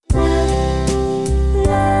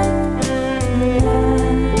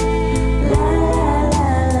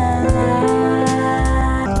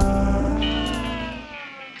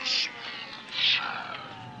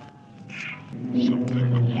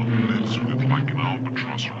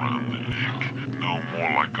knots around the neck. No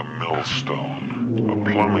more like a millstone.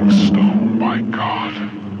 A plumbing stone, by God.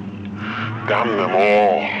 Damn them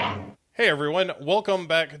all. Hey everyone, welcome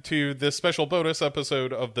back to this special bonus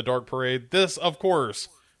episode of The Dark Parade. This, of course,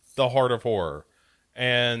 the Heart of Horror.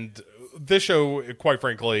 And this show, quite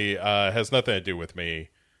frankly, has nothing to do with me.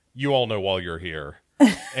 You all know why you're here.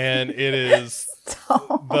 And it is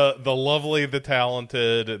the lovely, the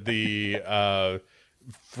talented, the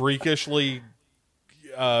freakishly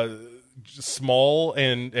small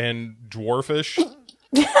and dwarfish.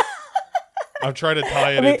 I'm trying to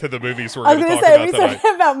tie it into the movies we're going to talk about tonight. I was going to say, are we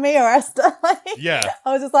talking about me or Esther? Yeah.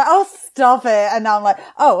 I was just like, oh, stop it. And now I'm like,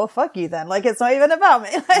 oh, well, fuck you then. Like, it's not even about me.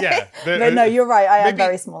 Yeah. But no, you're right. I am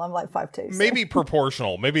very small. I'm like 5'2". So. Maybe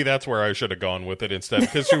proportional. Maybe that's where I should have gone with it instead.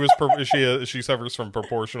 Because she suffers from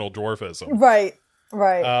proportional dwarfism. Right.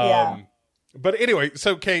 Yeah. But anyway,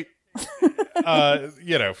 so Kate,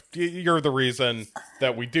 you're the reason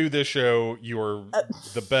that we do this show. You are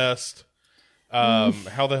the best.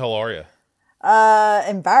 How the hell are you?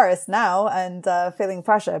 Embarrassed now and feeling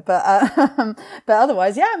pressure, but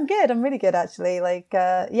otherwise, yeah, I'm good. I'm really good actually. I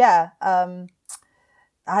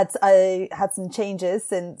had some changes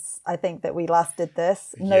since I think that we last did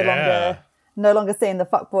this. No longer seeing the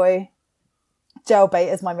fuckboy jailbait,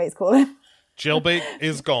 as my mates call him. Jailbait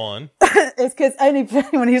is gone. It's because only for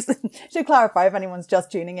anyone who's should clarify if anyone's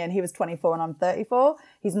just tuning in. He was 24 and I'm 34.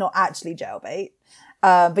 He's not actually jailbait.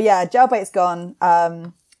 But yeah, jailbait's gone.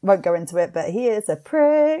 Won't go into it, but he is a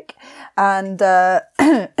prick. And,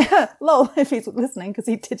 lol, if he's listening, because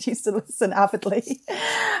he did used to listen avidly.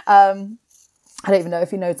 I don't even know if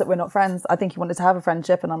he knows that we're not friends. I think he wanted to have a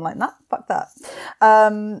friendship, and I'm like, nah, fuck that.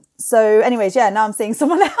 So anyways, yeah, now I'm seeing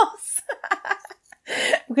someone else.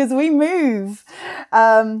 Because we move.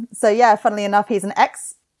 So yeah, funnily enough, he's an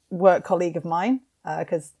ex-work colleague of mine,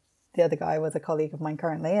 because the other guy was a colleague of mine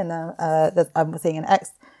currently, and I'm seeing an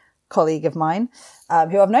ex-colleague of mine,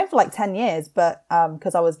 who I've known for like 10 years, but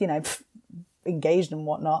because I was, engaged and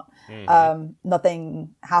whatnot,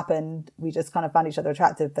 nothing happened. We just kind of found each other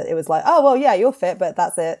attractive, but it was like, oh, well, yeah, you're fit, but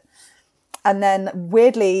that's it. And then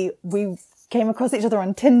weirdly, we came across each other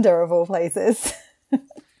on Tinder, of all places.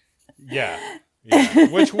 Yeah.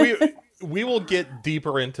 Which we will get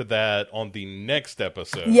deeper into that on the next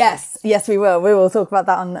episode. Yes, we will. We will talk about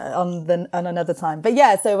that on another time. But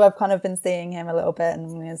yeah, so I've kind of been seeing him a little bit, and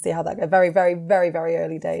we're going to see how that goes. Very, very, very, very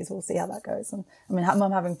early days. We'll see how that goes. And I mean,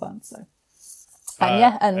 I'm having fun. So,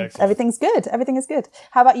 and excellent. Everything's good. Everything is good.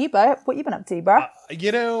 How about you, Bo? What you been up to, bro?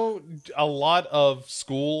 A lot of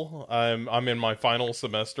school. I'm in my final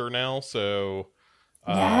semester now, so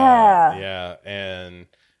yeah, and.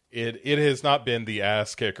 It has not been the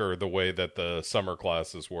ass kicker the way that the summer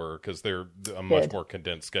classes were, because they're a much more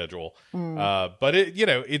condensed schedule. But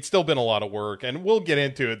it's still been a lot of work, and we'll get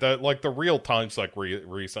into it. The real time suck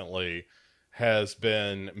recently has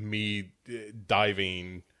been me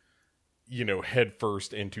diving,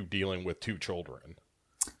 headfirst into dealing with 2 children.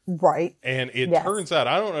 Right. And it turns out,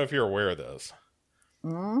 I don't know if you're aware of this,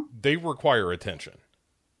 they require attention.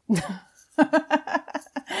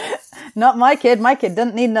 Not my kid. My kid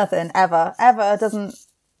doesn't need nothing ever. Doesn't,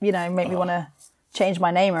 make me want to change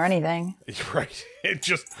my name or anything. Right. It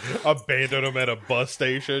just abandon him at a bus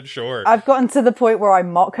station. Sure. I've gotten to the point where I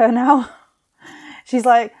mock her now. She's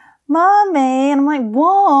like, Mommy. And I'm like,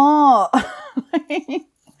 what?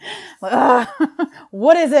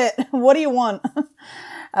 What is it? What do you want?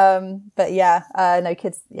 But yeah, no,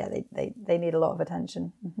 kids, yeah, they need a lot of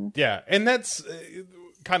attention. Mm-hmm. Yeah. And that's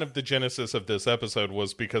kind of the genesis of this episode,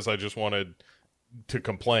 was because I just wanted to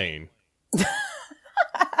complain.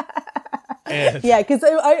 Yeah, because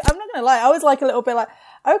I'm not going to lie, I was like a little bit like,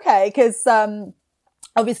 okay, because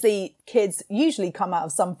obviously kids usually come out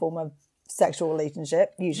of some form of sexual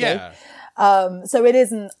relationship, usually. Yeah. So it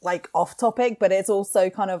isn't like off topic, but it's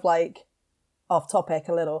also kind of like off topic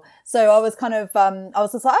a little. So I was kind of, I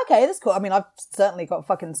was just like, okay, that's cool. I mean, I've certainly got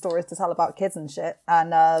fucking stories to tell about kids and shit.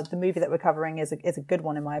 And, the movie that we're covering is a good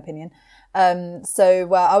one in my opinion.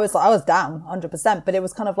 So I was down 100%, but it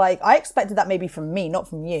was kind of like, I expected that maybe from me, not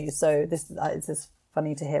from you. So it's just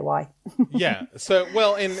funny to hear why. Yeah. So,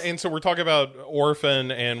 well, and so we're talking about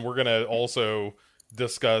Orphan, and we're going to also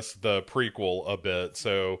discuss the prequel a bit.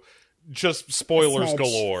 So just spoilers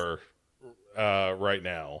galore, right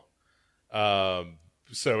now.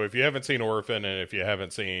 So if you haven't seen Orphan, and if you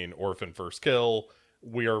haven't seen Orphan First Kill,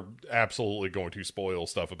 we are absolutely going to spoil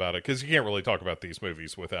stuff about it, because you can't really talk about these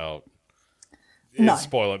movies without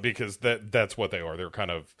spoil it, because that's what they are. They're kind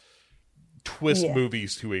of twist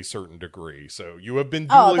movies to a certain degree. So you have been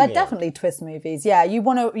they're warned. definitely twist movies. Yeah, you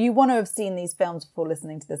want to have seen these films before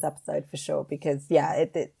listening to this episode for sure, because yeah.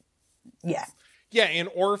 Yeah, and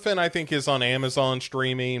Orphan, I think, is on Amazon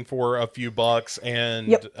streaming for a few bucks,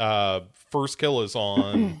 and First Kill is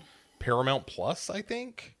on Paramount Plus, I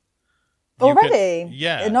think. Already?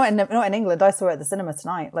 Yeah. Not in England. I saw it at the cinema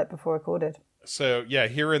tonight, like before recorded. So, yeah,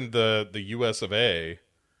 here in the US of A,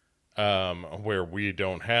 where we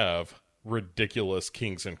don't have ridiculous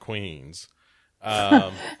kings and queens.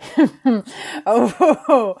 Yeah.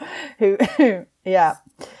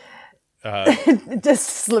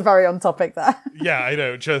 Just very on topic there. Yeah, I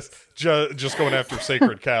know. Just going after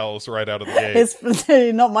sacred cows right out of the gate. It's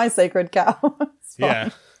not my sacred cow. Yeah.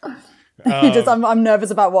 I'm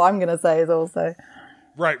nervous about what I'm going to say is also.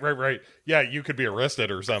 Right. Yeah, you could be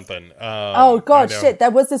arrested or something. Oh God, shit!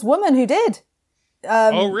 There was this woman who did.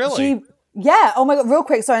 Oh really? Oh my God! Real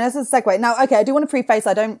quick, sorry. This is a segue. Now, okay, I do want to preface.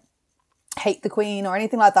 I don't hate the Queen or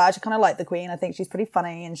anything like that. I actually kind of like the Queen. I think she's pretty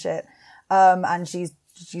funny and shit. And she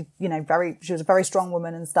was a very strong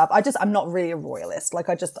woman and stuff. I'm not really a royalist. Like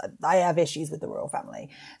I have issues with the royal family.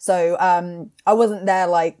 So, I wasn't there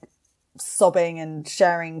like sobbing and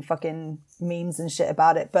sharing fucking memes and shit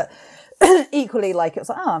about it. But equally, like, it was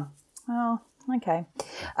like, oh, well, okay.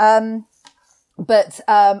 But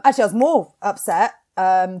actually I was more upset,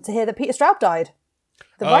 to hear that Peter Straub died.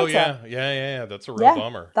 The writer. Yeah. That's a real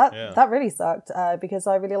bummer. That really sucked, because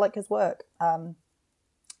I really like his work.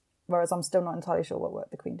 Whereas I'm still not entirely sure what work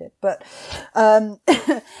the Queen did, but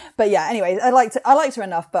yeah. Anyway, I liked her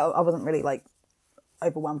enough, but I wasn't really like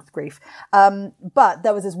overwhelmed with grief. But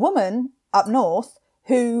there was this woman up north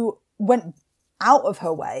who went out of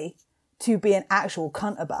her way to be an actual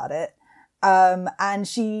cunt about it. And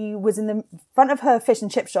she was in the front of her fish and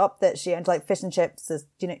chip shop that she owned, like fish and chips.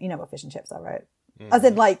 You know what fish and chips are, right? Mm-hmm. As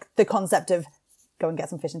in like the concept of go and get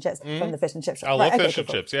some fish and chips from the fish and chip shop. I love fish and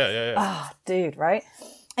chips. Yeah. Oh, dude, right?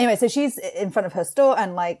 Anyway, so she's in front of her store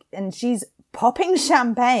and she's popping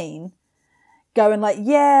champagne, going like,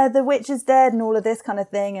 yeah, the witch is dead and all of this kind of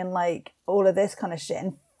thing and like all of this kind of shit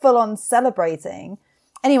and full on celebrating.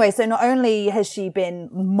 Anyway, so not only has she been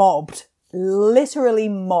mobbed, literally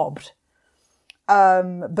mobbed,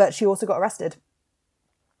 but she also got arrested.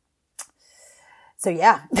 So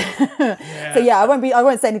yeah. So yeah, I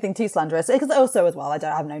won't say anything too slanderous because also as well, I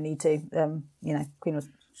have no need to, Queen was,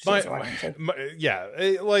 it's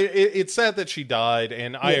sad that she died,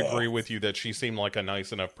 and I agree with you that she seemed like a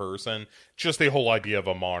nice enough person. Just the whole idea of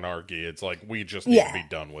a monarchy, it's like we just need to be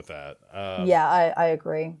done with that. I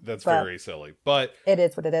agree. That's very silly, but it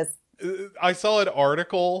is what it is. I saw an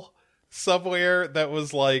article somewhere that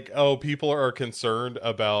was like, oh, people are concerned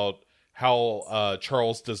about how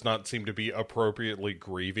Charles does not seem to be appropriately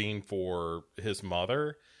grieving for his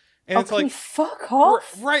mother. And it's like, fuck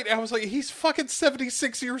off. Right. I was like, he's fucking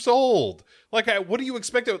 76 years old. Like, what do you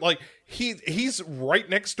expect? Like, he's right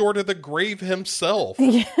next door to the grave himself.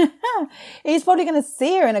 Yeah. He's probably going to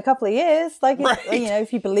see her in a couple of years. Like,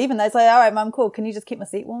 if you believe in that, it's like, all right, Mum, cool. Can you just keep my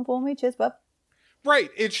seat warm for me? Cheers, bub.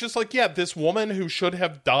 Right. It's just like, yeah, this woman who should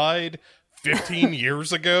have died 15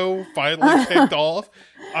 years ago finally kicked off.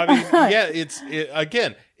 I mean, yeah, it's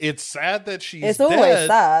sad that she's It's always dead,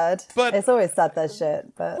 sad. But it's always sad, that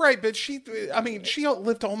shit. But right, but she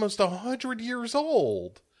lived almost 100 years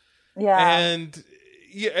old. Yeah. And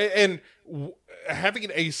having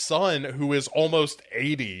a son who is almost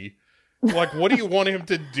 80, like, what do you want him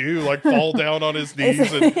to do? Like, fall down on his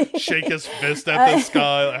knees and shake his fist at the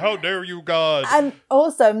sky? Like, how dare you, God? And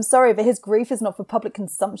also, I'm sorry, but his grief is not for public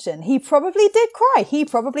consumption. He probably did cry. He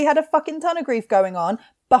probably had a fucking ton of grief going on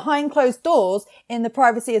behind closed doors in the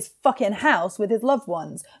privacy of his fucking house with his loved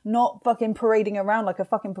ones, not fucking parading around like a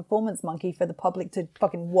fucking performance monkey for the public to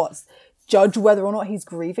fucking judge whether or not he's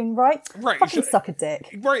grieving, right? Right. Fucking suck a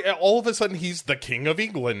dick. Right. All of a sudden he's the King of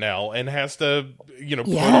England now and has to, put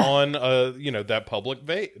on that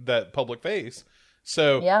public face.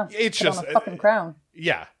 So it's put just on a fucking crown.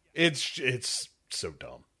 Yeah. It's so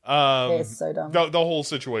dumb. It is so dumb. The whole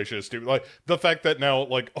situation is stupid. Like the fact that now,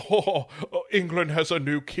 like, England has a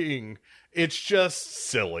new king. It's just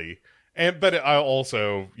silly. But I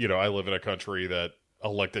also, I live in a country that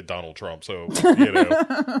elected Donald Trump, so who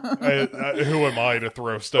am I to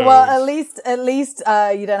throw stones? Well, at least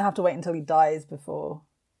you don't have to wait until he dies before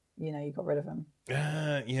you got rid of him.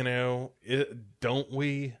 Don't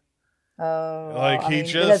we? Oh, like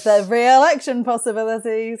there's a re-election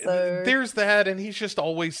possibility, so there's that, and he's just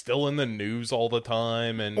always still in the news all the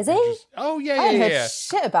time. And is he? I heard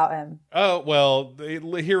shit about him. Oh well,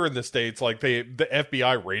 here in the States, like the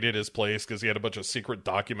FBI raided his place because he had a bunch of secret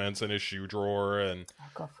documents in his shoe drawer, and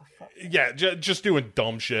Yeah, just doing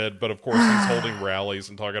dumb shit. But of course, he's holding rallies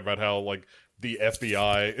and talking about how like the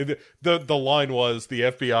FBI. The line was the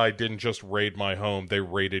FBI didn't just raid my home; they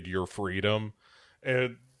raided your freedom.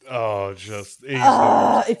 And just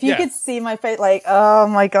if you could see my face, like, oh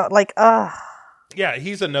my god, like, yeah,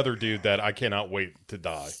 he's another dude that I cannot wait to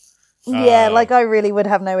die. Yeah, like I really would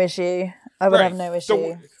have no issue. I would have no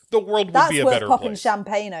issue. The world would be a better place. That's worth popping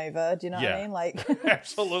champagne over. Do you know what I mean? Like,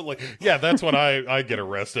 absolutely. Yeah, that's when I get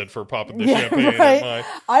arrested for popping the champagne. Right.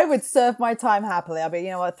 I would serve my time happily. I'd be, you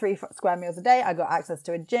know what, 3 square meals a day. I got access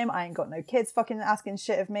to a gym. I ain't got no kids fucking asking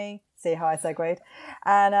shit of me. See how I segued?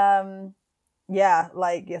 And yeah,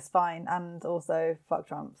 like it's fine. And also fuck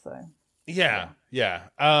Trump. So yeah.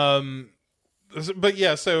 But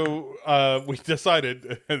yeah, so we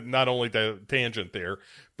decided, not only the tangent there,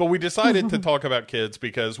 but we decided to talk about kids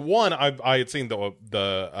because one, I had seen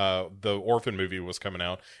the Orphan movie was coming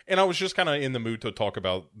out, and I was just kind of in the mood to talk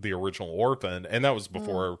about the original Orphan, and that was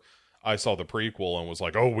before I saw the prequel and was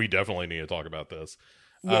like, oh, we definitely need to talk about this.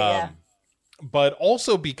 Yeah. But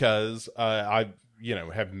also because I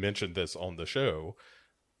have mentioned this on the show,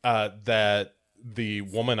 that the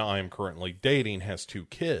woman I am currently dating has 2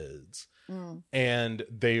 kids. And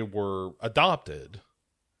they were adopted.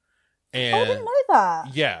 And I didn't know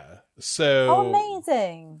that. Yeah. So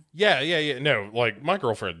amazing. Yeah. No, like my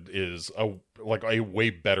girlfriend is a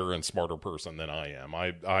way better and smarter person than I am.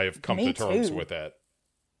 I have come to terms with that.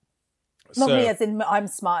 Not me as in I'm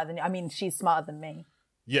smarter than you. I mean, she's smarter than me.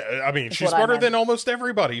 Yeah, I mean, she's smarter than almost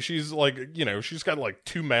everybody. She's like, she's got like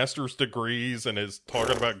 2 master's degrees and is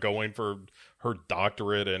talking about going for her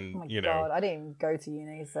doctorate. And, God, I didn't even go to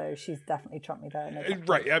uni, so she's definitely trumped me there. No,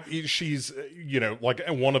 right. I mean, she's, like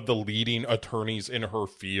one of the leading attorneys in her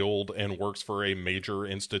field and works for a major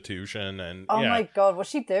institution. And oh my God,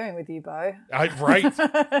 what's she doing with you, Bo? Right.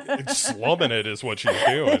 Slumming it is what she's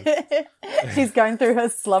doing. She's going through her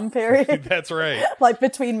slum period. That's right. Like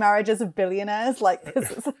between marriages of billionaires. Like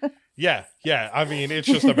this is... Yeah. I mean, it's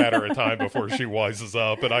just a matter of time before she wises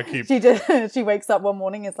up, and I keep. She wakes up one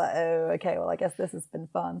morning. It's like, oh, okay. Well, I guess this has been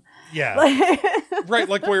fun. Yeah. Right.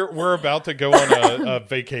 Like we're about to go on a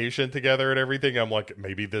vacation together and everything. I'm like,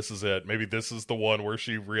 maybe this is it. Maybe this is the one where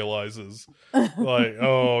she realizes, like,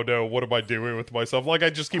 oh no, what am I doing with myself? Like, I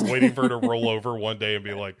just keep waiting for her to roll over one day and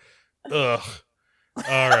be like, ugh.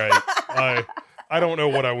 All right. I don't know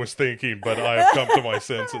what I was thinking, but I've come to my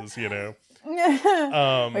senses. We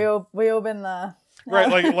all been there.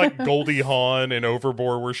 Right, like Goldie Hawn in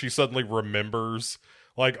Overboard, where she suddenly remembers,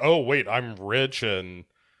 like, oh wait, I'm rich and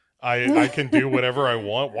I can do whatever I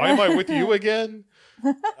want. Why am I with you again?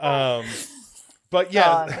 But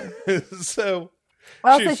yeah, so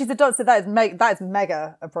well, I'll say she's adopted. That is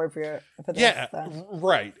mega appropriate for this. Yeah,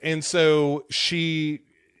 right. And so she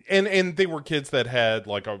and they were kids that had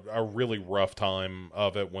like a really rough time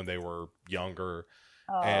of it when they were younger.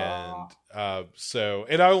 And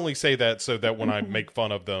and I only say that so that when I make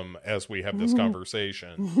fun of them as we have this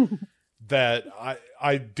conversation, that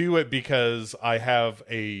I do it because I have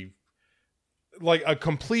a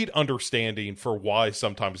complete understanding for why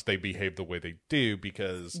sometimes they behave the way they do,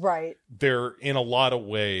 because they're, in a lot of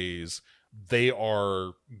ways, they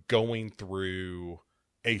are going through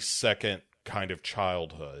a second kind of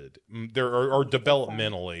childhood or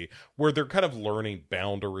developmentally, where they're kind of learning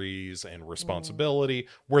boundaries and responsibility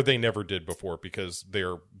where they never did before, because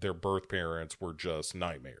their birth parents were just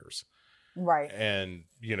nightmares. Right. And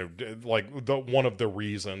one of the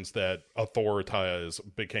reasons that authorities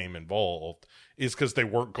became involved is because they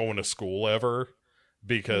weren't going to school ever,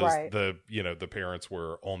 because the parents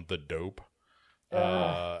were on the dope.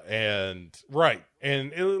 And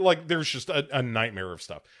there's just a nightmare of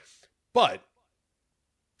stuff. But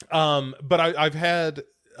I've had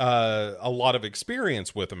a lot of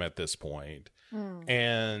experience with them at this point,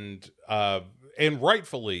 and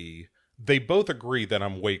rightfully, they both agree that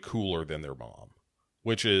I'm way cooler than their mom,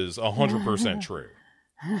 which is 100% true.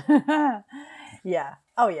 Yeah.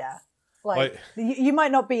 Oh yeah. Like you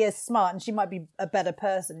might not be as smart, and she might be a better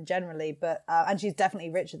person generally, but and she's definitely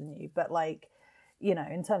richer than you. But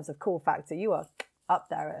in terms of cool factor, you are up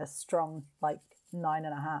there at a strong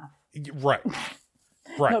 9.5. Right.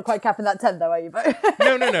 Not quite capping that 10 though, are you, Bo?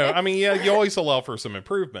 No. I mean, yeah, you always allow for some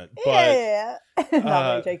improvement. But, yeah. No,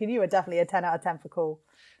 I'm joking. You were definitely a 10 out of 10 for cool.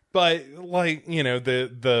 But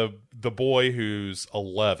the boy who's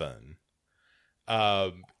 11,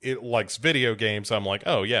 it likes video games. I'm like,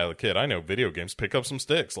 oh yeah, the kid, I know video games. Pick up some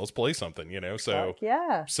sticks. Let's play something. So heck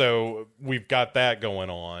yeah. So we've got that going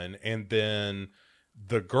on, and then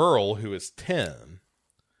the girl who is 10,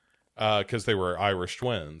 because they were Irish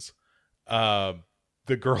twins.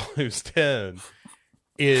 The girl who's 10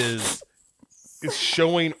 is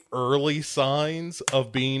showing early signs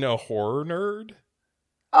of being a horror nerd.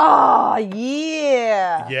 Oh,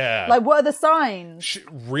 yeah. Yeah. Like, what are the signs?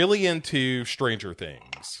 Really into Stranger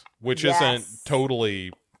Things, which isn't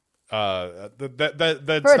totally that's for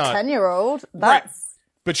a not 10-year-old. That's right.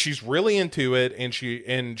 But she's really into it, and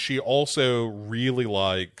she also really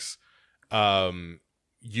likes YouTube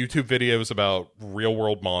videos about real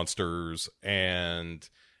world monsters and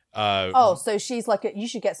so she's like you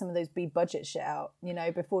should get some of those big budget shit out,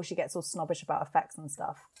 before she gets all snobbish about effects and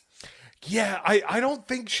stuff. Yeah, I don't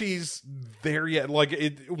think she's there yet.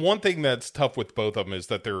 Like, one thing that's tough with both of them is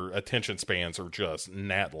that their attention spans are just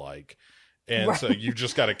gnat-like, and so you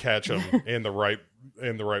just got to catch them in the right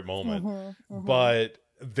moment. Mm-hmm. But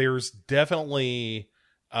there's definitely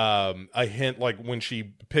a hint, like when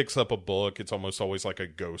she picks up a book, it's almost always like a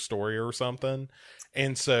ghost story or something,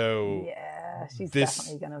 and so yeah, she's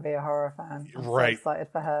definitely going to be a horror fan. I'm so excited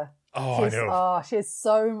for her. I know. Oh, she is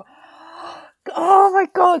so. Oh my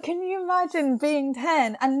god, can you imagine being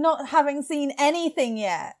 10 and not having seen anything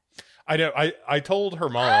yet? I know. I told her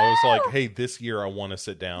mom, I was like, hey, this year I want to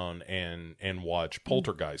sit down and watch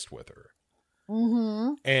Poltergeist with her.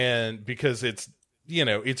 Mm-hmm. And because it's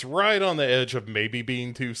right on the edge of maybe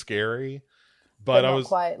being too scary. But I was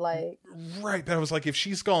quite like... Right, but I was like, if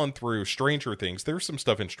she's gone through Stranger Things, there's some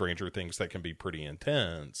stuff in Stranger Things that can be pretty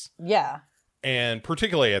intense. Yeah. And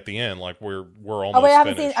particularly at the end, like we're almost. Oh wait,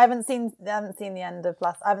 I haven't seen the end of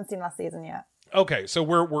last. I haven't seen last season yet. Okay, so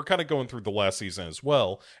we're kind of going through the last season as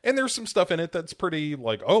well, and there's some stuff in it that's pretty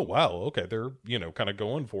like, oh wow, okay, they're kind of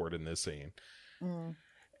going for it in this scene,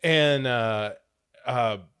 and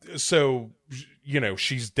so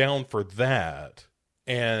she's down for that,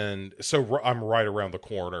 and so I'm right around the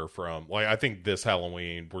corner from, like, I think this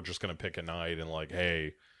Halloween we're just gonna pick a night and like,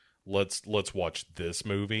 hey, let's watch this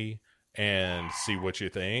movie and see what you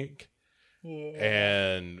think. Yeah.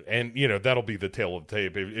 And that'll be the tale of the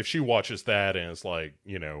tape. If she watches that and it's like,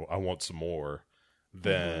 I want some more,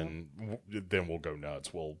 then we'll go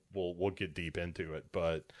nuts. We'll get deep into it.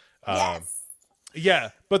 But yeah,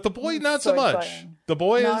 but the boy not so much. Exciting. The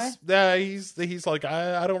boy is he's like,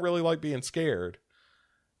 I don't really like being scared.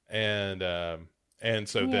 And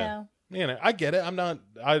so then I get it.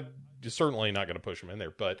 I'm certainly not going to push him in there,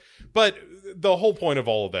 but the whole point of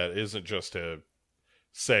all of that isn't just to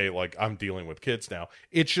say like I'm dealing with kids now.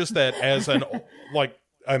 It's just that as an like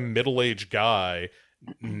a middle-aged guy,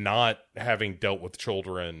 not having dealt with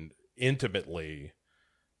children intimately,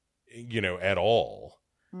 at all,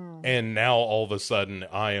 and now all of a sudden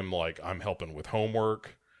I am like, I'm helping with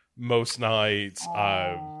homework most nights.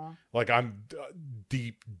 I'm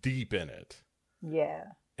deep in it. Yeah,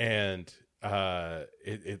 and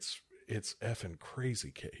it's effing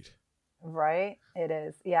crazy, Kate. Right? It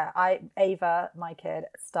is. Yeah. Ava, my kid,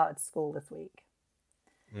 started school this week.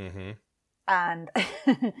 Mm-hmm. And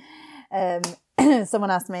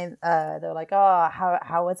someone asked me, they were like, oh,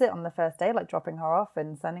 how was it on the first day? Like dropping her off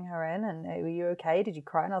and sending her in, and were you okay? Did you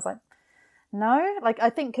cry? And I was like, no. Like,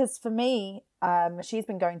 I think because for me, she's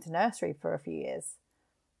been going to nursery for a few years.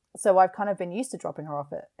 So I've kind of been used to dropping her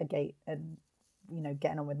off at a gate and,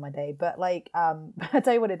 getting on with my day. But like, I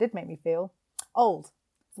tell you what, it did make me feel old.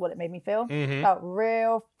 Is what it made me feel. Mm-hmm. Felt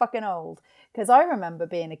real fucking old. Because I remember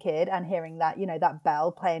being a kid and hearing that, that bell,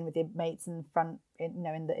 playing with your mates in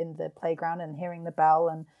the playground and hearing the bell,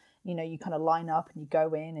 and you kind of line up and you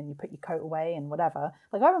go in and you put your coat away and whatever.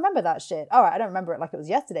 Like, I remember that shit. All right, I don't remember it like it was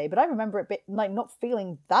yesterday, but I remember it like not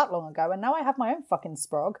feeling that long ago. And now I have my own fucking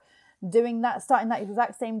sprog starting that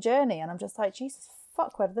exact same journey, and I'm just like, Jesus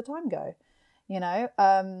fuck, where did the time go?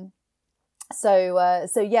 So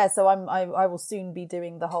I will soon be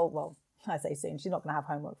doing the whole, well, I say soon, she's not going to have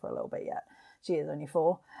homework for a little bit yet. She is only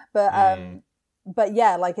 4. But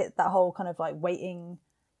yeah, like that whole kind of like waiting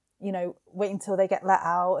till they get let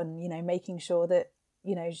out, and, making sure that,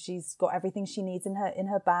 she's got everything she needs in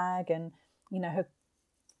her bag, and, her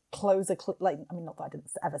clothes are not that I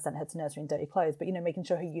didn't ever send her to nursery in dirty clothes, but, making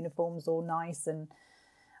sure her uniform's all nice and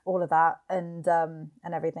all of that, and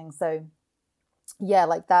everything. So yeah,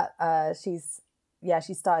 like that, she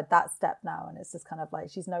started that step now, and it's just kind of like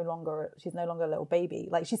she's no longer a little baby.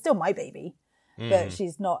 Like, she's still my baby, but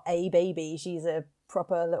she's not a baby. She's a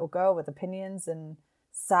proper little girl with opinions and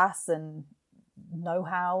sass and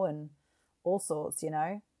know-how and all sorts, and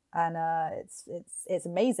it's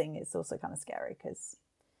amazing. It's also kind of scary because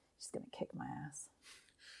she's gonna kick my ass.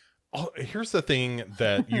 Oh, here's the thing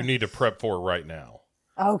that you need to prep for right now.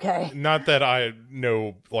 Okay. Not that I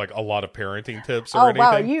know like a lot of parenting tips or anything.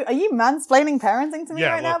 Wow, are you mansplaining parenting to me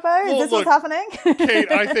now, Bo? Is this what's happening?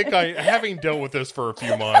 Kate, I think having dealt with this for a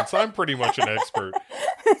few months, I'm pretty much an expert.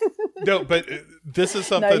 No, but this is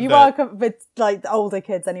something. No, you are with like older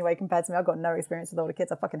kids anyway compared to me. I've got no experience with older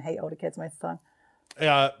kids. I fucking hate older kids most of the time.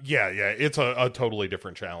 Yeah, it's a totally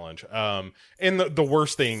different challenge. And the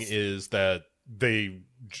worst thing is that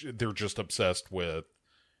they're just obsessed with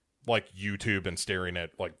like YouTube and staring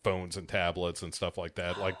at like phones and tablets and stuff like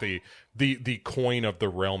that. Like the coin of the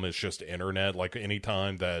realm is just internet. Like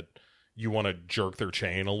anytime that you want to jerk their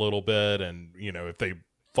chain a little bit, and you know, if they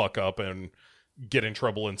fuck up and get in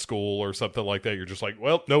trouble in school or something like that, you're just like,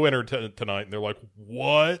 well, no internet tonight. And they're like,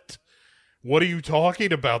 what are you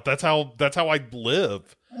talking about? That's how I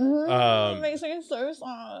live. It makes me so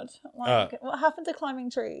sad. Like, what happened to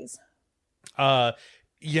climbing trees? The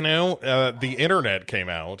internet came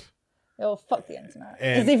out. Oh, fuck the internet.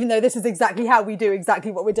 Because even though this is exactly how we do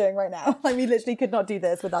exactly what we're doing right now. Like, we literally could not do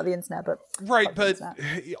this without the internet, but... Right, but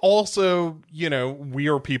also, you know, we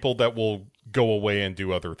are people that will go away and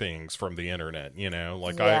do other things from the internet, you know?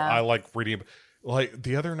 Like, I like reading... Like,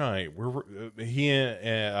 the other night, me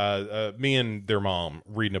and their mom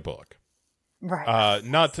reading a book. Right.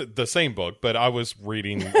 Not the same book, but I was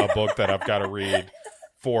reading a book that I've got to read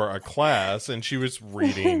for a class, and she was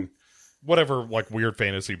reading whatever like weird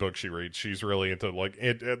fantasy book she reads. She's really into like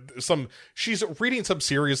she's reading some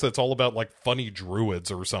series that's all about like funny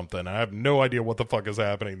druids or something. I have no idea what the fuck is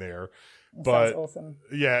happening there. But sounds awesome.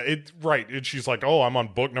 Yeah, and she's like, "Oh, I'm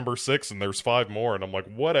on book number 6 and there's 5 more." And I'm like,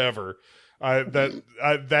 "Whatever.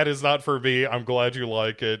 That is not for me. I'm glad you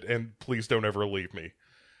like it, and please don't ever leave me."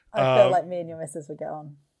 I feel like me and your missus would get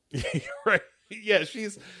on. Right. Yeah,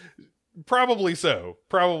 she's probably so.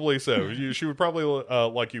 She would probably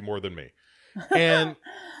like you more than me. And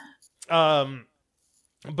but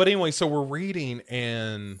anyway, so we're reading,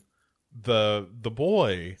 and the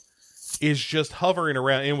boy is just hovering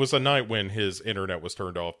around. It was a night when his internet was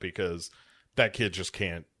turned off because that kid just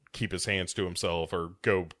can't keep his hands to himself or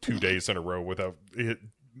go 2 days in a row without it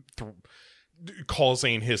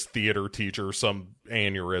causing his theater teacher some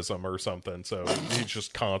aneurysm or something. So he's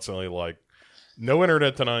just constantly like, no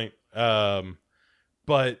internet tonight.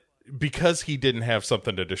 But because he didn't have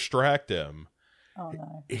something to distract him,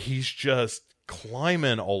 he's just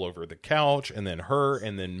climbing all over the couch, and then her,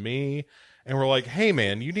 and then me. And we're like, hey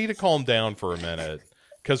man, you need to calm down for a minute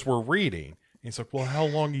because we're reading. And he's like, well, how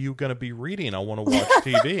long are you going to be reading? I want to watch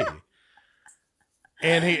TV.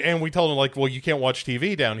 And we told him like, well, you can't watch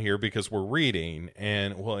TV down here because we're reading.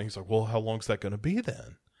 And he's like, well, how long's that going to be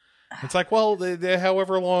then? It's like, well,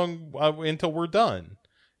 however long until we're done.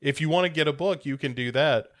 If you want to get a book, you can do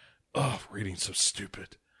that. Oh, reading's so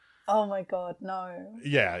stupid. Oh my God, no.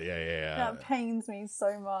 Yeah. That pains me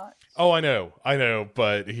so much. Oh, I know.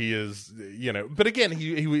 But he is, you know, but again,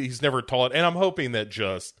 he's never taught. And I'm hoping that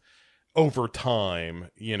just over time,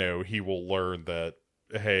 you know, he will learn that,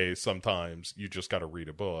 hey, sometimes you just got to read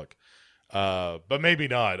a book. But maybe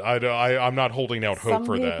not. I'm not holding out hope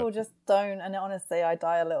for that. Some people just don't, and honestly, I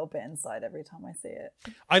die a little bit inside every time I see it.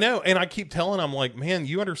 I know, and I keep telling him, like, man,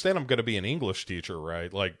 you understand I'm going to be an English teacher,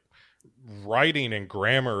 right? Like, writing and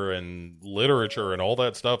grammar and literature and all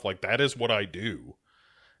that stuff, like, that is what I do.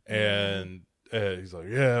 And he's like,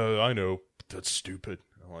 yeah, I know, but that's stupid.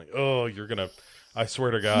 I'm like, oh, I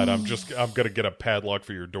swear to God, I'm going to get a padlock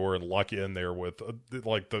for your door and lock you in there with,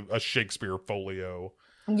 a Shakespeare folio.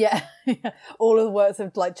 Yeah. All of the works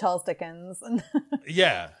of like Charles Dickens.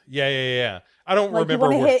 Yeah. I don't like,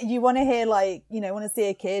 remember. You want to hear like, you know, want to see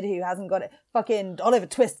a kid who hasn't got it. Fucking Oliver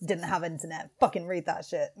Twist didn't have internet. Fucking read that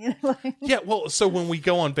shit. You know. Like... Yeah. Well, so when we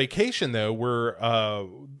go on vacation though, where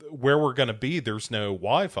we're going to be, there's no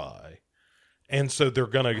Wi-Fi. And so they're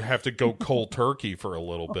going to have to go cold turkey for a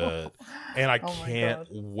little bit. And I can't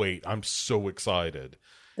wait. I'm so excited.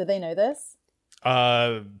 Do they know this?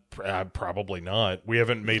 Probably not. We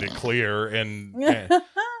haven't made it clear, and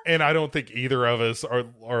I don't think either of us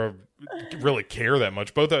are really care that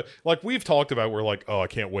much. Both like we've talked about, we're like, oh, I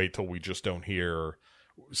can't wait till we just don't hear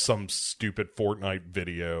some stupid Fortnite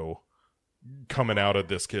video coming out of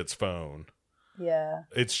this kid's phone. Yeah,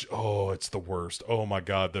 it's the worst. Oh my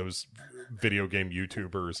God, those video game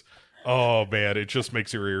YouTubers. Oh man, it just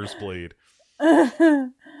makes your ears bleed.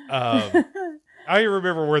 I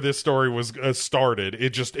remember where this story was started.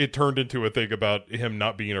 It turned into a thing about him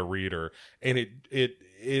not being a reader, and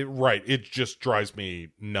it just drives me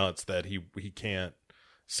nuts that he can't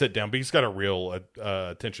sit down. But he's got a real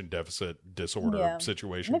attention deficit disorder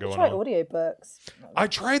situation going on. Maybe try audiobooks. I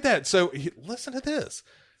tried that. So listen to this.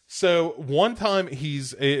 So one time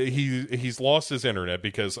he's lost his internet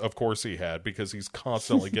because of course he had, because he's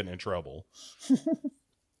constantly getting in trouble.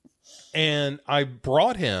 And I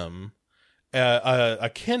brought him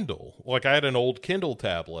a Kindle. Like I had an old Kindle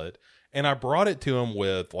tablet, and I brought it to him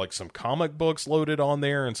with like some comic books loaded on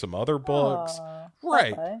there and some other books.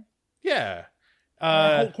 Right. Okay. Yeah.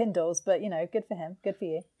 I hate Kindles, but good for him. Good for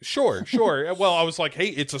you. Sure. Well, I was like, hey,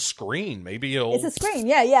 it's a screen. Maybe It's a screen.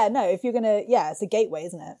 Yeah. No, if you're gonna, it's a gateway,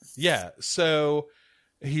 isn't it? Yeah. So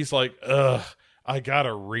he's like, ugh, I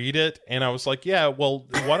gotta read it. And I was like, yeah, well,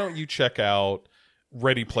 why don't you check out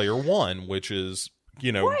Ready Player One, which is,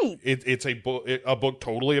 right. it's a book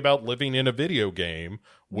totally about living in a video game,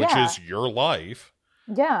 which is your life.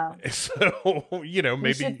 Yeah. So, maybe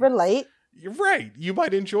you should relate. You're right. You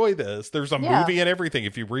might enjoy this. There's a movie and everything.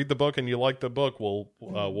 If you read the book and you like the book, we'll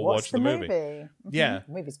watch the movie. Mm-hmm. Yeah,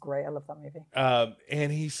 the movie's great. I love that movie. And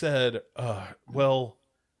he said, "Well,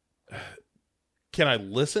 can I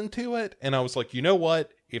listen to it?" And I was like, "You know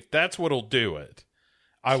what? If that's what'll do it,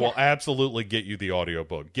 I will absolutely get you the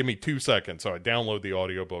audiobook. Give me 2 seconds." So I download the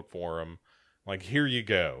audiobook for him. Like, here you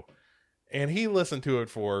go. And he listened to it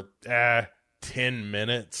for 10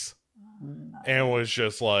 minutes. And was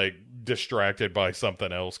just like distracted by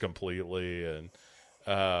something else completely. And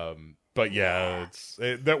but yeah,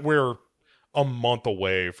 that we're a month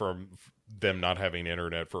away from them not having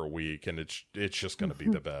internet for a week, and it's just going to be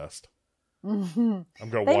the best. I'm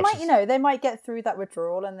going to watch. They might get through that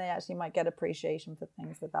withdrawal, and they actually might get appreciation for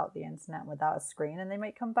things without the internet, without a screen, and they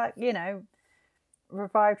might come back,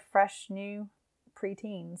 revived, fresh, new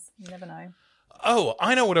preteens. You never know. Oh,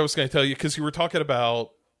 I know what I was going to tell you, because you were talking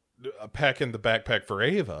about packing the backpack for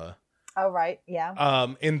Ava. Oh, right.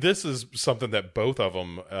 Yeah. And this is something that both of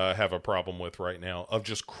them have a problem with right now, of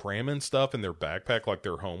just cramming stuff in their backpack, like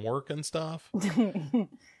their homework and stuff.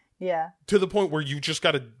 Yeah. To the point where you just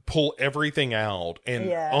got to pull everything out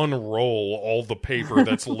and unroll all the paper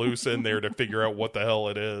that's loose in there to figure out what the hell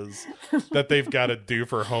it is that they've got to do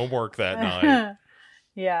for homework that night.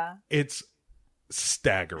 Yeah. It's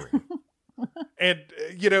staggering. And,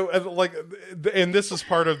 and this is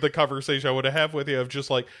part of the conversation I would have with you, of just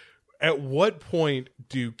like, at what point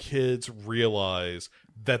do kids realize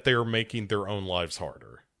that they're making their own lives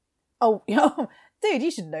harder? Oh, dude, you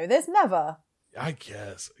should know this. Never. I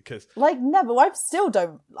guess, because never. I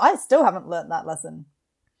still haven't learned that lesson.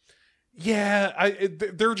 Yeah,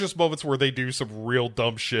 there are just moments where they do some real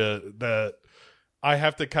dumb shit that I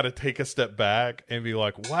have to kind of take a step back and be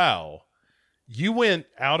like, wow, you went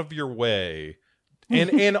out of your way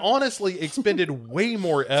and honestly expended way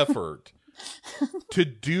more effort to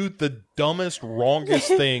do the dumbest, wrongest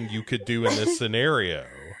thing you could do in this scenario.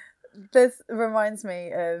 This reminds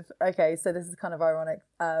me of, so this is kind of ironic,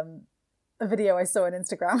 a video I saw on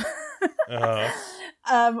Instagram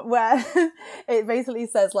where it basically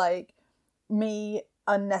says like, me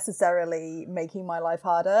unnecessarily making my life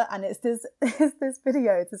harder, and it's this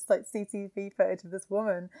video, it's this like CCTV footage of this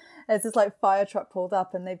woman. There's this like fire truck pulled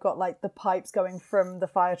up, and they've got like the pipes going from the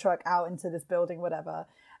fire truck out into this building, whatever,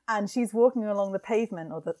 and she's walking along the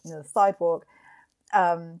pavement or the sidewalk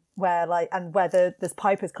where this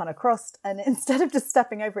pipe is kind of crossed, and instead of just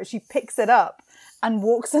stepping over it, she picks it up and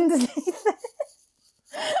walks underneath it.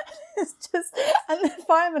 It's just, and the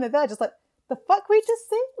firemen are there just like, the fuck we just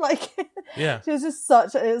see? Like, yeah, it was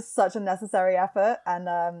such a necessary effort,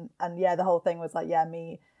 and yeah, the whole thing was like,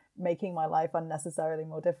 me making my life unnecessarily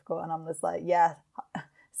more difficult, and I'm just like, yeah,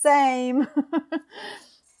 same.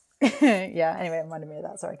 Yeah. Anyway, it reminded me of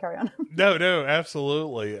that. Sorry, carry on. No,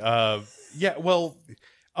 absolutely. Yeah. Well,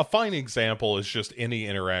 a fine example is just any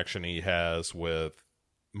interaction he has with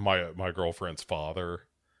my girlfriend's father,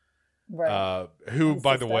 right? Who,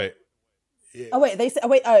 by the way. Oh wait,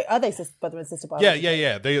 are they brother and sister?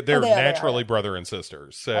 Yeah. They're naturally brother and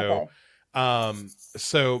sisters. So,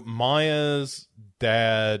 so Maya's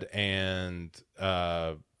dad and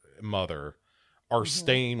mother are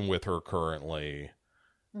staying with her currently,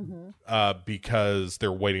 because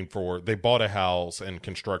they're waiting they bought a house and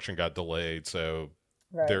construction got delayed, so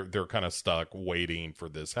they're kind of stuck waiting for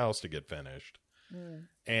this house to get finished.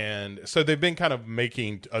 And so they've been kind of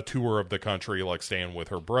making a tour of the country, like staying with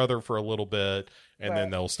her brother for a little bit, and then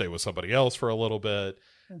they'll stay with somebody else for a little bit.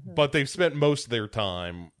 But they've spent most of their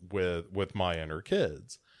time with Maya and her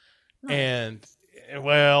kids. And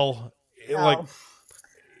well,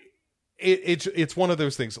 it's one of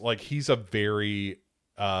those things. Like, he's a very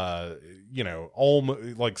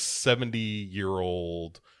almost like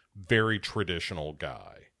 70-year-old, very traditional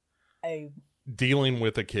guy. Dealing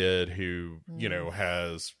with a kid who,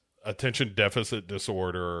 has attention deficit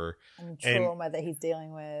disorder and trauma that he's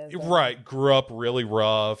dealing with. Right. Grew up really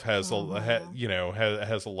rough, has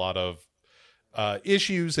has a lot of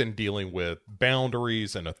issues in dealing with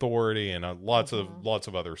boundaries and authority and lots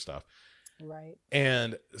of other stuff. Right.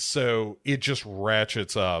 And so it just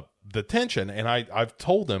ratchets up the tension. And I've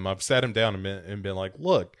told him, I've sat him down and been like,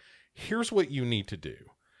 look, here's what you need to do.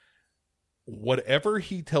 Whatever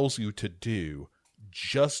he tells you to do,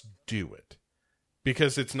 just do it.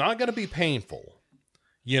 Because it's not going to be painful.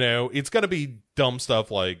 It's going to be dumb stuff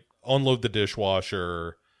like unload the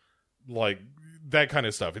dishwasher, like that kind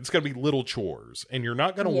of stuff. It's going to be little chores and you're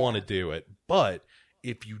not going to want to do it. But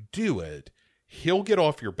if you do it, he'll get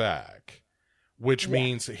off your back, which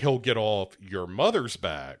means he'll get off your mother's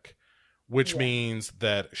back, which means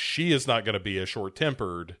that she is not going to be as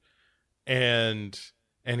short-tempered. And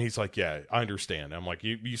he's like, yeah, I understand. I'm like,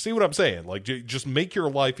 you see what I'm saying? Like, just make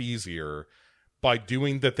your life easier by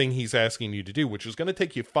doing the thing he's asking you to do, which is going to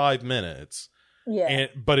take you 5 minutes. Yeah.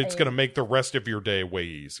 But it's going to make the rest of your day way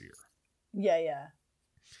easier. Yeah, yeah.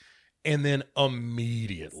 And then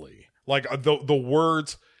immediately, like the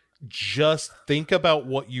words, just think about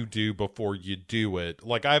what you do before you do it.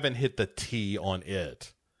 Like, I haven't hit the T on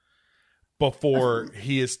it before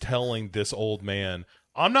he is telling this old man,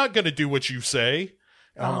 I'm not going to do what you say.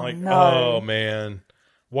 And I'm like, no. Oh man,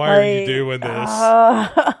 why are you doing this?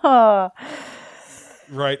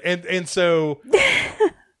 Right. And so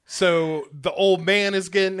the old man is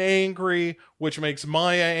getting angry, which makes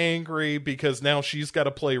Maya angry because now she's got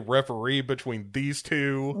to play referee between these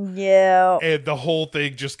two. Yeah. And the whole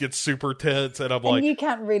thing just gets super tense. And I'm like, you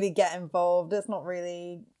can't really get involved. It's not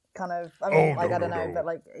really kind of, I mean, I don't know, but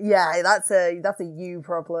like, yeah, that's a you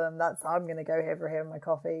problem. I'm going to go here for him, my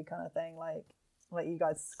coffee kind of thing. Like, let you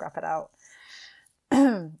guys scrap it out.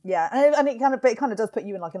 Yeah, and it kind of does put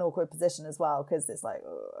you in like an awkward position as well, because it's like,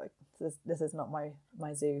 this is not my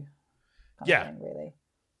zoo kind of thing, really.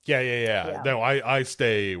 Yeah. No, I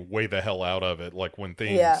stay way the hell out of it. Like when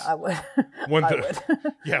things, I would. When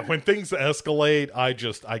things escalate,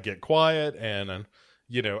 I get quiet, and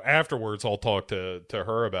afterwards I'll talk to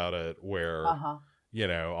her about it. Where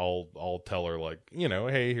I'll tell her like,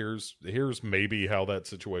 hey, here's maybe how that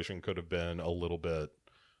situation could have been a little bit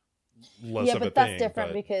less of a thing. But that's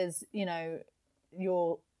different because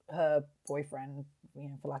you're her boyfriend,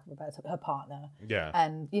 for lack of a better, her partner. Yeah.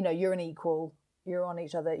 And you're an equal. You're on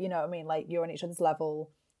each other. You know what I mean? Like, you're on each other's level.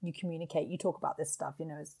 You communicate. You talk about this stuff.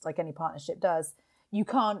 It's like any partnership does. You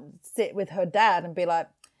can't sit with her dad and be like,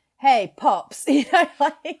 hey, pops,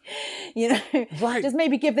 right. Just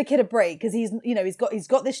maybe give the kid a break because he's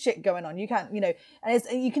got this shit going on. You can't, and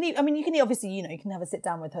you can obviously, you can have a sit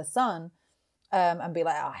down with her son, and be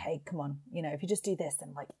like, oh, hey, come on, if you just do this,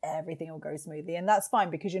 then like everything will go smoothly, and that's fine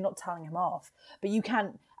because you're not telling him off. But you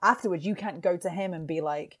can't go to him and be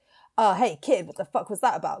like, oh, hey, kid, what the fuck was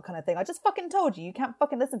that about, kind of thing. I just fucking told you, you can't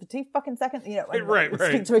fucking listen for 2 fucking seconds, right.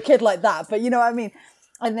 Speak to a kid like that, but you know what I mean.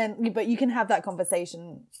 And then, but you can have that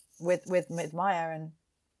conversation with Maya,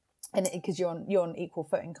 and because you're on equal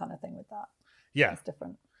footing, kind of thing with that. Yeah, it's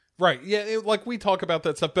different. Right. Yeah. Like we talk about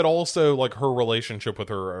that stuff, but also like her relationship with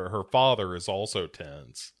her father is also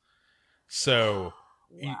tense. So,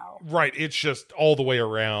 wow. Right. It's just all the way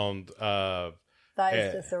around. That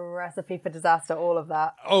is just a recipe for disaster. All of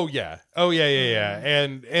that. Oh yeah.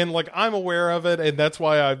 And like I'm aware of it, and that's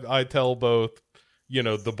why I tell both,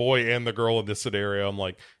 the boy and the girl in this scenario, I'm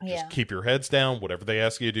like, just keep your heads down. Whatever they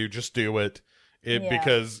ask you to do, just do it.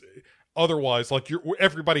 Because otherwise, like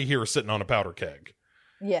everybody here is sitting on a powder keg.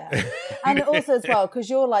 Yeah. And also as well, because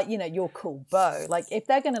you're like, you're cool, Bo. Like, if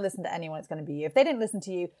they're going to listen to anyone, it's going to be you. If they didn't listen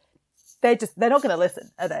to you, they're not going to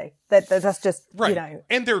listen, are they? That's just, right.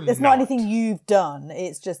 And it's not anything you've done.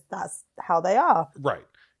 It's just, that's how they are. Right.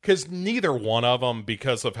 Because neither one of them,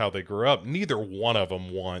 because of how they grew up, neither one of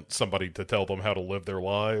them want somebody to tell them how to live their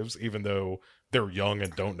lives, even though they're young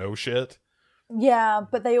and don't know shit. Yeah,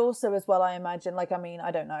 but they also, as well, I imagine, like, I mean,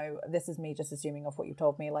 I don't know, this is me just assuming off what you've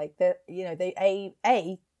told me, like, they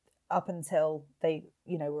up until they,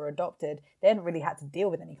 were adopted, they hadn't really had to deal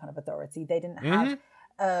with any kind of authority. They didn't have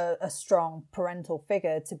a strong parental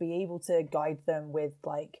figure to be able to guide them with,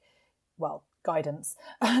 like, well, guidance.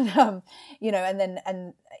 And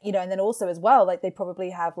then also as well, like, they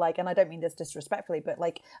probably have, like, and I don't mean this disrespectfully, but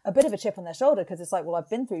like a bit of a chip on their shoulder, because it's like, well, I've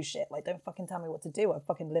been through shit, like, don't fucking tell me what to do. I've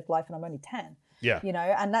fucking lived life and I'm only 10. Yeah.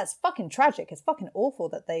 And that's fucking tragic. It's fucking awful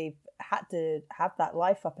that they've had to have that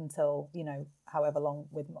life up until, however long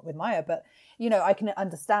with Maya. But, I can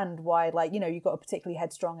understand why, like, you've got a particularly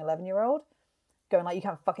headstrong 11-year-old going like, you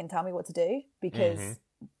can't fucking tell me what to do, because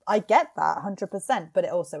I get that 100%, but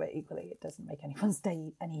it doesn't make anyone's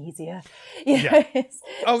day any easier. You know,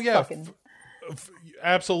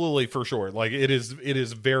 absolutely, for sure. Like it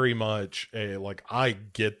is very much a, like, I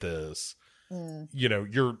get this. You know,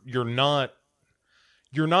 you're not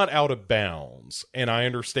out of bounds, and I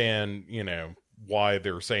understand, you know, why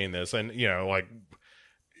they're saying this, and you know, like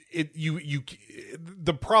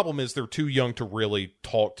the problem is they're too young to really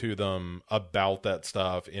talk to them about that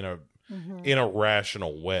stuff in a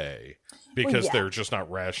rational way, because they're just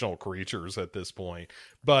not rational creatures at this point.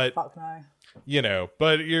 But fuck no. You know,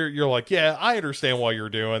 but you're like, yeah, I understand why you're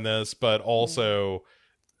doing this, but also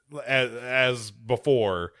as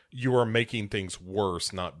before, you are making things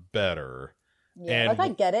worse, not better. Yeah, and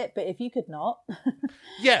like, I get it, but if you could not.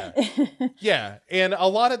 yeah. And a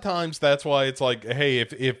lot of times that's why it's like, hey,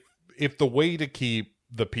 if the way to keep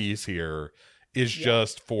the peace here is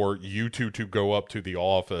just for you two to go up to the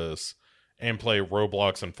office and play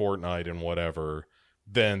Roblox and Fortnite and whatever,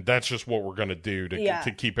 then that's just what we're going to do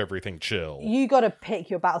to keep everything chill. You got to pick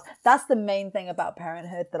your battles. That's the main thing about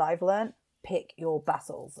parenthood that I've learned. Pick your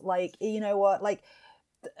battles. Like, you know what? Like,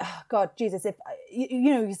 God, Jesus, if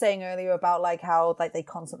you know, you're saying earlier about like how like they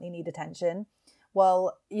constantly need attention.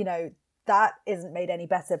 Well, you know, that isn't made any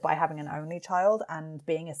better by having an only child and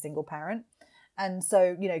being a single parent. And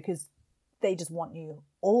so, you know, because they just want you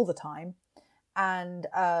all the time. And,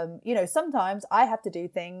 you know, sometimes I have to do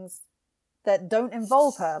things that don't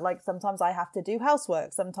involve her. Like sometimes I have to do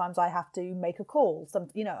housework. Sometimes I have to make a call.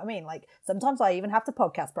 You know what I mean? Like sometimes I even have to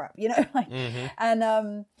podcast prep, you know, like,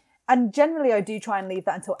 and generally I do try and leave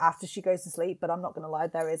that until after she goes to sleep, but I'm not going to lie.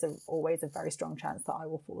 There is always a very strong chance that I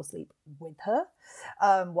will fall asleep with her,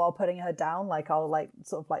 while putting her down. Like I'll like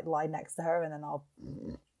sort of like lie next to her and then I'll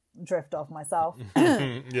drift off myself.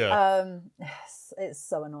 It's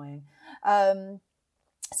so annoying.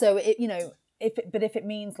 So it, you know, if it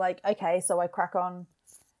means like, okay, so I put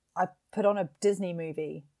on a Disney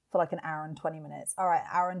movie for like an hour and 20 minutes. All right,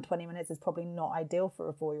 hour and 20 minutes is probably not ideal for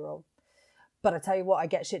a 4-year-old. But I tell you what, I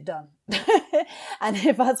get shit done. And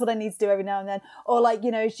if that's what I need to do every now and then, or like,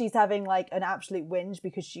 you know, she's having like an absolute whinge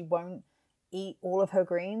because she won't eat all of her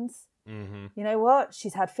greens. You know what?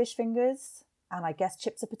 She's had fish fingers and I guess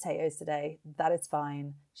chips or potatoes today. That is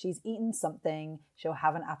fine. She's eaten something. She'll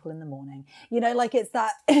have an apple in the morning. You know, like it's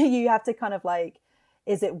that you have to kind of like,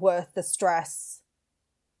 is it worth the stress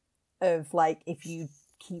of like, if you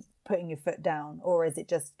keep putting your foot down, or is it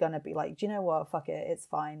just gonna be like, do you know what, fuck it, it's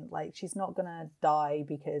fine, like she's not gonna die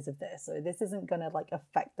because of this, or this isn't gonna like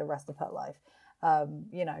affect the rest of her life,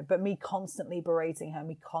 you know. But me constantly berating her,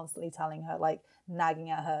 me constantly telling her, like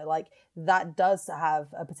nagging at her, like that does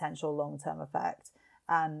have a potential long-term effect.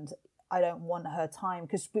 And I don't want her time,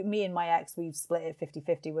 because me and my ex, we've split it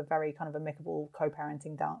 50-50. We're very kind of amicable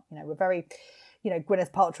co-parenting down, you know, we're very, you know,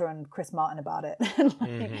 Gwyneth Paltrow and Chris Martin about it.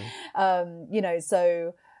 Like, you know,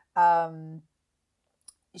 so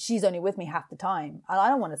she's only with me half the time, and I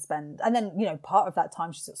don't want to spend, and then, you know, part of that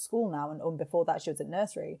time she's at school now, and before that she was at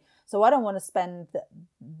nursery, so I don't want to spend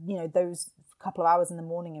you know, those couple of hours in the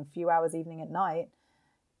morning and few hours evening at night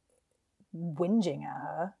whinging at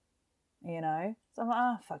her, you know. So I'm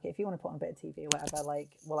like, fuck it, if you want to put on a bit of TV or whatever, like,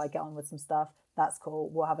 while I get on with some stuff, that's cool.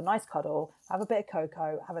 We'll have a nice cuddle, have a bit of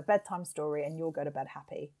cocoa, have a bedtime story, and you'll go to bed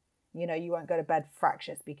happy. You know, you won't go to bed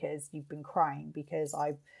fractious because you've been crying because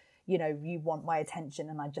you know, you want my attention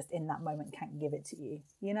and I just in that moment can't give it to you.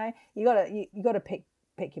 You know, you gotta pick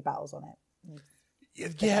your battles on it.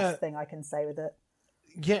 That's the best thing I can say with it.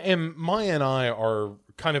 Yeah, and Maya and I are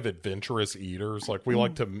kind of adventurous eaters. Like we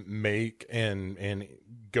like to make and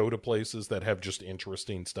go to places that have just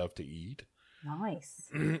interesting stuff to eat. Nice.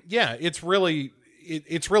 Yeah, it's really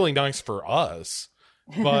nice for us,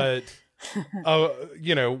 but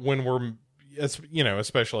you know, when we're, you know,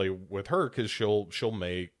 especially with her, because she'll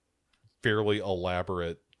make fairly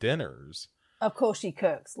elaborate dinners. Of course she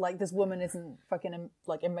cooks. Like, this woman isn't fucking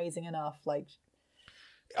like amazing enough. Like,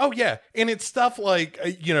 oh yeah, and it's stuff like,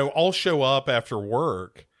 you know, I'll show up after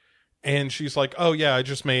work and she's like, oh yeah, I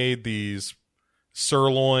just made these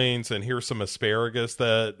sirloins and here's some asparagus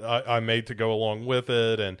that I made to go along with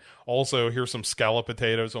it, and also here's some scallop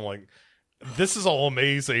potatoes. I'm like, this is all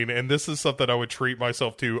amazing, and this is something I would treat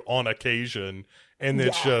myself to on occasion, and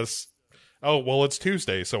it's just, oh well, it's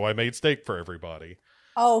Tuesday, so I made steak for everybody.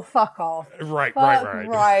 Oh, fuck off. Right.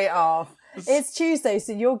 Right off. It's Tuesday,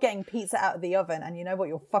 so you're getting pizza out of the oven, and you know what?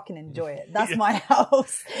 You'll fucking enjoy it. That's my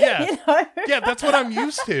house. Yeah. You know? Yeah, that's what I'm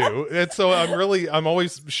used to. And so I'm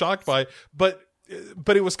always shocked by it.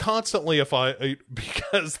 But it was constantly a fight,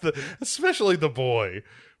 because especially the boy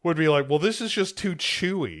would be like, well, this is just too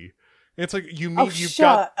chewy. It's like, you've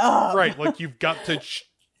got up. Right, like you've got to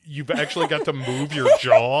you've actually got to move your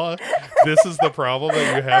jaw. This is the problem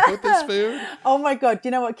that you have with this food. Oh my God.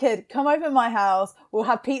 You know what, kid? Come over to my house. We'll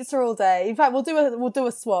have pizza all day. In fact, we'll do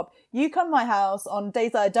a swap. You come to my house on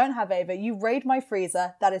days that I don't have Ava. You raid my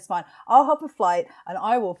freezer. That is fine. I'll hop a flight and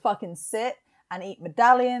I will fucking sit and eat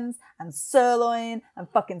medallions and sirloin and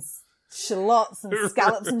fucking shallots and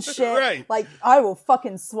scallops and shit. Right. Like, I will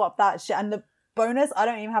fucking swap that shit. And the bonus, I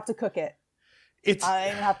don't even have to cook it. I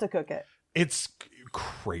don't even have to cook it. It's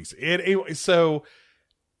crazy.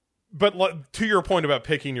 But to your point about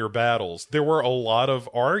picking your battles, there were a lot of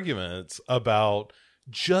arguments about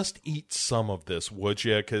just eat some of this, would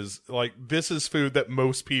you? Because like this is food that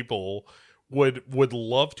most people would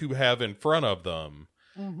love to have in front of them,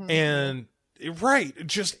 and right,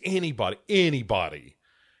 just anybody,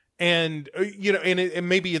 and and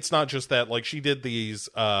maybe it's not just that. Like she did these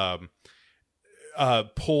pulled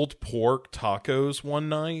pork tacos one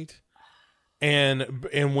night. And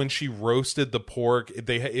when she roasted the pork,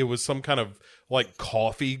 it was some kind of like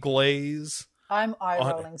coffee glaze. I'm eye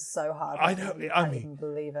rolling so hard. I know. I can't mean, even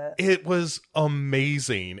believe it. It was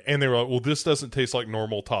amazing. And they were like, well, this doesn't taste like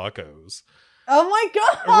normal tacos. Oh my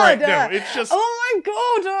God. Right. No, it's just. Oh my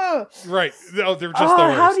God. Right. No, they're just the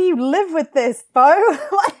worst. How do you live with this, Bo?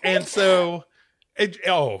 And so, but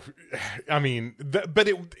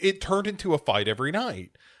it turned into a fight every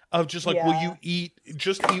night. Of just like, will you eat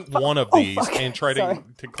one of these and try to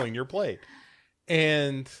clean your plate?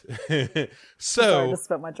 And so. Sorry, I just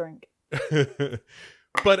spilled my drink.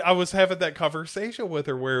 But I was having that conversation with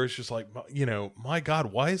her where it's just like, my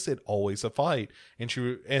God, why is it always a fight?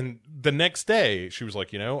 And the next day she was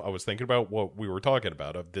like, I was thinking about what we were talking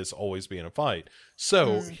about of this always being a fight.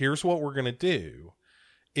 So here's what we're going to do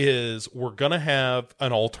is we're going to have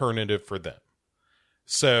an alternative for them.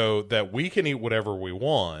 So that we can eat whatever we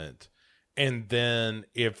want. And then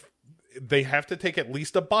if they have to take at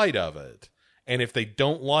least a bite of it. And if they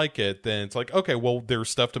don't like it, then it's like, okay, well, there's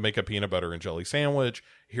stuff to make a peanut butter and jelly sandwich.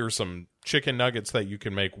 Here's some chicken nuggets that you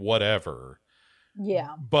can make, whatever.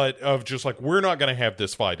 Yeah. But of just like, we're not going to have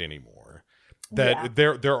this fight anymore. That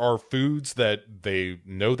there are foods that they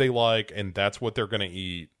know they like, and that's what they're going to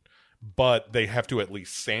eat. But they have to at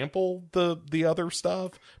least sample the other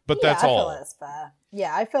stuff. But that's all. I feel like that's fair.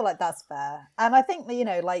 Yeah, I feel like that's fair. And I think,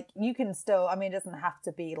 like, you can still, I mean, it doesn't have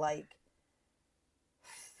to be like,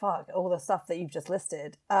 fuck, all the stuff that you've just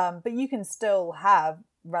listed. But you can still have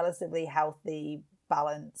relatively healthy,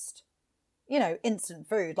 balanced, instant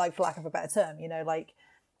food, like, for lack of a better term,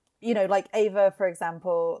 like Ava, for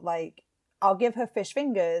example, like, I'll give her fish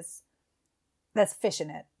fingers. There's fish in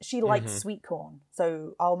it. She likes sweet corn.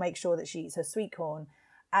 So I'll make sure that she eats her sweet corn.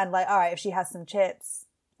 And like, all right, if she has some chips,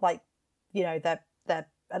 like, they're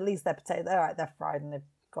at least they're potatoes. All right, they're fried and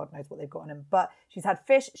God knows what they've got in them. But she's had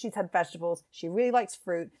fish, she's had vegetables. She really likes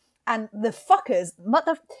fruit. And the fuckers,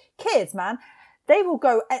 the kids, man, they will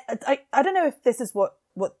go. I don't know if this is what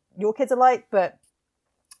your kids are like, but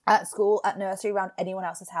at school, at nursery, around anyone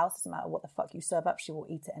else's house, doesn't matter what the fuck you serve up, she will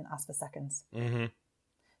eat it and ask for seconds. Mm-hmm.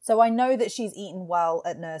 So I know that she's eaten well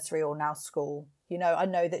at nursery or now school. I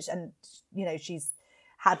know that, she's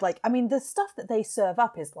had the stuff that they serve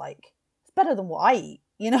up is like, it's better than what I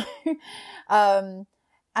eat,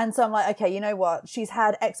 And so I'm like, okay, you know what? She's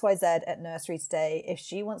had XYZ at nursery today. If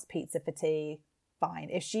she wants pizza for tea, fine.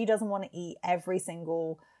 If she doesn't want to eat every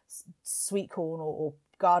single sweet corn or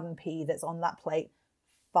garden pea that's on that plate,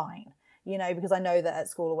 fine. Because I know that at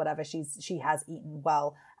school or whatever, she has eaten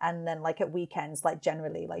well. And then like at weekends, like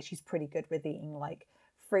generally, like she's pretty good with eating like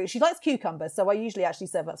fruit. She likes cucumbers. So I usually actually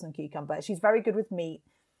serve up some cucumber. She's very good with meat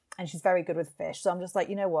and she's very good with fish. So I'm just like,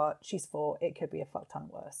 you know what? She's 4. It could be a fuck ton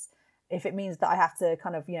worse. If it means that I have to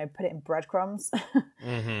kind of, put it in breadcrumbs,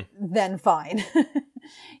 then fine.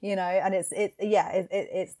 And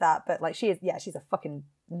it's that. But like she's a fucking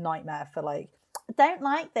nightmare for like, I don't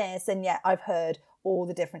like this. And yet I've heard all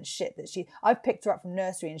the different shit that I've picked her up from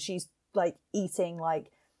nursery and she's like eating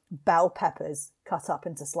like bell peppers cut up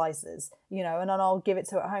into slices, and then I'll give it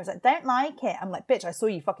to her at home. It's like, don't like it. I'm like, bitch, I saw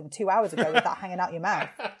you fucking 2 hours ago with that hanging out your mouth.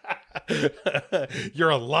 You're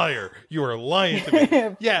a liar. You are lying to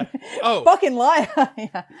me. Yeah. Oh. Fucking liar.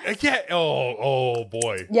 Yeah. Yeah. Oh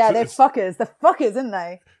boy. Yeah, they're fuckers. They're fuckers, isn't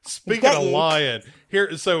they? Speaking of lying,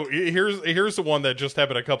 here's the one that just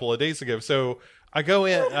happened a couple of days ago. So I go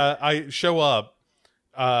in, I show up,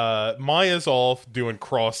 Maya's off doing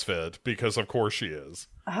CrossFit because of course she is.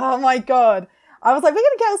 Oh my God. I was like, we're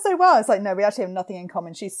going to get on so well. It's like, no, we actually have nothing in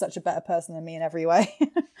common. She's such a better person than me in every way.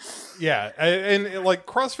 Yeah. And like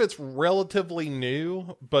CrossFit's relatively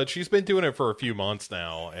new, but she's been doing it for a few months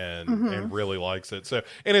now and really likes it. So,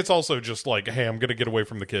 and it's also just like, hey, I'm going to get away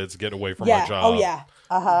from the kids, get away from my job. Oh, yeah.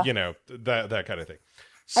 You know, that kind of thing.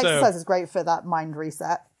 So, exercise is great for that mind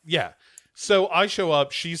reset. Yeah. So I show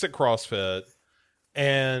up, she's at CrossFit,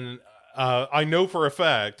 and I know for a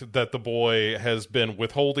fact that the boy has been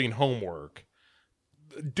withholding homework,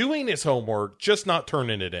 doing his homework, just not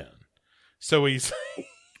turning it in. So he's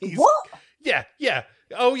what? Yeah.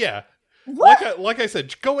 Oh, yeah. What? Like I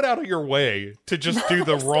said, going out of your way to just do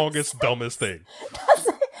the wrongest, dumbest thing.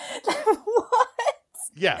 What?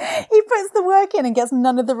 Yeah. He puts the work in and gets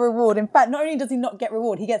none of the reward. In fact, not only does he not get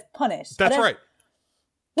reward, he gets punished. That's right.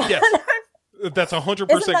 Yes. That's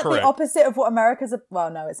 100% Isn't that correct. the opposite of what America's...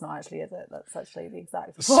 Well, no, it's not actually, is it? That's actually the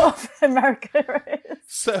exact what America is.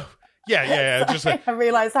 So, yeah. Just I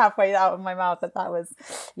realised halfway out of my mouth that was...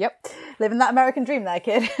 Yep. Living that American dream there,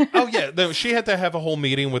 kid. Oh, yeah. No, she had to have a whole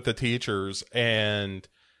meeting with the teachers, and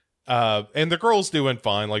the girl's doing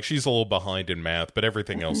fine. Like, she's a little behind in math, but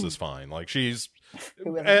everything else is fine. Like, she's...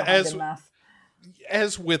 Who isn't behind in math?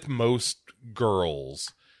 As with most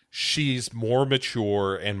girls, she's more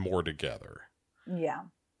mature and more together. Yeah.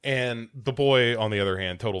 And the boy, on the other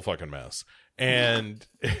hand, total fucking mess. And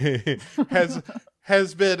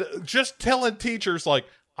has been just telling teachers, like,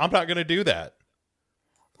 I'm not going to do that.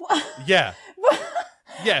 What? Yeah.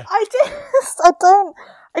 Yeah. I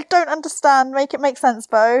don't understand. Make it make sense,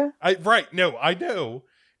 Bo. Right. No, I know.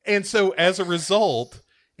 And so as a result,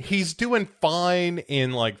 he's doing fine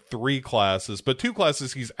in like 3 classes, but 2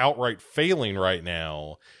 classes he's outright failing right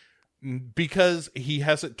now because he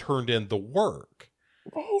hasn't turned in the work.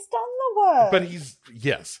 But he's done the work. But he's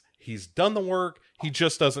done the work. He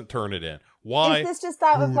just doesn't turn it in. Why? Is this just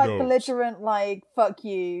out of like knows? belligerent, like, fuck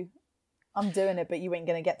you, I'm doing it, but you ain't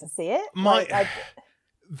gonna get to see it? My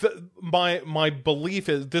belief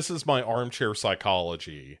is, this is my armchair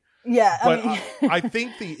psychology. Yeah, but I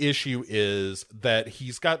think the issue is that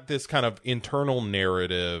he's got this kind of internal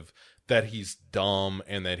narrative that he's dumb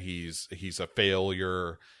and that he's a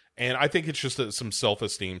failure. And I think it's just some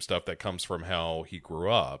self-esteem stuff that comes from how he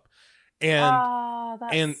grew up.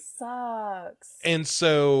 And sucks. And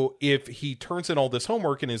so if he turns in all this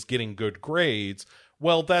homework and is getting good grades,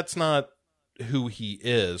 well, that's not who he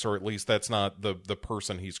is, or at least that's not the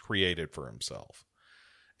person he's created for himself.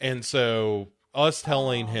 And so us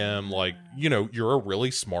telling him, like, you know, you're a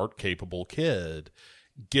really smart, capable kid,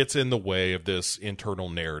 gets in the way of this internal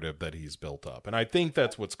narrative that he's built up. And I think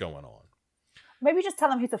that's what's going on. Maybe just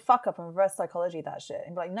tell him he's a fuck up and reverse psychology that shit.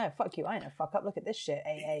 And be like, no, fuck you, I ain't a fuck up. Look at this shit.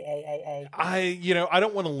 I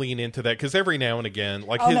don't want to lean into that, because every now and again,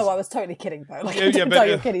 like, no, I was totally kidding though. Like, tell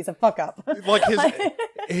your kid he's a fuck up. Like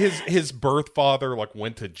his birth father, like,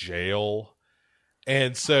 went to jail.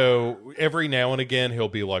 And so every now and again he'll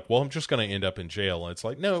be like, well, I'm just going to end up in jail. And it's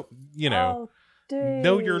like, no, you know,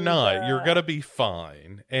 no, you're not. You're going to be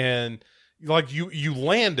fine. And like, you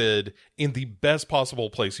landed in the best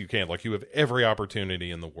possible place you can. Like, you have every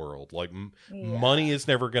opportunity in the world. Like, money is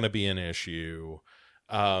never going to be an issue.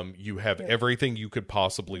 You have everything you could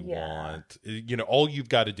possibly want. You know, all you've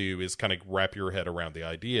got to do is kind of wrap your head around the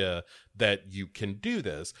idea that you can do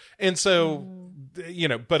this. And so, you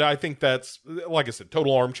know, but I think that's, like I said,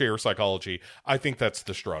 total armchair psychology. I think that's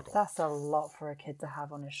the struggle. That's a lot for a kid to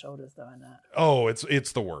have on his shoulders, though, isn't it? Oh,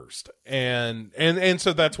 it's the worst. And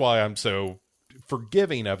so that's why I'm so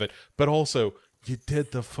forgiving of it. But also, you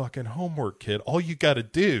did the fucking homework, kid. All you got to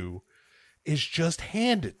do is just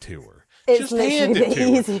hand it to her. It's just literally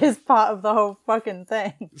the easiest part of the whole fucking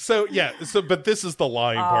thing. So yeah, but this is the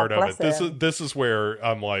lying part of it. Him. This is where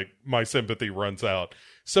I'm like, my sympathy runs out.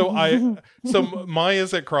 So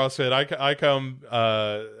Maya's at CrossFit. I come,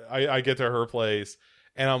 I get to her place,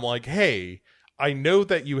 and I'm like, hey, I know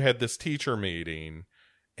that you had this teacher meeting,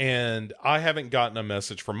 and I haven't gotten a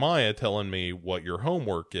message from Maya telling me what your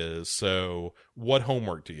homework is. So what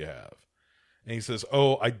homework do you have? And he says,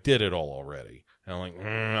 oh, I did it all already. And I'm like,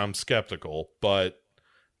 I'm skeptical, but,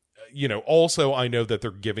 you know, also I know that they're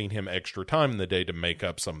giving him extra time in the day to make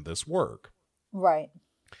up some of this work. Right.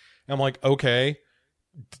 And I'm like, okay,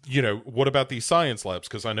 you know, what about these science labs?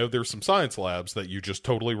 Because I know there's some science labs that you just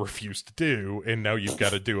totally refuse to do, and now you've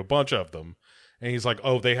got to do a bunch of them. And he's like,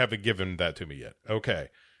 oh, they haven't given that to me yet. Okay,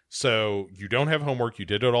 so you don't have homework. You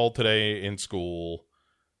did it all today in school.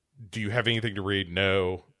 Do you have anything to read?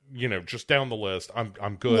 No. You know, just down the list. I'm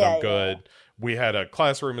good. Yeah, I'm good. Yeah. We had a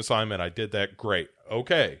classroom assignment. I did that. Great.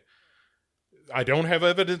 Okay. I don't have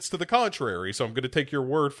evidence to the contrary, so I'm going to take your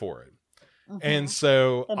word for it. And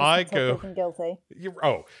so I go, guilty.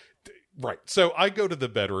 Right. So I go to the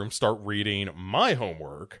bedroom, start reading my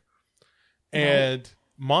homework, and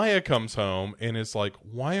Maya comes home and is like,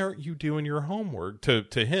 "Why aren't you doing your homework?" to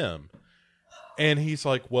him. And he's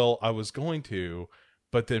like, "Well, I was going to,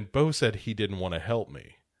 but then Bo said he didn't want to help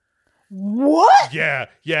me." What? Yeah.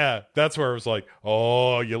 That's where I was like,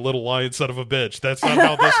 "Oh, you little lying son of a bitch. That's not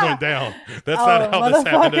how this went down. That's not how this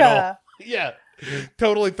happened at all." Yeah.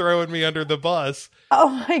 Totally throwing me under the bus.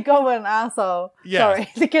 Oh my God, what an asshole. Yeah. Sorry,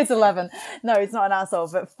 the kid's 11. No, he's not an asshole,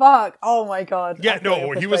 but fuck. Oh my God. Yeah, no,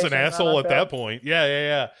 he was an asshole at that point.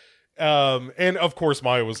 Yeah. And of course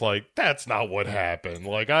Maya was like, "That's not what happened.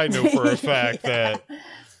 Like, I know for a fact that,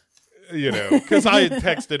 because I had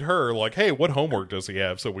texted her like, "Hey, what homework does he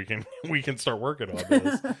have so we can start working on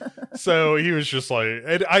this?" So he was just like,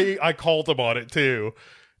 and I called him on it too.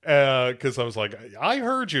 Because I was like, "I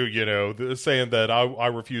heard you, saying that I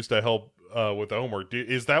refuse to help with the homework.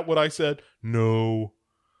 Is that what I said?" "No."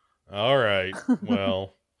 "All right.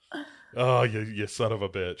 Well, oh, you son of a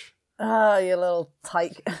bitch." Oh, you little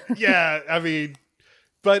tyke. Yeah, I mean,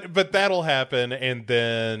 but that'll happen, and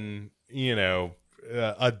then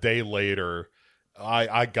a day later,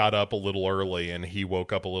 I got up a little early, and he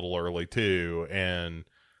woke up a little early too, and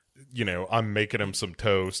I'm making him some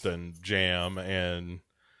toast and jam, and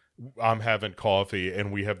I'm having coffee,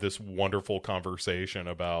 and we have this wonderful conversation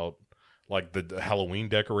about like the Halloween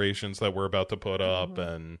decorations that we're about to put up,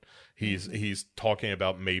 and he's talking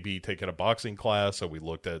about maybe taking a boxing class. So we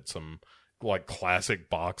looked at some like classic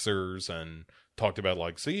boxers and talked about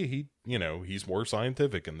like, see, he's more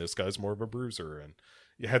scientific, and this guy's more of a bruiser, and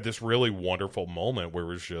you had this really wonderful moment where it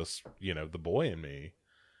was just the boy and me,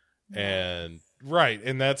 and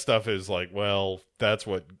and that stuff is like, well, that's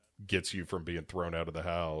what gets you from being thrown out of the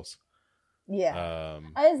house. Yeah.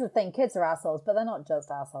 That is the thing. Kids are assholes, but they're not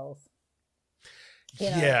just assholes.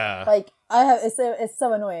 Yeah. Like it's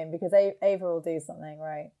so annoying because Ava will do something,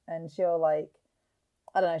 right? And she'll like,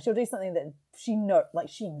 I don't know, she'll do something that she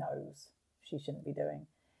knows she shouldn't be doing.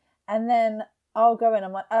 And then I'll go in,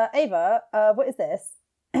 I'm like, "Ava, what is this?"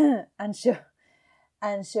 and she'll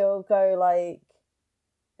go like,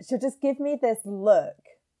 she'll just give me this look.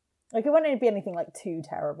 Like, it won't be anything like too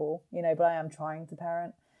terrible, but I am trying to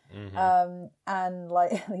parent. And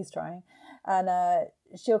like, at least trying. And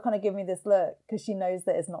she'll kind of give me this look because she knows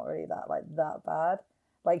that it's not really that bad.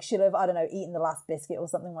 Like, she'll have, I don't know, eaten the last biscuit or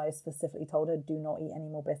something where I specifically told her, "Do not eat any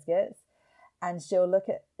more biscuits." And she'll look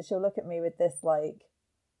at me with this like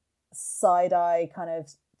side eye kind of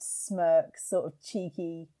smirk, sort of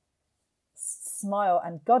cheeky smile,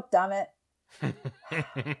 and God damn it.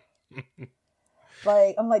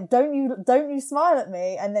 Like, I'm like, don't you smile at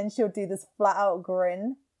me? And then she'll do this flat out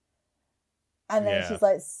grin. And then she's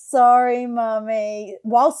like, "Sorry, Mummy,"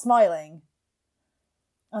 while smiling.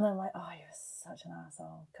 And I'm like, "Oh, you're such an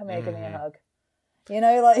asshole. Come here, give me a hug."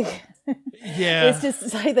 Like, yeah. It's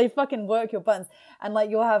just like they fucking work your buttons. And like,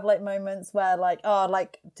 you'll have like moments where like, oh,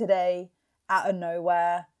 like today, out of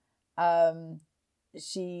nowhere, because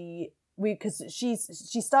she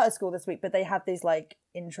started school this week, but they have these like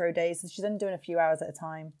intro days, so she's only doing a few hours at a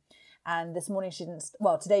time. And this morning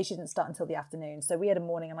today she didn't start until the afternoon. So we had a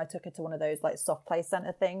morning, and I took her to one of those like soft play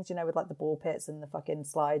center things, with like the ball pits and the fucking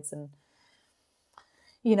slides and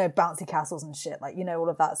bouncy castles and shit, like all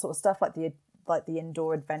of that sort of stuff, like the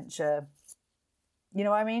indoor adventure. You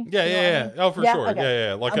know what I mean? Yeah. I mean? Oh, for sure. Okay.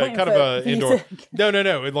 Yeah. Like a kind of a indoor. No.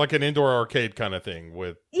 Like an indoor arcade kind of thing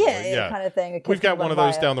with. Kind of thing. We've got one of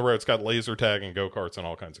those down the road. It's got laser tag and go karts and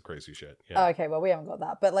all kinds of crazy shit. Yeah. Oh, okay. Well, we haven't got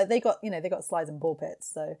that, but like they got slides and ball pits.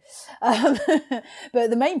 So, but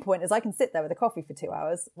the main point is I can sit there with a coffee for 2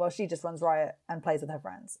 hours while she just runs riot and plays with her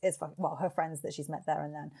friends. It's her friends that she's met there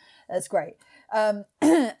and then. It's great. And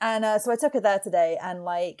so I took her there today, and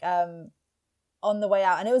like. On the way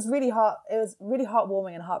out, and it was really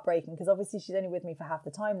heartwarming and heartbreaking because obviously she's only with me for half the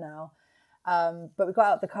time now, but we got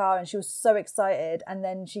out of the car and she was so excited, and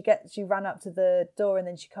then she ran up to the door, and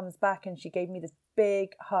then she comes back and she gave me this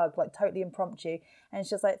big hug, like totally impromptu, and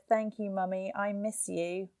she was like, "Thank you, Mummy, I miss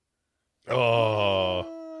you." Oh,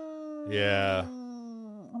 yeah.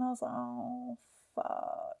 And I was like, "Oh,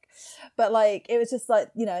 fuck." But like, it was just like,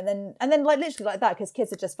 and then like literally like that, because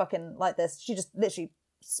kids are just fucking like this. She just literally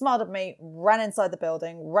smiled at me, ran inside the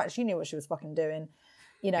building. She knew what she was fucking doing,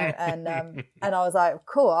 and and I was like,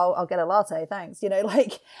 "Cool, I'll get a latte, thanks."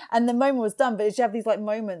 Like, and the moment was done. But you have these like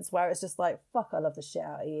moments where it's just like, "Fuck, I love the shit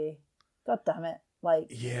out of you." God damn it!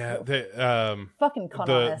 Like, yeah, fucking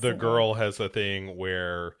the girl has a thing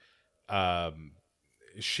where,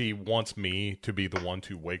 she wants me to be the one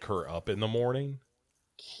to wake her up in the morning.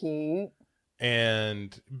 Cute.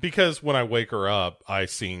 And because when I wake her up, I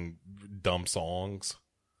sing dumb songs.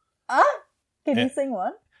 Can you sing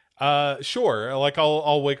one? Sure. Like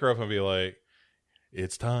I'll wake her up and be like,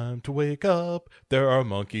 "It's time to wake up. There are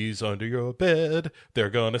monkeys under your bed.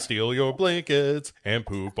 They're gonna steal your blankets and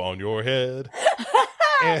poop on your head."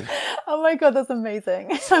 And, oh my god, that's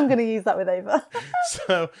amazing. I'm gonna use that with Ava.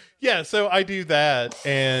 so I do that,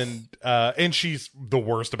 and she's the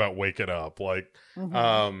worst about waking up. Like,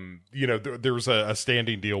 there's a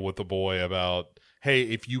standing deal with the boy about, hey,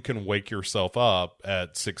 if you can wake yourself up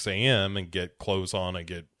at 6 a.m. and get clothes on and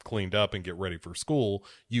get cleaned up and get ready for school,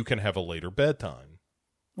 you can have a later bedtime.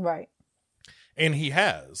 Right. And he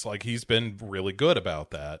has. Like, he's been really good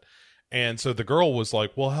about that. And so the girl was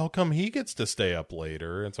like, well, how come he gets to stay up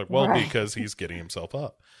later? And it's like, well, because he's getting himself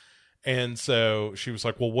up. And so she was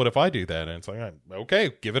like, well, what if I do that? And it's like,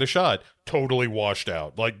 okay, give it a shot. Totally washed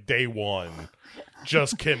out. Like day one,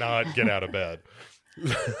 just cannot get out of bed.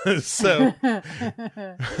 So,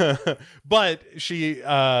 but she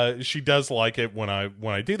does like it when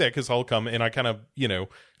I do that, because I'll come and I kind of,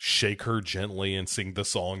 shake her gently and sing the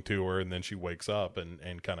song to her. And then she wakes up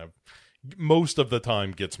and kind of, most of the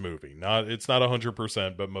time gets moving. It's not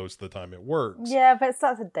 100%, but most of the time it works. Yeah, but it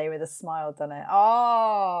starts a day with a smile, doesn't it?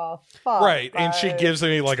 Oh, fuck. Right, and she gives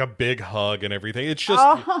me like a big hug and everything. It's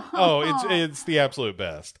just, it's the absolute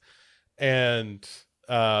best. And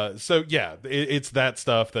so yeah, it's that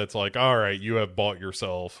stuff that's like, all right, you have bought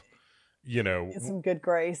yourself, some good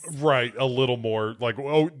grace. Right, a little more like,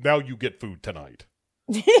 oh, now you get food tonight.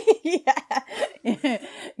 Yeah,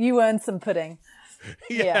 you earned some pudding.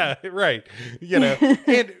 Yeah, right.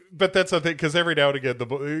 But that's the thing, because every now and again,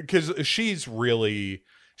 because she's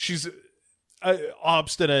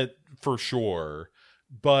obstinate for sure,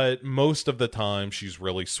 but most of the time she's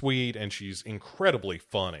really sweet and she's incredibly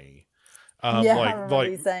funny. I remember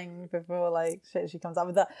you saying before, like, shit, she comes out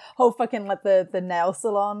with that whole fucking, like, the nail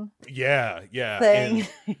salon. Yeah. Thing.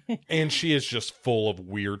 And she is just full of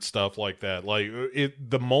weird stuff like that. Like,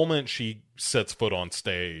 the moment she sets foot on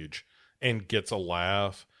stage and gets a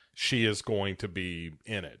laugh, she is going to be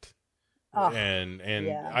in it. And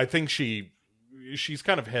I think she's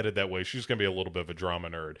kind of headed that way. She's going to be a little bit of a drama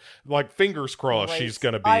nerd. Like, fingers crossed, she's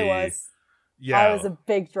going to be... I was a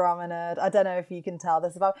big drama nerd. I don't know if you can tell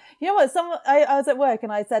this about... You know what? I was at work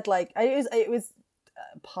and I said, like... It was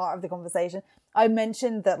part of the conversation. I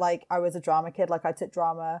mentioned that, like, I was a drama kid. Like, I took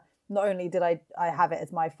drama... Not only did I have it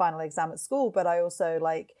as my final exam at school, but I also,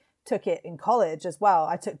 like, took it in college as well.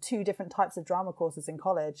 I took 2 different types of drama courses in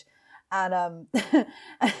college. And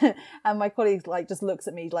and my colleague, like, just looks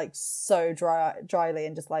at me, like, so dryly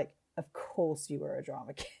and just like, of course you were a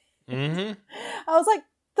drama kid. Mm-hmm. I was like,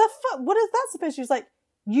 the fuck, what is that supposed to? She was like,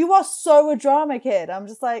 you are so a drama kid. I'm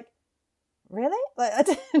just like, really? Like, I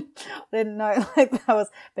didn't know, like, that was,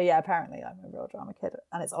 but yeah, apparently I'm a real drama kid,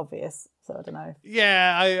 and it's obvious, so I don't know.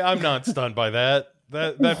 Yeah, I'm not stunned by that.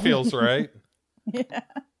 That feels right. Yeah.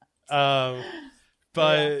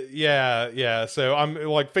 But yeah. So I'm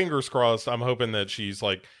like, fingers crossed. I'm hoping that she's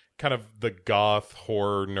like kind of the goth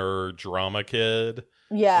horror nerd drama kid.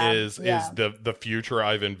 Yeah. Is the future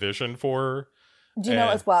I've envisioned for her. Do you know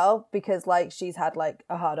as well? Because, like, she's had, like,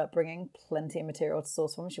 a hard upbringing, plenty of material to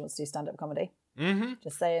source from. She wants to do stand-up comedy. Mm-hmm.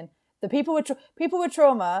 Just saying. The people with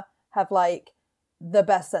trauma have, like, the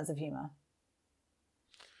best sense of humor.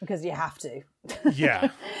 Because you have to. Yeah.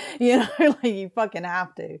 Like, you fucking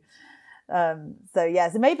have to. So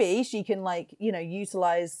maybe she can, like,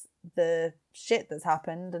 utilize the shit that's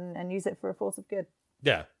happened and use it for a force of good.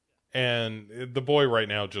 Yeah. And the boy right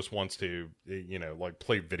now just wants to, like,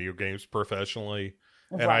 play video games professionally.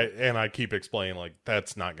 Right. And I keep explaining, like,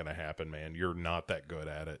 that's not going to happen, man. You're not that good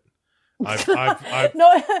at it. No,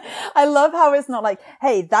 I love how it's not like,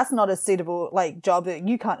 hey, that's not a suitable, like, job.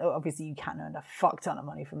 You can't earn a fuck ton of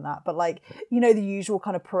money from that. But, like, the usual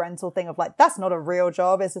kind of parental thing of, like, that's not a real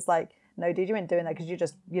job. It's just like, no, dude, you ain't doing that because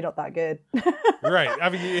you're not that good. Right. I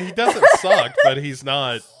mean, he doesn't suck, but he's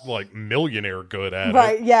not, like, millionaire good at it.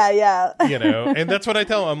 Right. Yeah. And that's what I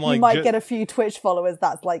tell him. I'm like, you might get a few Twitch followers.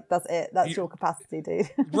 That's it. That's your capacity,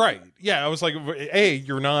 dude. Right. Yeah. I was like, hey,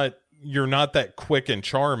 you're not that quick and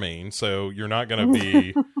charming, so you're not going to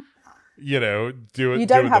be, doing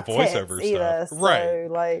the voiceover either, stuff. Right. So,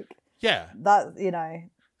 like, yeah. That,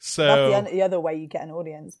 so that's the other way you get an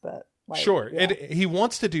audience, but. Like, sure. yeah. And he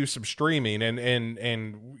wants to do some streaming and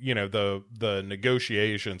the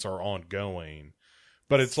negotiations are ongoing,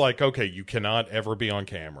 but it's like, okay, you cannot ever be on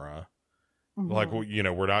camera. Mm-hmm. Like,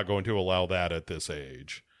 we're not going to allow that at this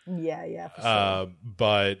age. Yeah, for sure.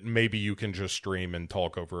 But maybe you can just stream and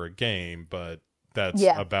talk over a game, but that's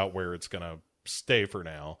about where it's going to stay for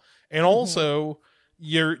now. And also,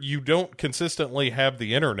 you don't consistently have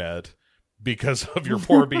the internet because of your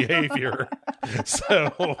poor behavior.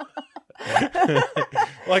 So,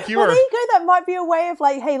 like you well, are. there you go. That might be a way of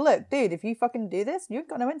like, hey, look, dude, if you fucking do this, you've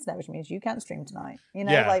got no internet, which means you can't stream tonight. You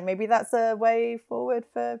know, like maybe that's a way forward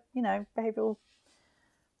for, you know, behavioral,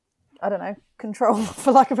 I don't know, control,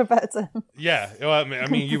 for lack of a better term. Yeah. Well, I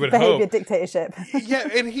mean, you would Behavior hope. dictatorship. Yeah.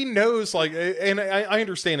 And he knows, like, and I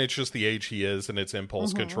understand it's just the age he is and it's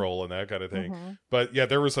impulse control and that kind of thing. But yeah,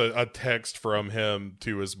 there was a text from him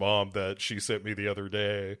to his mom that she sent me the other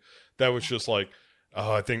day that was just like,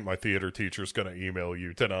 oh, I think my theater teacher's going to email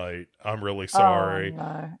you tonight. I'm really sorry.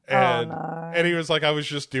 Oh, no. And he was like, I was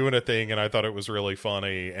just doing a thing and I thought it was really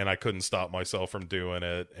funny and I couldn't stop myself from doing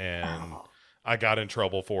it. And I got in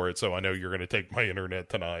trouble for it. So I know you're going to take my internet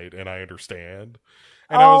tonight and I understand.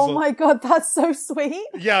 And I was my God, that's so sweet.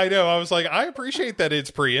 Yeah, I know. I was like, I appreciate that it's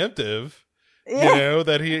preemptive. Yeah. You know,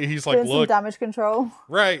 that he's like, doing look, some damage control.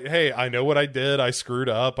 Right. Hey, I know what I did. I screwed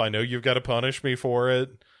up. I know you've got to punish me for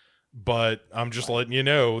it. But I'm just letting you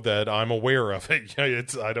know that I'm aware of it.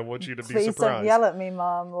 I don't want you to be surprised. Please don't yell at me,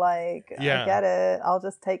 Mom. Like, I get it. I'll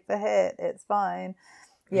just take the hit. It's fine.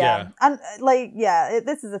 Yeah. And like,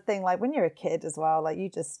 this is the thing. Like when you're a kid as well, like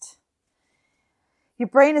your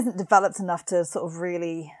brain isn't developed enough to sort of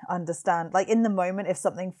really understand. Like in the moment, if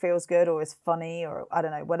something feels good or is funny or I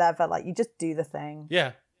don't know, whatever, like you just do the thing.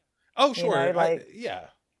 Yeah. Oh, sure. You know, like, yeah.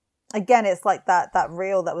 Again, it's like that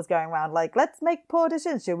reel that was going around, like, let's make poor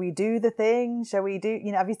decisions. Shall we do the thing? Shall we do,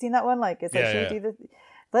 you know, have you seen that one? Like, it's like, should we do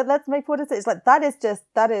let's make poor decisions. Like, that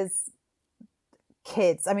is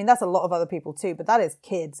kids. I mean, that's a lot of other people too, but that is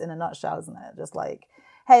kids in a nutshell, isn't it? Just like,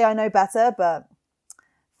 hey, I know better, but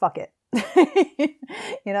fuck it.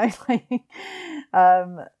 You know, like,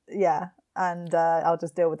 and I'll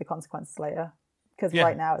just deal with the consequences later. Because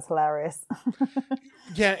right now it's hilarious.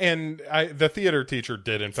 Yeah, and the theater teacher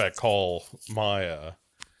did in fact call Maya,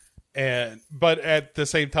 but at the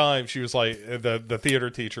same time she was like, the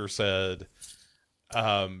theater teacher said,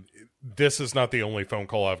 "This is not the only phone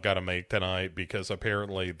call I've got to make tonight because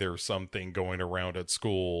apparently there's something going around at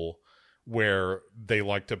school where they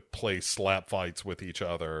like to play slap fights with each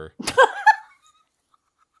other,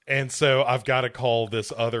 and so I've got to call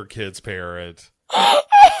this other kid's parent."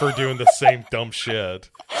 For doing the same dumb shit.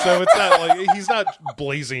 So it's not like he's not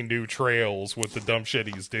blazing new trails with the dumb shit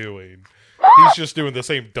he's doing. He's just doing the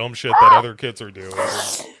same dumb shit that other kids are doing.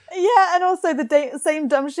 Yeah, and also the same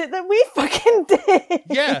dumb shit that we fucking did.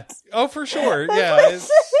 Yeah. Oh, for sure. Yeah.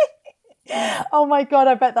 Oh my God,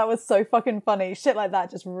 I bet that was so fucking funny. Shit like that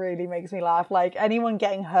just really makes me laugh. Like anyone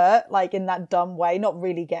getting hurt, like in that dumb way, not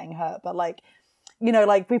really getting hurt, but like, you know,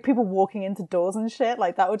 like people walking into doors and shit,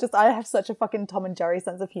 like that would just, I have such a fucking Tom and Jerry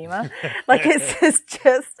sense of humor. Like it's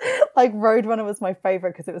just like Roadrunner was my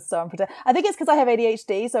favorite because it was so unpredictable. I think it's because I have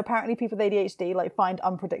ADHD. So apparently people with ADHD like find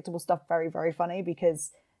unpredictable stuff very, very funny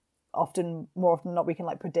because more often than not, we can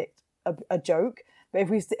like predict a joke. But if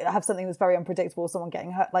we have something that's very unpredictable, someone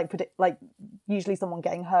getting hurt, like usually someone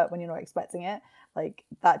getting hurt when you're not expecting it, like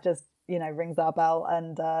that just, you know, rings our bell.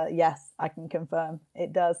 And yes, I can confirm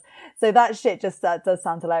it does. So that shit just does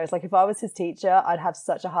sound hilarious. Like if I was his teacher, I'd have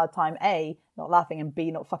such a hard time, A, not laughing, and B,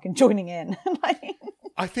 not fucking joining in. Like,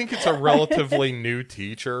 I think it's a relatively new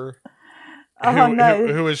teacher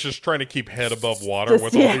who is just trying to keep head above water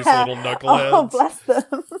with all these little knuckleheads. Oh, bless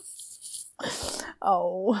them.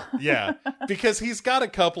 Oh. Yeah, because he's got a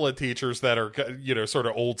couple of teachers that are, you know, sort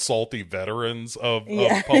of old salty veterans of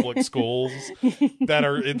public schools that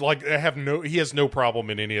are like he has no problem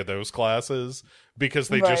in any of those classes because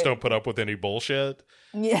they just don't put up with any bullshit.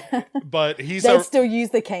 Yeah. But they'd still use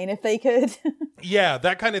the cane if they could. Yeah,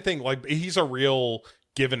 that kind of thing. Like he's a real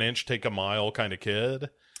give an inch, take a mile kind of kid.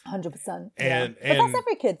 100%. And but that's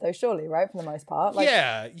every kid though, surely, right? For the most part. Like,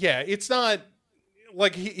 yeah. It's not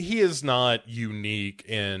like he is not unique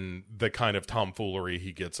in the kind of tomfoolery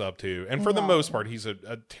he gets up to, and for the most part, he's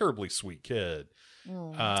a terribly sweet kid.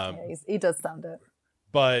 He does sound it.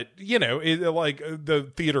 But you know, like the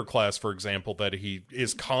theater class, for example, that he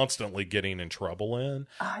is constantly getting in trouble in,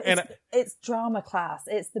 it's drama class.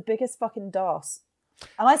 It's the biggest fucking DOS.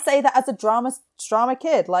 And I say that as a drama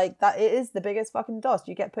kid, like that it is the biggest fucking DOS.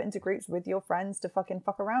 You get put into groups with your friends to fuck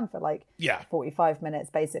around for like 45 minutes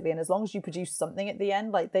basically. And as long as you produce something at the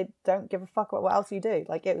end, like they don't give a fuck about what else you do.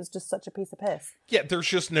 Like it was just such a piece of piss. Yeah, there's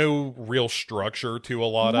just no real structure to a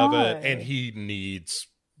lot of it. And he needs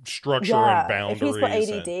structure and boundaries. If he's got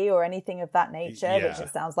ADD or anything of that nature, which it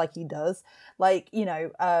sounds like he does, like, you know,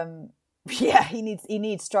 Yeah, he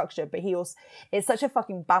needs structure, but he also, it's such a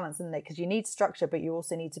fucking balance, isn't it? Because you need structure, but you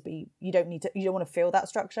also need to be, you don't want to feel that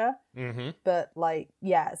structure. Mm-hmm. But like,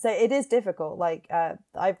 yeah, so it is difficult. Like, I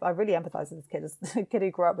really empathize with this kid, as a kid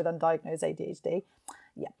who grew up with undiagnosed ADHD.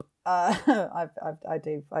 Yep. I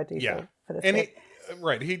do Yeah. for this And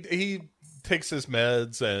kid. he takes his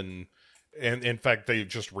meds, and in fact they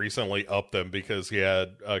just recently upped them because he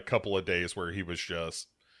had a couple of days where he was just,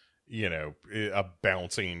 you know, a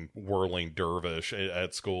bouncing, whirling dervish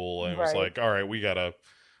at school, and it was like, all right, we gotta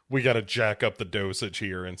jack up the dosage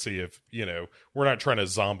here and see if, you know, we're not trying to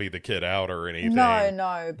zombie the kid out or anything.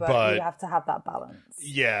 No, but you have to have that balance.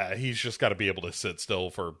 Yeah, he's just got to be able to sit still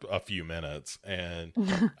for a few minutes, and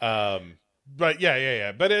but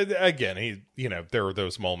yeah. But again, he, you know, there are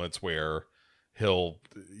those moments where he'll,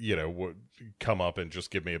 you know, come up and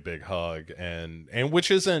just give me a big hug, and which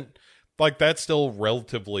isn't, like, that's still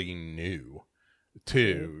relatively new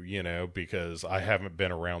too, you know, because I haven't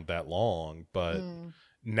been around that long, but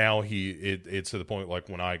now it's to the point, like,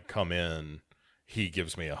 when I come in, he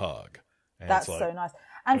gives me a hug. And that's like, so nice.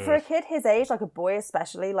 And for a kid his age, like a boy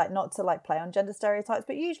especially, like, not to like play on gender stereotypes,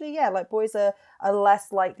 but usually, yeah, like boys are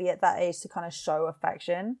less likely at that age to kind of show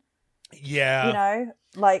affection. Yeah. You know,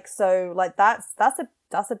 like, so like that's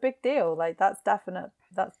a big deal. Like that's definite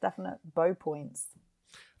bow points.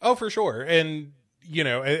 Oh, for sure. And, you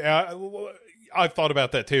know, I've thought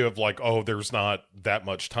about that too, of like, oh, there's not that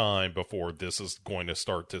much time before this is going to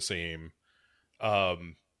start to seem,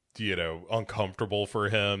 you know, uncomfortable for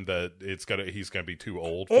him, that he's gonna be too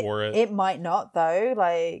old for it. It might not, though.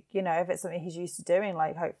 Like, you know, if it's something he's used to doing,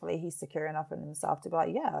 like, hopefully he's secure enough in himself to be like,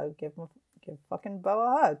 yeah, give fucking Bo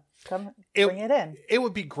a hug. Bring it in. It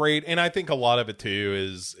would be great. And I think a lot of it too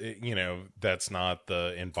is, you know, that's not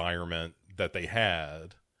the environment that they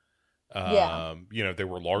had. You know, they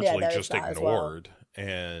were largely just ignored. Well.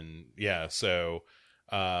 And yeah, so,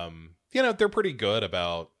 you know, they're pretty good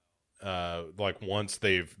about, like, once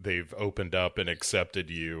they've opened up and accepted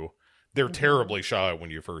you, they're terribly shy when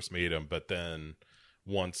you first meet them, but then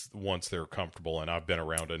once they're comfortable, and I've been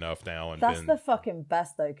around enough now, and that's the fucking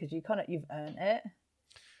best though, because you've earned it.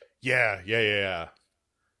 Yeah.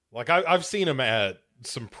 Like, I've seen him at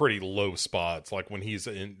some pretty low spots, like when he's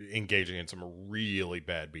engaging in some really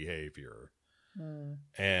bad behavior.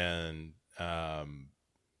 And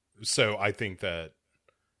so I think that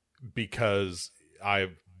because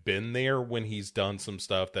I've been there when he's done some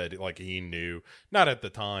stuff that, like, he knew, not at the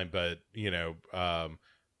time, but, you know,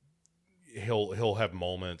 he'll have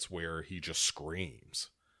moments where he just screams.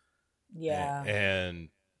 Yeah. And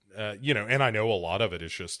you know, and I know a lot of it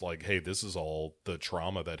is just like, hey, this is all the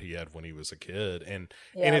trauma that he had when he was a kid, and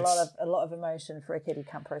it's a lot of emotion for a kid who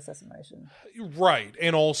can't process emotion. Right.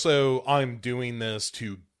 And also, I'm doing this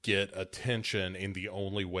to get attention in the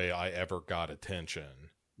only way I ever got attention,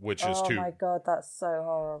 which is to, oh my God, that's so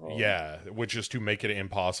horrible. Yeah, which is to make it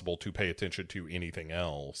impossible to pay attention to anything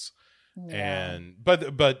else. Yeah. And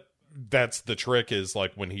but that's the trick, is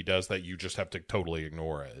like, when he does that, you just have to totally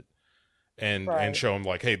ignore it. And show him,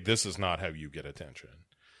 like, hey, this is not how you get attention.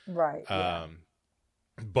 Right.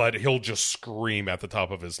 But he'll just scream at the top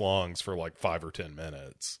of his lungs for like 5 or 10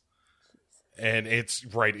 minutes. And it's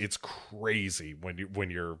crazy when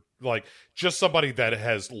you're like, just somebody that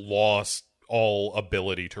has lost all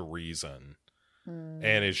ability to reason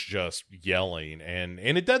and is just yelling. And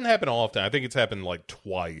it doesn't happen often. I think it's happened like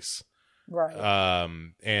twice. Right.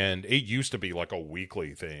 And it used to be like a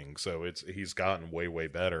weekly thing. So he's gotten way, way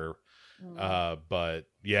better. But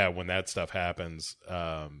yeah, when that stuff happens,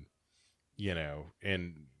 you know,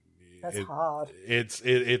 and that's hard.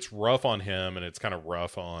 It's rough on him, and it's kind of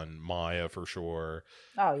rough on Maya for sure.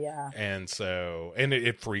 Oh yeah. And so, and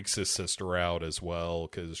it freaks his sister out as well,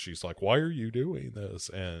 because she's like, why are you doing this?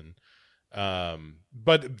 And,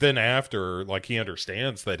 but then after, like, he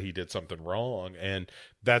understands that he did something wrong, and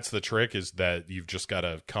that's the trick, is that you've just got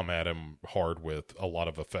to come at him hard with a lot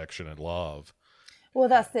of affection and love. Well,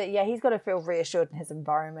 that's it. Yeah, he's got to feel reassured in his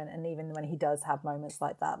environment, and even when he does have moments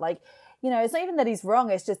like that, like, you know, it's not even that he's wrong.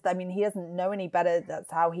 It's just, I mean, he doesn't know any better. That's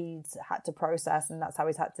how he's had to process, and that's how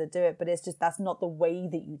he's had to do it. But it's just, that's not the way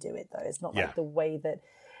that you do it, though. It's not like the way that,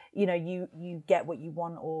 you know, you get what you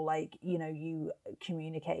want, or like, you know, you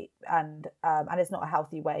communicate, and it's not a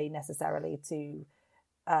healthy way necessarily to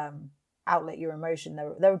outlet your emotion.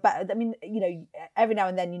 There are better, I mean, you know, every now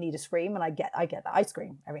and then you need a scream, and I get that. I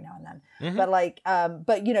scream every now and then, but like,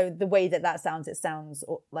 but you know, the way that sounds, it sounds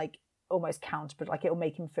like almost counterproductive. Like, it'll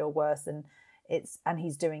make him feel worse, and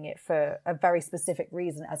he's doing it for a very specific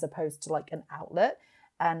reason, as opposed to like an outlet.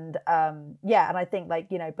 And and I think, like,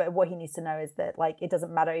 you know, but what he needs to know is that, like, it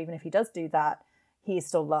doesn't matter even if he does do that, he is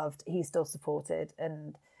still loved, he's still supported,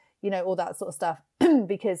 and, you know, all that sort of stuff.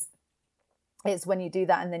 Because it's when you do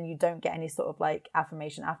that and then you don't get any sort of like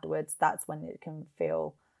affirmation afterwards, that's when it can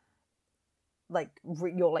feel like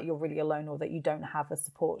you're really alone, or that you don't have a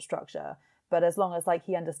support structure. But as long as like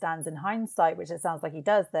he understands in hindsight, which it sounds like he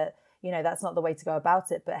does, that, you know, that's not the way to go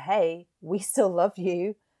about it, but hey, we still love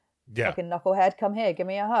you. Yeah. Fucking knucklehead, come here, give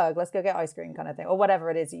me a hug, let's go get ice cream, kind of thing, or whatever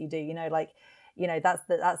it is that you do, you know, like, you know, that's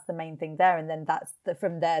the main thing there. And then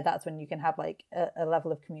from there, that's when you can have like a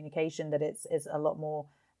level of communication that is a lot more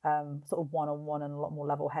sort of one-on-one and a lot more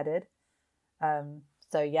level-headed.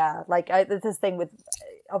 So yeah, like this thing with,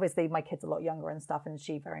 obviously my kid's a lot younger and stuff, and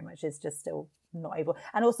she very much is just still not able.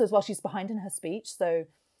 And also as well, she's behind in her speech, so,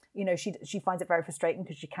 you know, she finds it very frustrating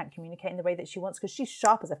because she can't communicate in the way that she wants, because she's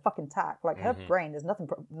sharp as a fucking tack. Like her brain, there's nothing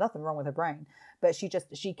wrong with her brain, but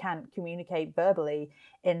she can't communicate verbally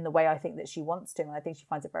in the way I think that she wants to, and I think she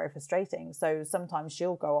finds it very frustrating. So sometimes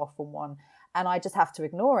she'll go off on one, and I just have to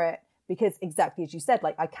ignore it, because exactly as you said,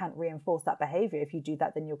 like I can't reinforce that behavior. If you do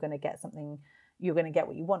that, then you're going to get something, you're going to get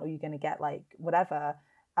what you want, or you're going to get like whatever.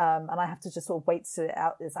 And I have to just sort of wait till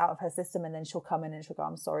it's out of her system, and then she'll come in and she'll go,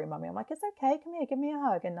 I'm sorry, mummy. I'm like, it's okay, come here, give me a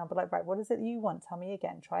hug. And I'll be like, right, what is it that you want? Tell me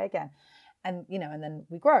again, try again. And, you know, and then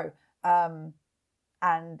we grow. And,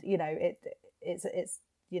 you know, it's,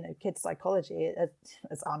 you know, kids psychology,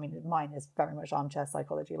 I mean, mine is very much armchair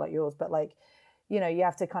psychology like yours, but like, you know, you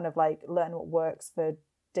have to kind of like learn what works for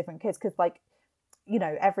different kids. Cause like, you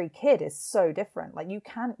know, every kid is so different. Like you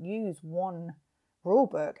can't use one rule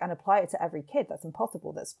book and apply it to every kid. That's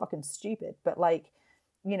impossible. That's fucking stupid. But like,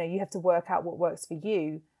 you know, you have to work out what works for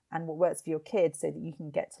you and what works for your kids, so that you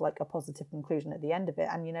can get to like a positive conclusion at the end of it.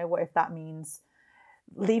 And you know what, if that means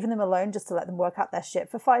leaving them alone just to let them work out their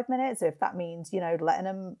shit for 5 minutes, or if that means, you know, letting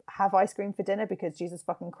them have ice cream for dinner because Jesus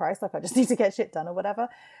fucking Christ, like I just need to get shit done or whatever,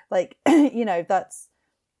 like, you know, that's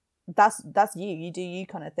you do you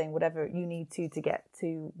kind of thing, whatever you need to get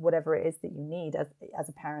to whatever it is that you need as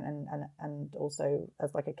a parent and also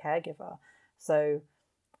as like a caregiver. So,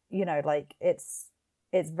 you know, like it's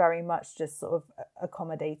very much just sort of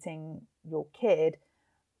accommodating your kid,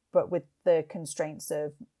 but with the constraints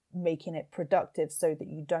of making it productive, so that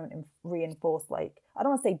you don't reinforce, like, I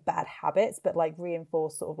don't want to say bad habits, but like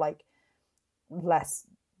reinforce sort of like less,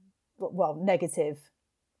 well, negative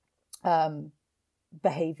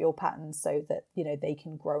behavioral patterns, so that, you know, they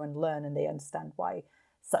can grow and learn, and they understand why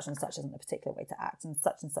such and such isn't a particular way to act, and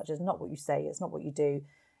such is not what you say, it's not what you do,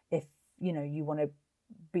 if, you know, you want to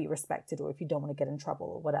be respected, or if you don't want to get in trouble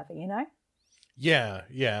or whatever, you know.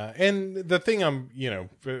 Yeah. And the thing I'm, you know,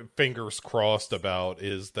 fingers crossed about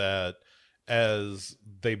is that as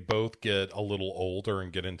they both get a little older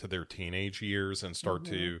and get into their teenage years and start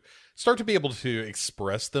to be able to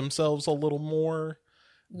express themselves a little more,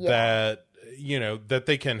 that, you know, that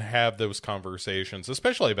they can have those conversations,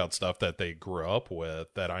 especially about stuff that they grew up with,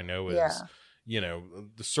 that I know is, you know,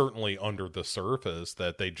 certainly under the surface,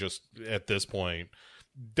 that they just at this point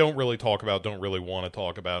don't really talk about, don't really want to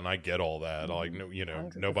talk about. And I get all that. Like, you know,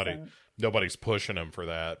 100%. Nobody's pushing them for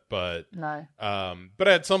that, but no. But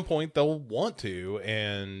at some point they'll want to,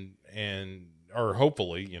 and or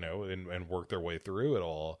hopefully, you know, and work their way through it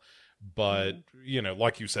all. But you know,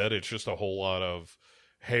 like you said, it's just a whole lot of,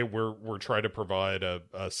 hey, we're trying to provide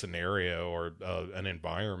a scenario or an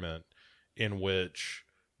environment in which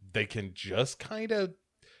they can just kind of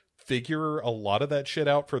figure a lot of that shit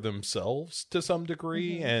out for themselves to some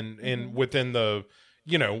degree, and within the,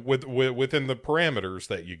 you know, within the parameters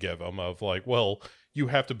that you give them of like, well, you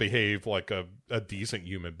have to behave like a decent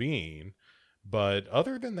human being, but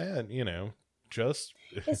other than that, you know, just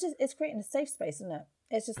it's creating a safe space, isn't it?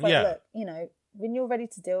 It's just like, look, you know, when you're ready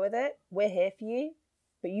to deal with it, we're here for you.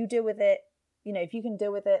 But you deal with it, you know, if you can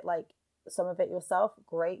deal with it, like some of it yourself,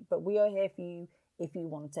 great. But we are here for you if you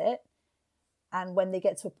want it. And when they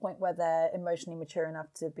get to a point where they're emotionally mature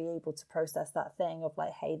enough to be able to process that thing of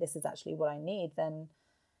like, hey, this is actually what I need, then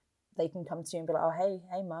they can come to you and be like, oh,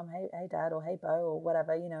 hey, mum, hey, dad, or hey, Bo, or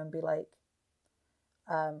whatever, you know, and be like,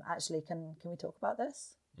 actually, can we talk about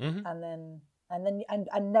this? And then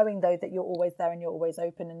knowing though that you're always there and you're always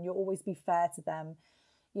open and you'll always be fair to them,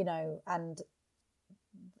 you know. And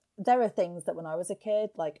there are things that when I was a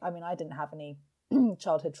kid, like, I mean, I didn't have any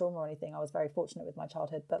childhood trauma or anything. I was very fortunate with my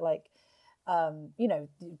childhood, but like, you know,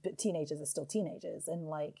 but teenagers are still teenagers. And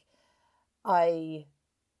like, I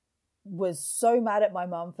was so mad at my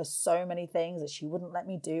mum for so many things that she wouldn't let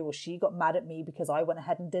me do, or she got mad at me because I went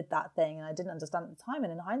ahead and did that thing and I didn't understand at the time.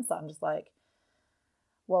 And in hindsight, I'm just like,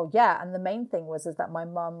 well, yeah. And the main thing is that my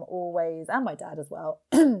mum always, and my dad as well,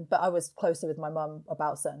 but I was closer with my mum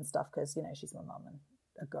about certain stuff because, you know, she's my mum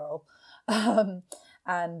a girl.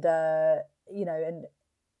 And you know, and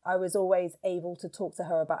I was always able to talk to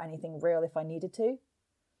her about anything real if I needed to.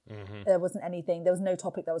 Mm-hmm. There wasn't anything, there was no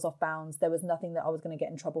topic that was off bounds. There was nothing that I was going to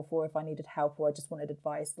get in trouble for if I needed help or I just wanted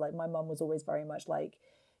advice. Like, my mum was always very much like,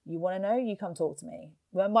 you want to know, you come talk to me.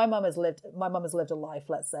 Well, my mum has lived a life,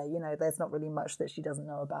 let's say, you know, there's not really much that she doesn't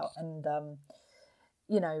know about. And,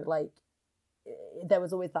 you know, like, there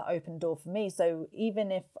was always that open door for me. So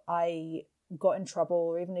even if I got in trouble,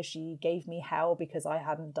 or even if she gave me hell because I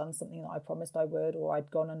hadn't done something that I promised I would, or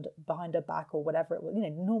I'd gone behind her back or whatever it was, you know,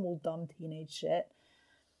 normal dumb teenage shit.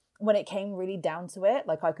 When it came really down to it,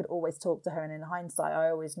 like, I could always talk to her, and in hindsight, I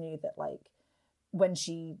always knew that, like, when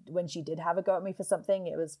she did have a go at me for something,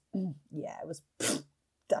 it was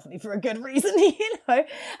definitely for a good reason, you know.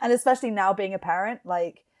 And especially now being a parent,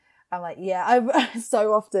 like, I'm like, yeah, I've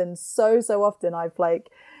so often I've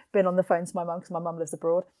like been on the phone to my mum, because my mum lives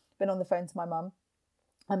abroad. Been on the phone to my mum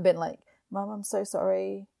and been like, Mum, I'm so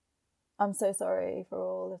sorry for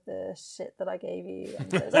all of the shit that I gave you.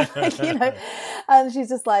 And so sorry, you know, and she's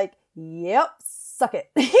just like, yep, suck it.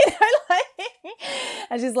 You know, like,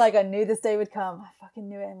 and she's like, I knew this day would come. I fucking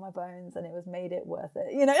knew it in my bones, and it was made it worth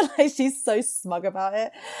it. You know, like, she's so smug about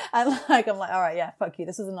it. And like, I'm like, all right, yeah, fuck you.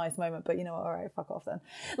 This was a nice moment, but you know what? All right, fuck off then.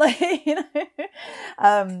 Like, you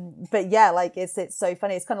know, but yeah, like, it's so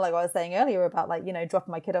funny. It's kind of like what I was saying earlier about, like, you know,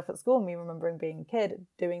 dropping my kid off at school, and me remembering being a kid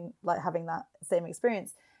doing, like, having that same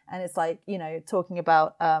experience. And it's like, you know, talking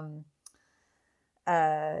about,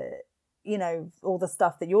 you know, all the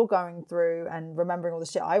stuff that you're going through, and remembering all the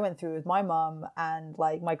shit I went through with my mum and,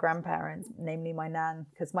 like, my grandparents, namely my nan,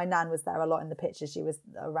 because my nan was there a lot in the pictures. She was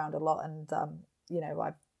around a lot, and, you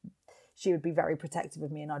know, she would be very protective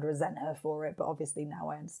of me, and I'd resent her for it. But obviously now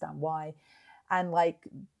I understand why. And, like,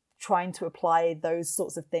 trying to apply those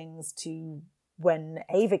sorts of things to when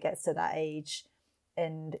Ava gets to that age,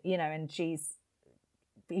 and, you know, and she's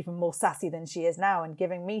even more sassy than she is now, and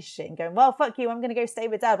giving me shit and going, well, fuck you, I'm gonna go stay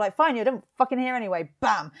with dad. Like, fine, you don't fucking here anyway.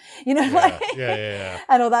 Bam, you know, like, yeah.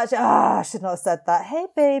 And all that shit. I should not have said that. Hey,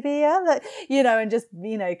 baby, you know, and just,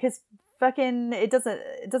 you know, because fucking it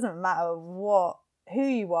doesn't matter who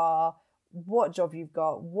you are, what job you've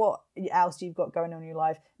got, what else you've got going on in your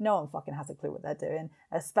life. No one fucking has a clue what they're doing,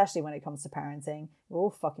 especially when it comes to parenting. We're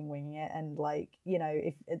all fucking winging it, and, like, you know,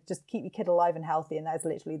 if just keep your kid alive and healthy, and that's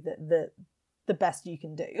literally the best you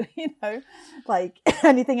can do, you know. Like,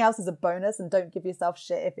 anything else is a bonus, and don't give yourself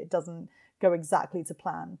shit if it doesn't go exactly to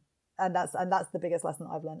plan. And that's the biggest lesson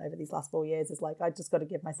that I've learned over these last 4 years, is, like, I just got to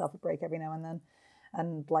give myself a break every now and then.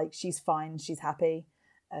 And, like, she's fine, she's happy,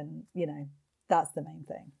 and, you know, that's the main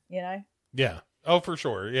thing, you know. Yeah. Oh, for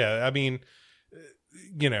sure. Yeah. I mean,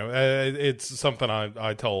 you know, it's something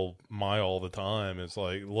I tell Maya all the time. It's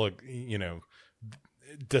like, look, you know,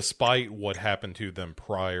 despite what happened to them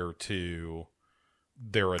prior to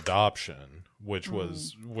their adoption, which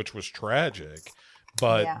was tragic,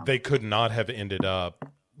 but they could not have ended up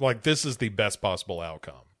like, this is the best possible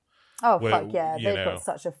outcome. Oh, fuck yeah. They've got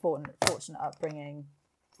such a fortunate upbringing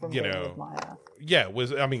from being with Maya. Yeah,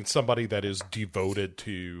 I mean, somebody that is devoted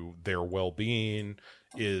to their well-being,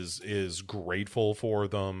 is grateful for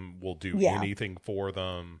them, will do anything for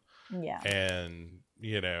them. Yeah. And,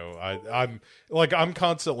 you know, I'm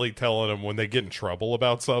constantly telling them when they get in trouble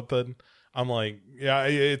about something, I'm like, yeah,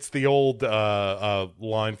 it's the old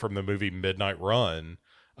line from the movie Midnight Run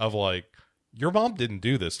of, like, your mom didn't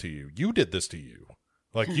do this to you. You did this to you.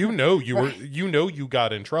 Like, you know, you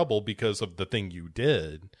got in trouble because of the thing you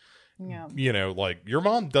did. Yeah. You know, like, your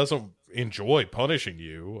mom doesn't enjoy punishing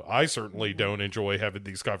you. I certainly don't enjoy having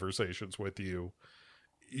these conversations with you.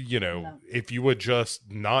 You know, if you would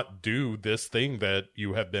just not do this thing that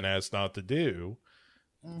you have been asked not to do,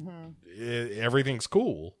 everything's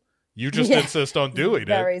cool. You just insist on doing it.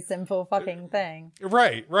 Very simple fucking thing.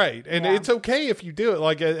 Right. And it's okay if you do it.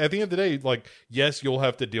 Like, at the end of the day, like, yes, you'll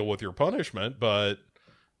have to deal with your punishment, but,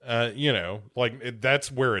 you know, like,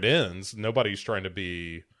 that's where it ends. Nobody's trying to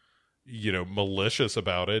be, you know, malicious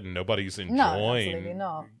about it, and nobody's enjoying, no, absolutely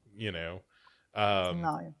not. You know.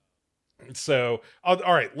 No. So, all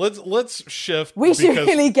right, let's shift. We should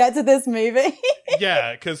really get to this movie.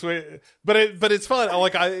 Yeah, because but it's fun.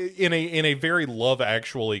 Like, in a very Love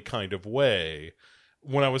Actually kind of way.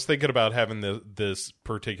 When I was thinking about having this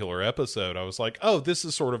particular episode, I was like, oh, this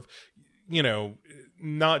is sort of, you know,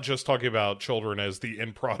 not just talking about children as the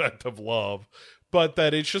end product of love, but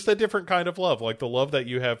that it's just a different kind of love. Like, the love that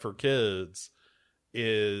you have for kids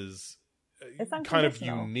is kind of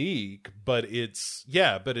unique, but it's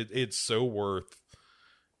so worth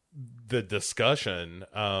the discussion,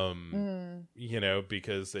 you know,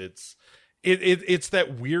 because it's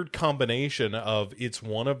that weird combination of, it's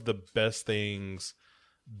one of the best things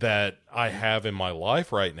that I have in my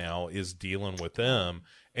life right now is dealing with them.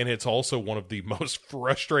 And it's also one of the most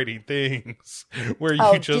frustrating things where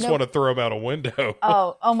you just want to throw them out a window.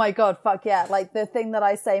 Oh my God, fuck yeah. Like the thing that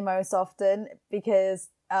I say most often, because,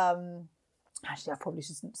 actually I probably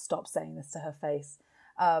should stop saying this to her face.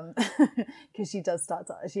 Because she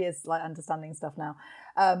is like understanding stuff now.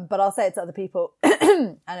 But I'll say it to other people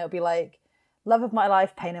and it'll be like, love of my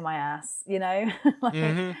life, pain in my ass, you know? Like,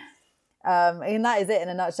 and that is it in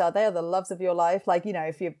a nutshell. They are the loves of your life. Like, you know,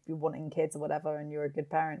 if you're wanting kids or whatever and you're a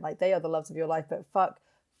good parent, like they are the loves of your life. But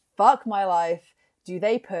fuck my life. Do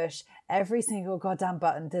they push every single goddamn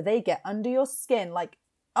button? Do they get under your skin? Like,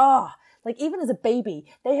 like even as a baby,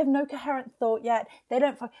 they have no coherent thought yet. They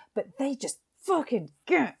don't but they just fucking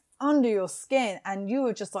get under your skin, and you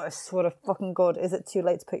were just like, I swear to fucking God, is it too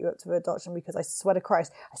late to put you up to adoption? Because I swear to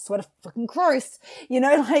fucking Christ, you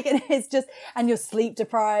know, like, and it's just, and you're sleep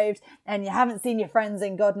deprived, and you haven't seen your friends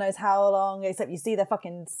in God knows how long, except you see their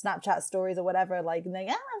fucking Snapchat stories or whatever, like, and they, I'm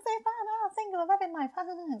so fun, single, loving life,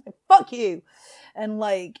 fuck you, and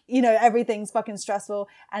like, you know, everything's fucking stressful,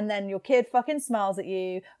 and then your kid fucking smiles at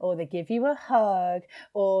you, or they give you a hug,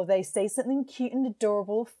 or they say something cute and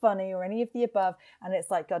adorable, funny, or any of the above, and it's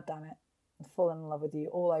like, God damn it, I'm falling in love with you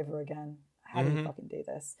all over again. How do you fucking do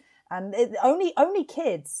this? And only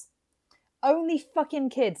fucking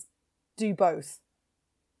kids do both.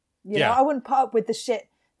 You know, I wouldn't put up with the shit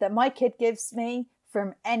that my kid gives me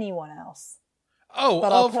from anyone else. Oh,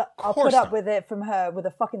 but I'll put up with it from her with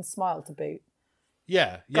a fucking smile to boot.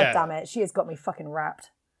 Yeah. God damn it, she has got me fucking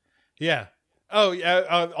wrapped. Yeah. Oh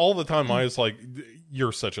yeah. All the time I was like,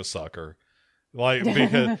 you're such a sucker. Like,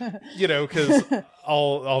 because, you know, because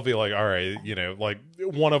I'll be like, all right, you know, like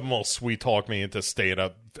one of them will sweet talk me into staying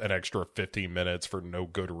up an extra 15 minutes for no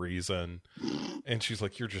good reason. And she's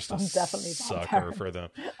like, you're just a sucker for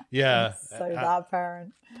them. Yeah. That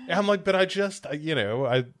parent. I'm like, but I just, you know,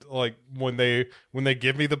 I like when they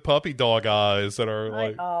give me the puppy dog eyes that are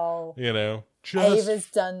like, you know, just.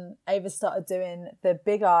 Ava's started doing the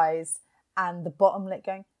big eyes and the bottom lip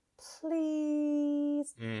going,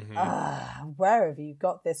 please. Where have you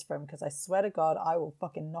got this from? Because I swear to God, I will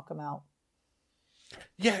fucking knock them out.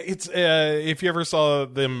 Yeah, it's if you ever saw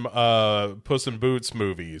them Puss in Boots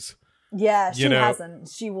movies. Yeah, she hasn't.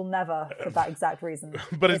 She will never for that exact reason.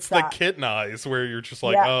 But it's the kitten eyes where you're just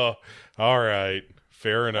like, oh, all right,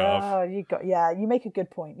 fair enough. Oh, you make a good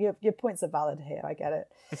point. Your points are valid here. I get it.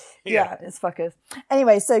 Yeah, it's fuckers.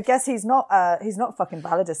 Anyway, so guess he's not fucking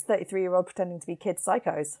valid. It's 33-year-old pretending to be kid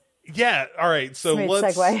psychos. Yeah, all right. So Smooth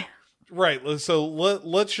segue. Right. So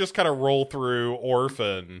let's just kind of roll through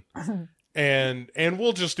Orphan, and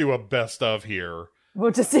we'll just do a best of here.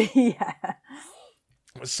 We'll just see. Yeah.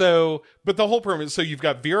 So, but the whole premise. So you've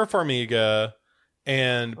got Vera Farmiga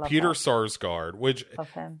and Love Peter her. Sarsgaard, which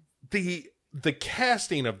Love him. The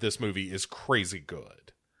casting of this movie is crazy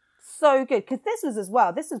good. So good, because this was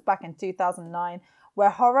back in 2009. Where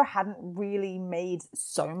horror hadn't really made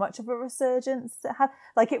so much of a resurgence.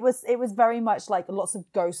 It was very much like lots of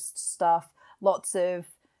ghost stuff, lots of,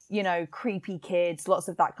 you know, creepy kids, lots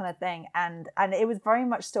of that kind of thing. And it was very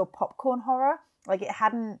much still popcorn horror. Like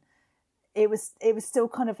it was still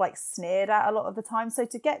kind of like sneered at a lot of the time. So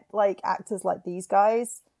to get like actors like these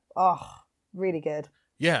guys, really good.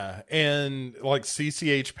 Yeah, and like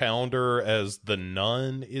CCH Pounder as the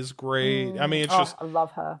nun is great. I mean, it's just I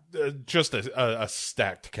love her. Just a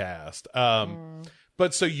stacked cast.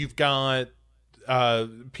 But so you've got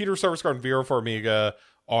Peter Sarsgaard and Vera Farmiga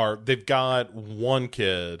they've got one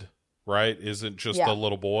kid, right? Isn't just a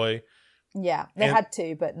little boy. Yeah, they had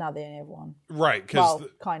two, but now they only have one. Right,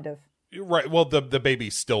 kind of. Right, well, the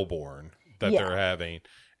baby's stillborn that they're having.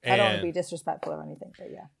 I don't want to be disrespectful or anything,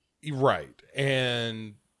 but yeah. Right.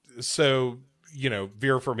 And so, you know,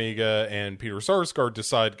 Vera Farmiga and Peter Sarsgaard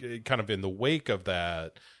decide kind of in the wake of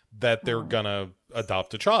that they're going to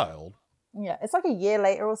adopt a child. Yeah. It's like a year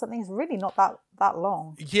later or something. It's really not that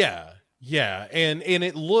long. Yeah. Yeah. And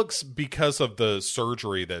it looks, because of the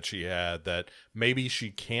surgery that she had, that maybe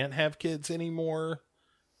she can't have kids anymore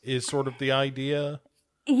is sort of the idea.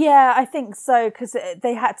 Yeah, I think so. Because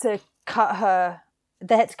they had to cut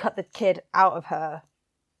the kid out of her.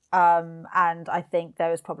 And I think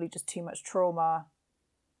there was probably just too much trauma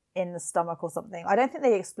in the stomach or something. I don't think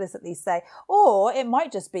they explicitly say, or it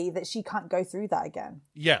might just be that she can't go through that again.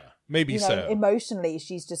 Yeah, maybe so. Emotionally,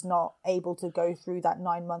 she's just not able to go through that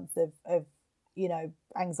 9 months of you know,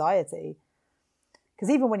 anxiety.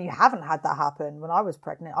 Because even when you haven't had that happen, when I was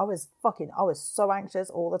pregnant, I was so anxious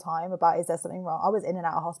all the time about, is there something wrong? I was in and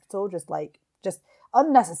out of hospital, just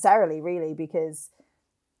unnecessarily, really, because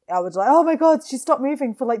I was like, oh my God, she stopped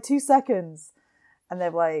moving for like 2 seconds. And they're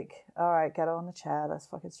like, all right, get her on the chair. Let's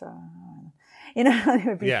fucking try. You know, it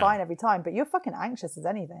would be fine every time. But you're fucking anxious as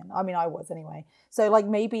anything. I mean, I was anyway. So like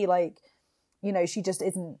maybe like, you know, she just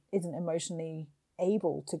isn't emotionally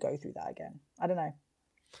able to go through that again. I don't know.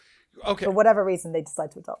 Okay. For whatever reason, they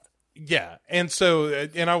decide to adopt. Yeah. And so,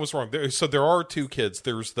 and I was wrong. So there are 2 kids.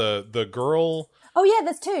 There's the girl. Oh yeah,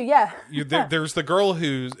 there's 2. Yeah. There's the girl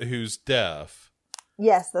who's deaf.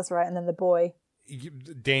 Yes, that's right. And then the boy.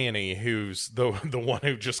 Danny, who's the one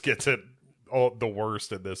who just gets it all the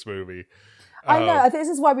worst in this movie. I know. This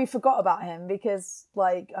is why we forgot about him, because,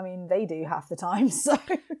 like, I mean, they do half the time. So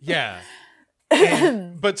yeah.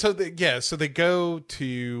 But so they go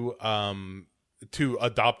to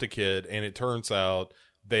adopt a kid, and it turns out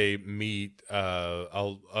they meet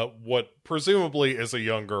what presumably is a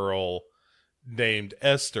young girl named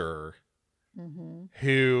Esther,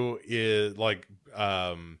 who is like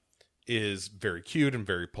is very cute and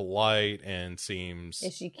very polite and seems.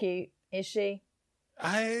 Is she cute? Is she?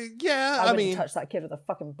 I wouldn't mean, touch that kid with a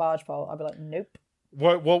fucking barge pole. I'd be like, nope.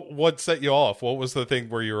 What set you off? What was the thing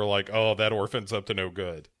where you were like, oh, that orphan's up to no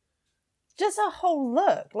good? Just her whole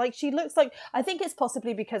look. Like, she looks like, I think it's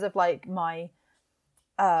possibly because of like my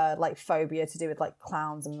like phobia to do with like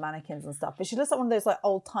clowns and mannequins and stuff. But she looks like one of those like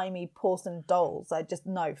old timey porcelain dolls. I just,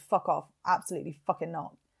 no, fuck off. Absolutely fucking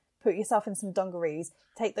not. Put yourself in some dungarees,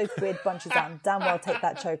 take those weird bunches out, and damn well take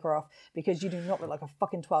that choker off, because you do not look like a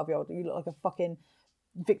fucking 12-year-old. You look like a fucking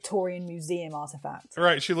Victorian museum artifact.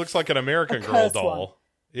 Right, she looks like an American Girl doll. One.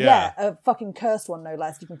 Yeah, a fucking cursed one, no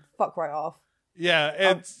less. You can fuck right off. Yeah,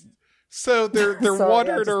 and so they're sorry,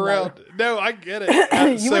 wandering around. No, I get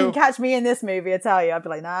it. You wouldn't catch me in this movie, I tell you. I'd be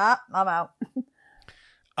like, nah, I'm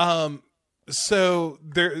out. So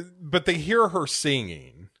but they hear her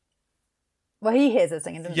singing. Well, he hears her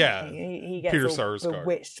singing, doesn't he? He gets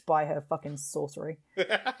bewitched by her fucking sorcery.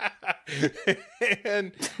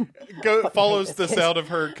 And follows the sound of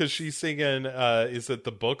her, because she's singing, is it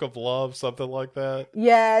The Book of Love? Something like that?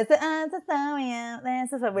 Yeah. The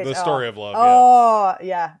Story of Love, Oh,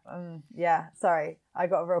 yeah. Yeah, sorry. I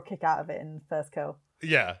got a real kick out of it in the first kill.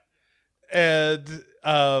 Yeah. And,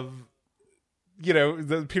 you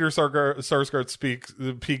know, Peter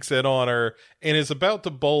Sarsgaard peeks in on her and is about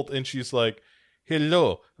to bolt, and she's like,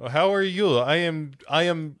 hello, how are you? I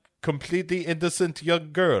am completely innocent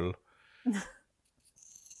young girl.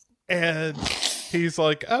 And he's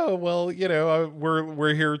like, oh, well, you know,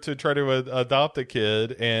 we're here to try to adopt a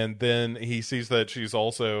kid. And then he sees that she's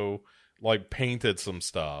also like painted some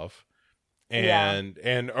stuff and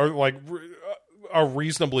are like a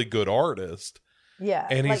reasonably good artist. Yeah.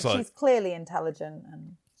 And he's like, she's clearly intelligent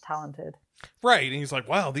and talented. Right. And he's like,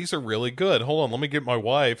 wow, these are really good. Hold on, let me get my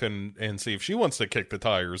wife and see if she wants to kick the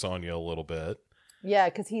tires on you a little bit. Yeah,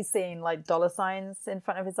 because he's seeing like dollar signs in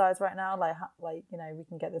front of his eyes right now. Like, you know, we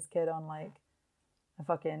can get this kid on like a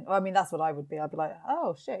fucking. Well, I mean, that's what I would be. I'd be like,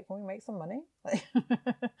 oh shit, can we make some money? Like,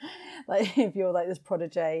 like if you're like this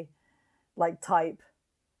protege, like type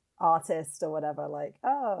artist or whatever. Like,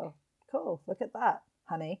 oh, cool. Look at that,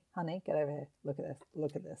 honey, get over here. Look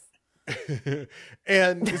at this.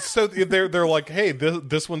 And so they're like, hey,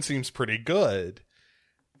 this one seems pretty good.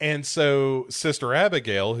 And so Sister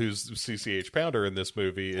Abigail, who's CCH Pounder in this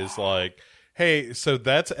movie, is like, hey, so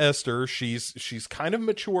that's Esther. She's kind of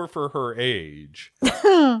mature for her age.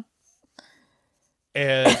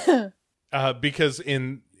 And because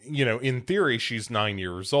in theory she's 9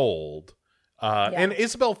 years old. And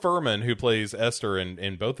Isabel Furman, who plays Esther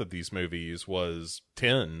in both of these movies, was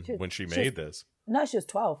 10 when she made this. No, she was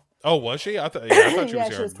 12. Oh, was she? I thought she was yeah,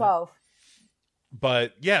 she was 12.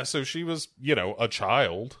 But yeah, so she was, a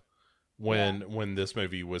child when this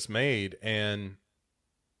movie was made.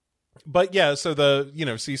 But yeah, so the,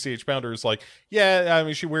 CCH Pounder is like, yeah, I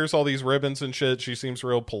mean, she wears all these ribbons and shit. She seems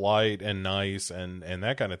real polite and nice and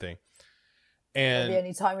that kind of thing. And the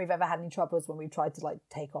only time we've ever had any trouble is when we tried to like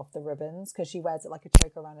take off the ribbons, because she wears it like a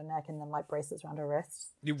choker around her neck and then like bracelets around her wrists.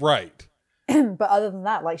 Right. But other than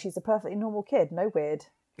that, like, she's a perfectly normal kid. No weird.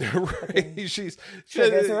 Right. She's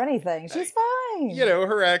triggers or anything. She's fine.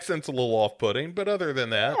 Her accent's a little off-putting, but other than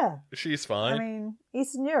that, she's fine. I mean,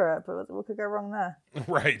 Eastern Europe, what could go wrong there?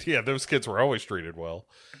 Right. Yeah, those kids were always treated well.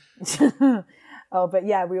 Oh, but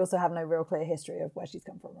yeah, we also have no real clear history of where she's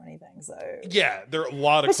come from or anything. So yeah, there are a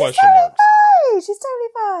lot of question marks. She's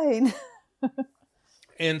totally fine.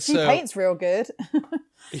 And she paints real good.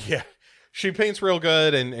 Yeah, she paints real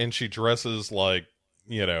good, and she dresses like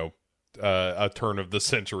a turn of the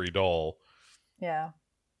century doll. Yeah.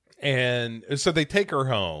 And so they take her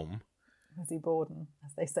home. Is he Borden,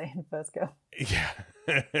 as they say in First Girl? Yeah.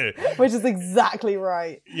 Which is exactly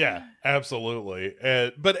right. Yeah, absolutely.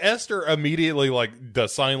 But Esther immediately like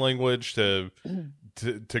does sign language to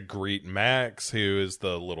greet Max, who is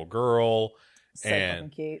the little girl. So fucking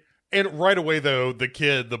cute. And right away, though,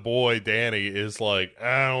 the boy, Danny, is like,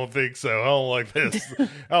 I don't think so. I don't like this. I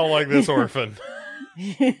don't like this orphan.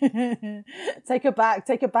 Take her back.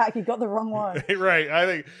 You got the wrong one. Right.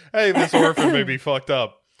 I think this orphan may be fucked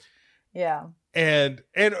up. Yeah. And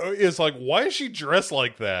it's like, why is she dressed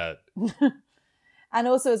like that? And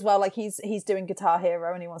also as well, like he's doing Guitar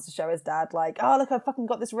Hero and he wants to show his dad like, oh look, I fucking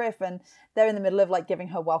got this riff, and they're in the middle of like giving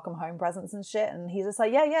her welcome home presents and shit, and he's just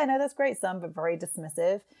like, yeah, no, that's great, son, but very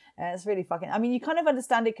dismissive. And it's really fucking, I mean, you kind of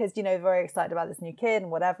understand it because, you know, very excited about this new kid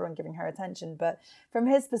and whatever and giving her attention, but from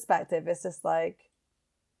his perspective, it's just like,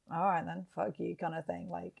 all right then, fuck you kind of thing.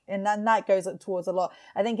 Like, and then that goes up towards a lot.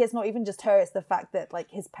 I think it's not even just her, it's the fact that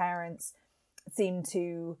like his parents seem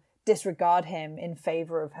to disregard him in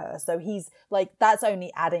favor of her, so he's like, that's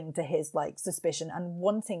only adding to his like suspicion and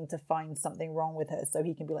wanting to find something wrong with her so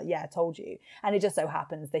he can be like, yeah, I told you. And it just so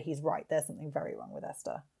happens that he's right, there's something very wrong with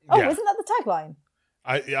Esther. Isn't that the tagline?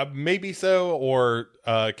 I maybe so, or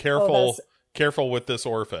careful with this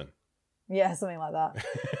orphan. Yeah, something like that.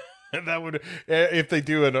 That would, if they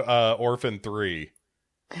do an Orphan 3,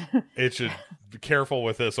 it should be careful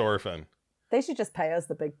with this orphan. They should just pay us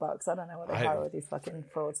the big bucks. I don't know what they hire these fucking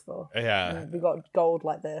frauds for. Yeah. We got gold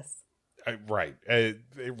like this. Right. It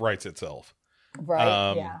writes itself.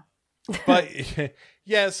 Right, yeah. But,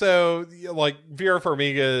 yeah, so, like, Vera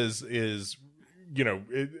Farmiga is you know,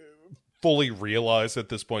 fully realized at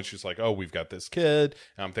this point. She's like, oh, we've got this kid.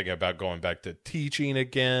 And I'm thinking about going back to teaching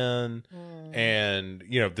again. And,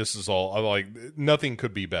 you know, this is all, like, nothing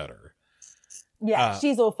could be better. Yeah,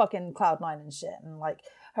 she's all fucking Cloud9 and shit. And, like,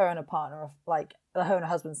 her and her partner, like, her and her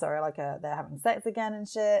husband, sorry, like, they're having sex again and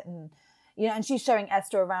shit. And, you know, and she's showing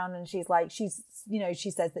Esther around and she's like, she's, you know, she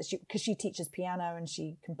says that because she teaches piano and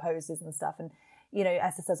she composes and stuff. And, you know,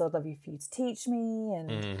 Esther says, I'd love you for you to teach me.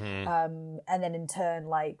 And and then in turn,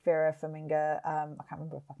 like, Vera Farmiga, I can't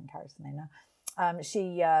remember her fucking character's name now.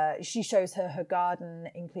 She shows her garden,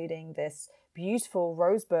 including this beautiful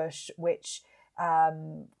rose bush, which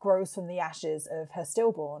grows from the ashes of her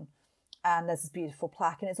stillborn. And there's this beautiful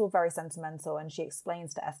plaque, and it's all very sentimental. And she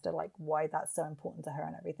explains to Esther, like, why that's so important to her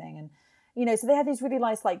and everything. And, you know, so they have these really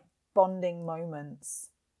nice, like, bonding moments,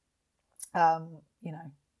 you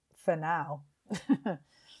know, for now.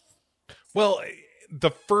 Well,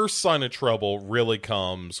 the first sign of trouble really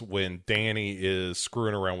comes when Danny is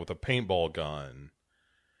screwing around with a paintball gun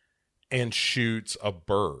and shoots a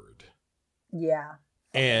bird. Yeah.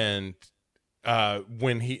 And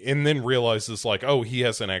and then realizes, like, oh, he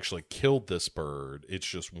hasn't actually killed this bird, it's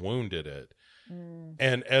just wounded it.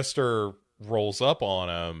 And Esther rolls up on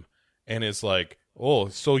him and is like, oh,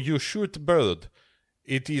 so you shoot bird,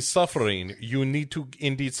 it is suffering, you need to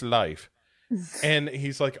end its life. And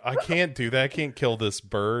he's like, I can't do that, I can't kill this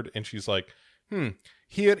bird. And she's like,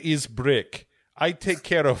 here is brick, I take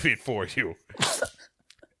care of it for you.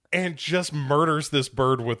 And just murders this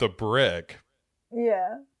bird with a brick.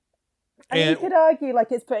 Yeah. And you could argue like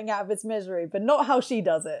it's putting out of its misery, but not how she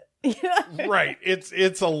does it. Right.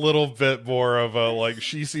 It's a little bit more of a, like,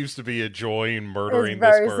 she seems to be enjoying murdering this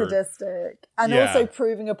bird. It's very sadistic. And also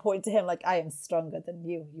proving a point to him, like, I am stronger than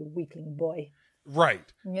you, you weakling boy.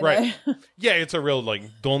 Right. You right. know? Yeah, it's a real, like,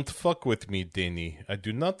 don't fuck with me, Danny. I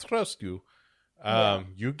do not trust you.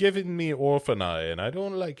 You giving me orphan eye, and I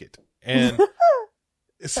don't like it. And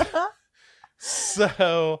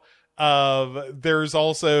so there's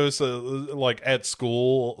also, like, at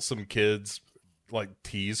school, some kids, like,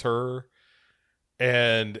 tease her.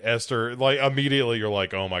 And Esther, like, immediately you're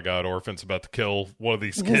like, oh my god, Orphan's about to kill one of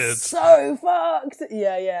these kids. So fucked.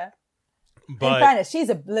 Yeah. But in fairness, she's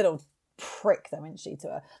a little prick though, isn't she, to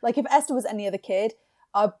her? Like, if Esther was any other kid,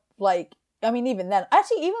 I'd like, I mean, even then,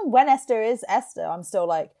 actually, even when Esther is Esther, I'm still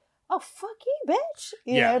like, oh, fuck you, bitch.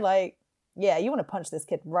 You know, like, yeah, you want to punch this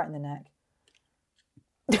kid right in the neck.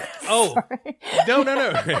 Oh, no.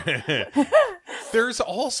 There's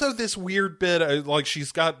also this weird bit of, like,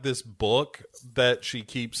 she's got this book that she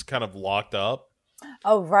keeps kind of locked up.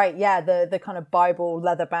 Oh, right. Yeah. The kind of Bible,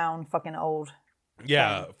 leather bound, fucking old.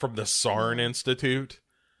 Yeah. From the Sarn Institute.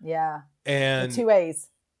 Yeah. And with 2 A's.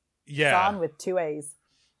 Yeah. Sarn with 2 A's.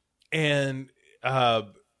 And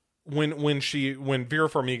when Vera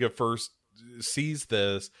Farmiga first sees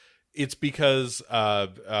this, it's because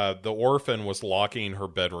the orphan was locking her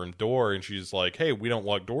bedroom door, and she's like, hey, we don't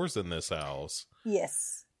lock doors in this house.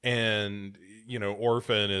 Yes. And,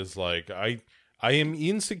 Orphan is like, I am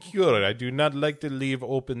insecure. I do not like to leave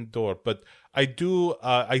open door, but I do,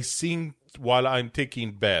 I sing while I'm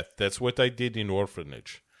taking bath. That's what I did in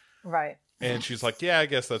orphanage. Right. And she's like, yeah, I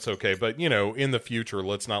guess that's okay. But, in the future,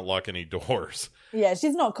 let's not lock any doors. Yeah,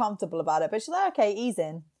 she's not comfortable about it, but she's like, okay, ease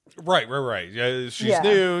in. Right. Yeah, she's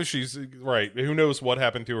new. She's, right. Who knows what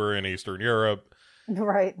happened to her in Eastern Europe.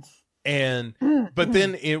 Right. And, but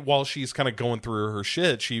then while she's kind of going through her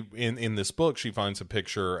shit, she, in this book, she finds a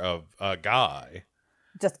picture of a guy.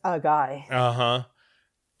 Just a guy. Uh-huh.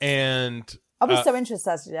 And I'll be so interested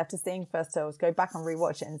actually after seeing First Tales, go back and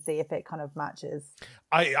rewatch it and see if it kind of matches.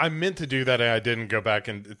 I meant to do that and I didn't go back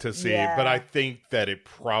to see, but I think that it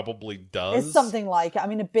probably does. It's something like it. I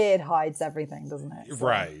mean, a beard hides everything, doesn't it? So.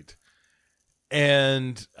 Right.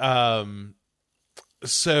 And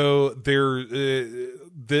so there,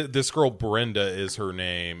 this girl Brenda is her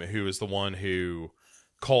name, who is the one who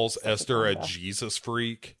calls Esther a Jesus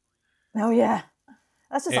freak. Oh yeah,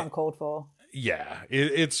 that's just uncalled for. Yeah,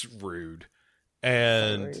 it's rude.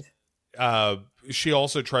 And she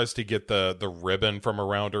also tries to get the ribbon from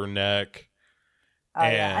around her neck. Oh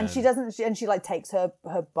yeah, and she doesn't. She like takes her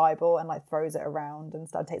Bible and like throws it around and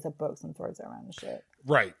stuff. Takes her books and throws it around and shit.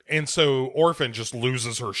 Right, and so Orphan just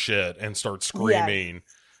loses her shit and starts screaming,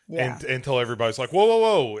 and until everybody's like,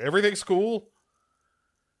 "Whoa, everything's cool."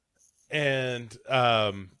 And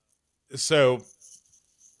so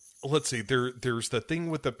let's see. There's the thing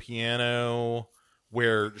with the piano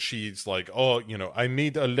where she's like, "Oh, I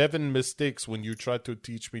made 11 mistakes when you tried to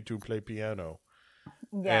teach me to play piano."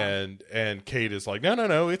 Yeah. And Kate is like,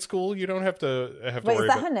 no, it's cool. You don't have to Wait, worry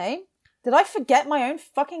is that her name? Did I forget my own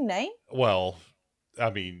fucking name? Well, I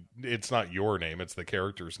mean, it's not your name, it's the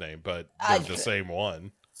character's name, but they're the same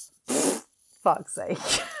one. Fuck's sake.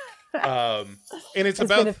 And it's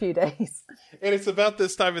been a few days. And it's about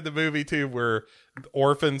this time in the movie too where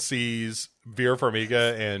Orphan sees Vera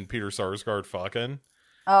Farmiga and Peter Sarsgaard fucking.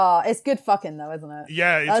 Oh, it's good fucking though, isn't it?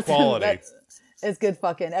 Yeah, it's quality. It's good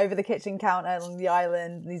fucking. Over the kitchen counter on the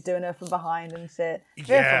island, and he's doing her from behind and shit.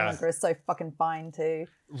 Vera Farmiga is so fucking fine too.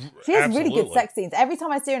 She has really good sex scenes. Every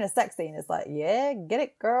time I see her in a sex scene, it's like, yeah, get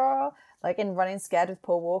it, girl. Like in Running Scared with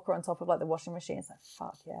Paul Walker on top of like the washing machine. It's like,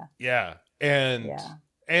 fuck yeah. Yeah.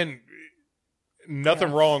 And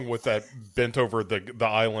nothing wrong with that bent over the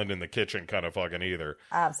island in the kitchen kind of fucking either.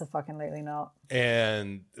 Absolutely not.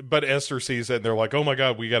 But Esther sees it and they're like, oh my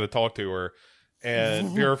God, we got to talk to her.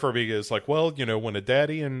 And Vera Farmiga is like, well, when a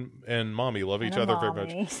daddy and mommy love each other very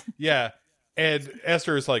much. Yeah. And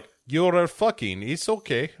Esther is like, you're fucking. It's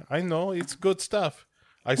okay. I know. It's good stuff.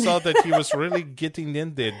 I saw that he was really getting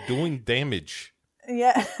in there doing damage.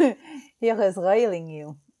 Yeah. He is railing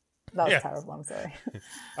you. That was terrible. I'm sorry.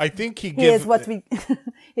 I think he is what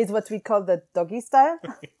we call the doggy style.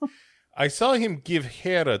 I saw him give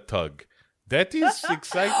hair a tug. That is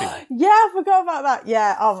exciting. Yeah, I forgot about that.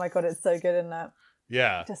 Yeah. Oh my God, it's so good, isn't it?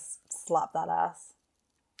 Yeah. Just slap that ass.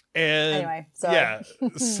 And anyway, sorry. Yeah.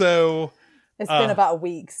 So it's been about a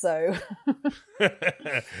week, so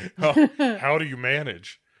how do you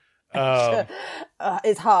manage?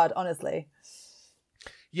 It's hard, honestly.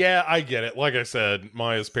 Yeah, I get it. Like I said,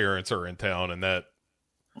 Maya's parents are in town, and that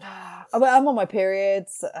I'm on my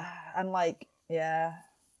periods, and like, yeah,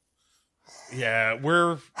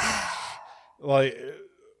 we're like,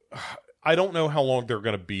 I don't know how long they're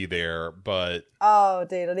going to be there, but oh,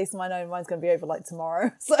 dude, at least I know mine's going to be over like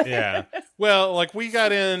tomorrow. So. Yeah, well, like we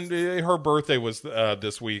got in. Her birthday was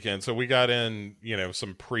this weekend, so we got in,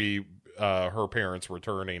 some her parents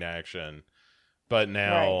returning action, but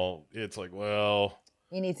now it's like, well.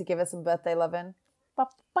 You need to give us some birthday loving. It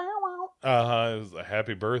was a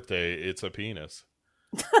happy birthday. It's a penis.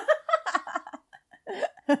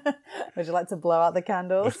 Would you like to blow out the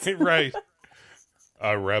candles? Right.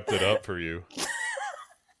 I wrapped it up for you.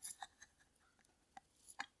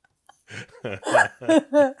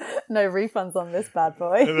 No refunds on this bad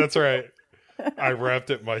boy. That's right. I wrapped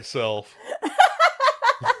it myself.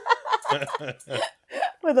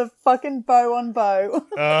 With a fucking bow on bow.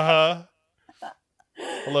 Uh-huh.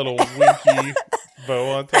 A little winky bow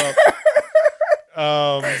on top.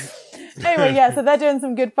 Anyway, yeah, so they're doing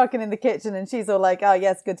some good fucking in the kitchen and she's all like, oh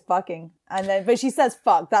yes, good fucking. And then, but she says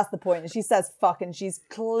fuck, that's the point. And she says fuck and she's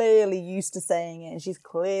clearly used to saying it and she's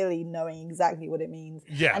clearly knowing exactly what it means.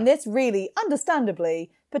 Yeah. And this really,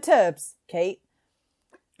 understandably, perturbs Kate.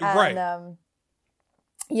 And, right.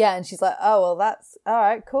 Yeah, and she's like, oh, well, that's, all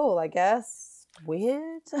right, cool, I guess.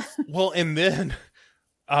 Weird. Well, and then,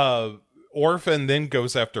 Orphan then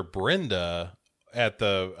goes after Brenda at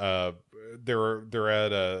the they're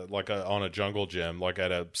at on a jungle gym, like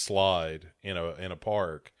at a slide in a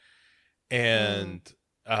park, and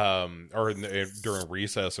during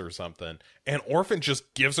recess or something, and Orphan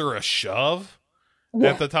just gives her a shove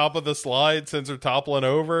at the top of the slide, sends her toppling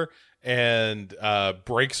over, and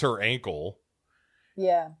breaks her ankle.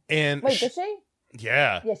 Yeah. And wait, does she?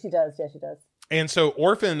 Yeah. Yeah, she does. Yeah, she does. And so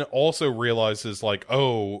Orphan also realizes, like,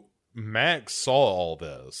 oh, Max saw all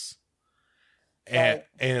this. And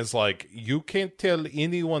it's like, you can't tell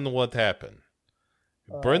anyone what happened.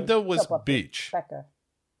 Brenda was bitch. Becca.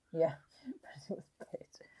 Yeah. Brenda was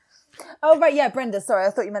bitch. Oh, right, yeah, Brenda. Sorry,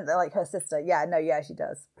 I thought you meant that, like, her sister. Yeah, no, yeah, she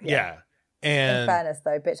does. Yeah. And in fairness,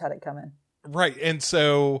 though, bitch had it coming. Right. And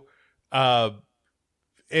so, and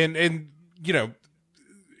you know,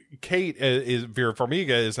 Kate Vera Farmiga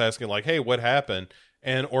is asking, like, hey, what happened?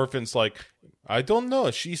 And Orphan's like, I don't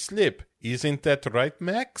know. She slipped. Isn't that right,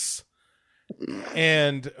 Max?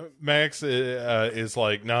 And Max is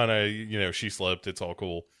like, no, you know, she slipped. It's all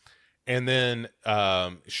cool. And then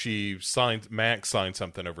Max signed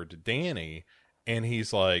something over to Danny, and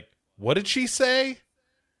he's like, what did she say?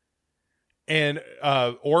 And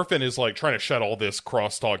Orphan is like trying to shut all this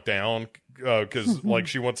crosstalk down because like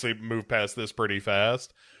she wants to move past this pretty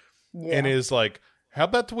fast. Yeah. And is like, how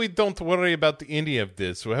about we don't worry about any of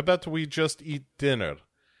this? How about we just eat dinner?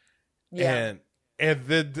 Yeah. And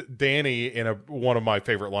then Danny, in one of my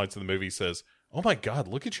favorite lines in the movie, says, oh my God,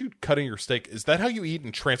 look at you cutting your steak. Is that how you eat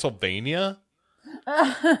in Transylvania?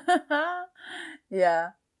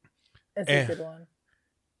 Yeah. It's a good one.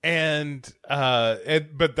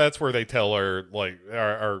 But that's where they tell her, like,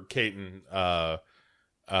 our Kate and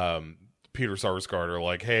Peter Sarsgaard are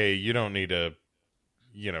like, hey, you don't need to,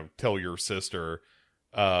 you know, tell your sister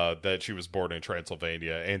that she was born in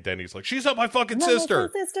Transylvania. And Danny's like, she's not my fucking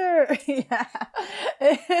sister. My sister. Yeah.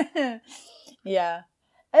 Yeah.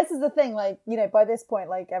 This is the thing, like, you know, by this point,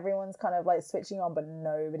 like, everyone's kind of, like, switching on, but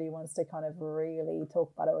nobody wants to kind of really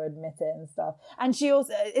talk about it or admit it and stuff. And she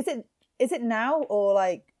also, is it now, or,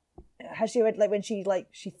 like, has she, like, when she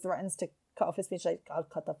threatens to cut off his speech, like, I'll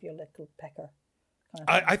cut off your little pecker? Kind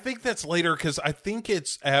of I think that's later, because I think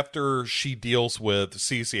it's after she deals with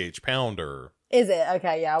CCH Pounder. Is it?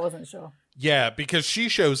 Okay, yeah, I wasn't sure. Yeah, because she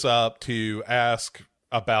shows up to ask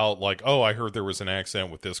about, like, oh, I heard there was an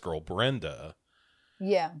accident with this girl, Brenda.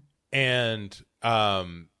 Yeah. And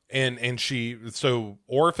so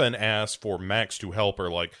Orphan asked for Max to help her,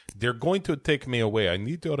 like, they're going to take me away. I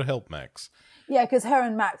need you to help Max. Yeah, because her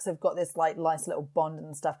and Max have got this, like, nice little bond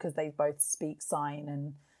and stuff because they both speak sign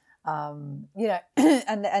and, you know,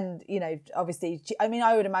 and you know, obviously, I mean,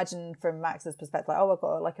 I would imagine from Max's perspective, like, oh, I've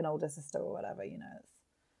got, like, an older sister or whatever, you know, it's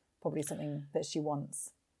probably something that she wants.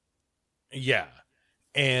 Yeah.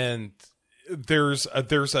 And there's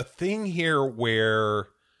a thing here where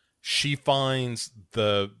she finds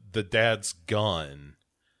the dad's gun,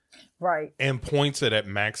 right, and points it at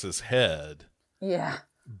Max's head. Yeah,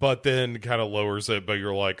 but then kind of lowers it. But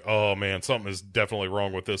you're like, oh man, something is definitely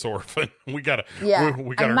wrong with this Orphan. we got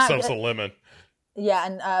ourselves a lemon. Yeah,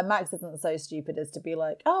 and Max isn't so stupid as to be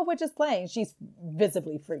like, oh, we're just playing. She's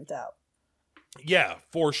visibly freaked out. Yeah,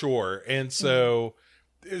 for sure. And so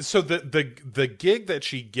the gig that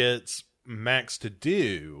she gets Max to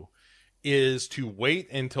do is to wait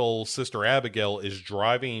until Sister Abigail is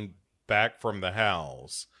driving back from the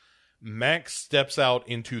house. Max steps out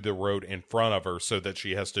into the road in front of her so that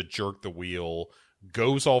she has to jerk the wheel,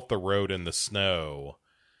 goes off the road in the snow,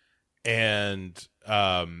 and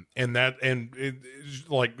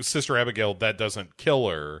like Sister Abigail, that doesn't kill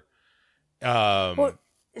her. Well,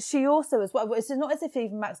 she also as well. It's not as if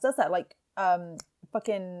even Max does that. Like,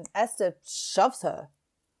 fucking Esther shoves her.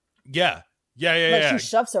 Yeah. She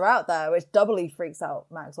shoves her out there, which doubly freaks out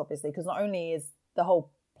Max, obviously, because not only is the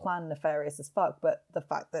whole plan nefarious as fuck, but the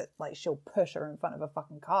fact that, like, she'll push her in front of a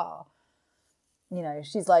fucking car. You know,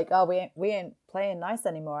 she's like, oh, we ain't playing nice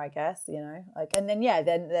anymore, I guess, you know? Like, and then, yeah,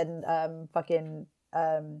 then the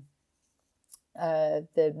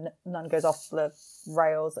nun goes off the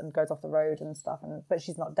rails and goes off the road and stuff, but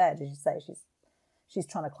she's not dead, as you say. She's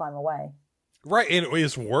trying to climb away. Right, and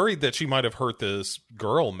is worried that she might have hurt this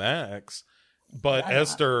girl, Max. But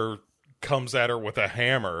Esther comes at her with a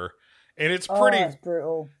hammer, and it's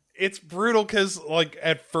brutal. It's brutal because, like,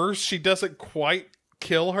 at first she doesn't quite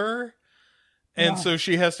kill her, and so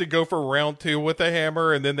she has to go for round 2 with a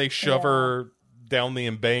hammer, and then they shove her down the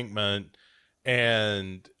embankment,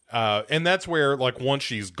 and that's where, like, once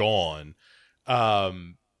she's gone,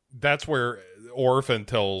 that's where Orphan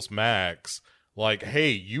tells Max, like,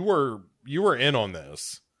 hey, you were in on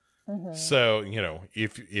this. Mm-hmm. So, you know,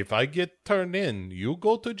 if I get turned in, you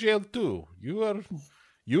go to jail too. You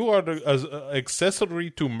you are accessory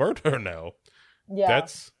to murder now. Yeah.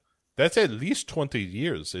 That's at least 20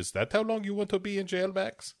 years. Is that how long you want to be in jail,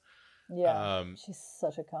 Max? Yeah. She's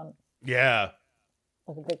such a cunt. Yeah.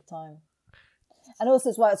 Like a big time. And also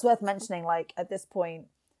as well, it's worth mentioning, like, at this point,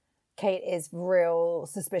 Kate is real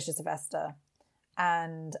suspicious of Esther.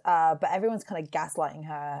 And, but everyone's kind of gaslighting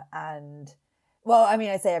her. And, well, I mean,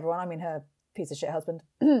 I say everyone, I mean her piece of shit husband.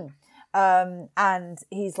 And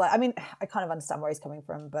he's like, I mean, I kind of understand where he's coming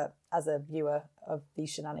from, but as a viewer of these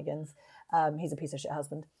shenanigans, he's a piece of shit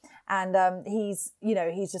husband. And he's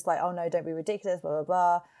just like, oh no, don't be ridiculous, blah, blah,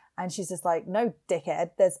 blah. And she's just like, no,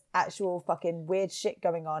 dickhead, there's actual fucking weird shit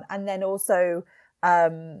going on. And then also,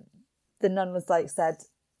 the nun was like, said,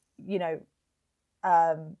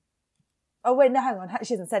 oh wait, no, hang on.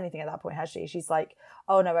 She hasn't said anything at that point, has she? She's like,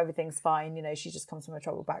 oh no, everything's fine. She just comes from a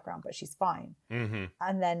troubled background, but she's fine. Mm-hmm.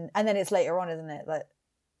 And then it's later on, isn't it? Like,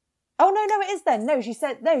 oh no, it is then. No, she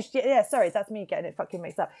said, no, sorry, that's me getting it fucking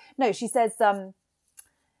mixed up. No, she says, that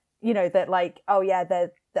like, oh yeah,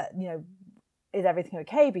 that, is everything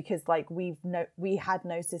okay? Because like we had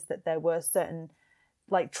noticed that there were certain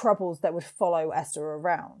like troubles that would follow Esther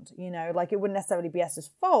around, like it wouldn't necessarily be Esther's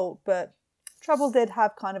fault, but trouble did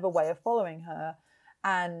have kind of a way of following her.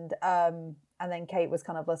 And then Kate was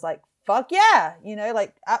kind of just like, fuck yeah,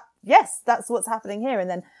 yes, that's what's happening here. And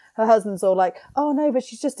then her husband's all like, oh no, but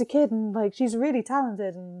she's just a kid and like she's really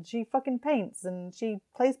talented and she fucking paints and she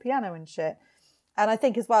plays piano and shit. And I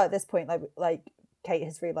think as well at this point, like Kate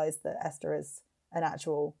has realised that Esther is an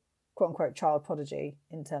actual quote unquote child prodigy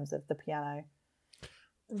in terms of the piano.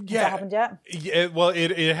 Has that happened yet? Yeah, well,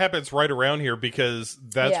 it happens right around here because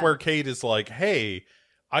that's where Kate is like, hey,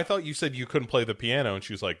 I thought you said you couldn't play the piano. And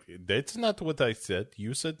she was like, that's not what I said.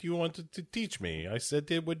 You said you wanted to teach me. I said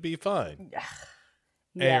it would be fine.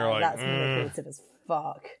 Yeah, like, that's manipulative as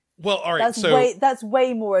fuck. Well, all right, that's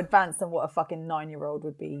way more advanced than what a fucking 9-year-old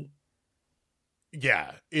would be.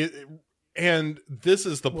 Yeah, and this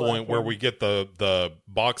is the point where we get the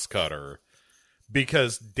box cutter.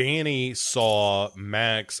 Because Danny saw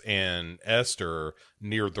Max and Esther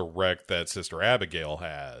near the wreck that Sister Abigail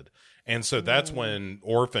had. And so that's when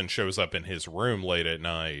Orphan shows up in his room late at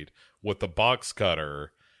night with the box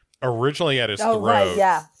cutter, originally at his throat. Right,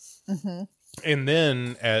 yeah. Mm-hmm. And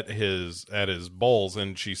then at his balls,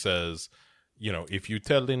 and she says, if you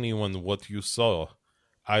tell anyone what you saw,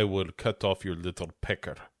 I will cut off your little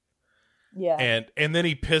pecker. Yeah. And then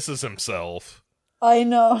he pisses himself. I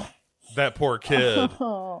know. That poor kid.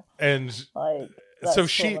 And like, that's so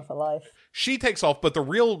for life. She takes off, but the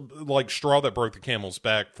real like straw that broke the camel's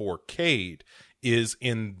back for Kate is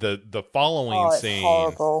in the following scene.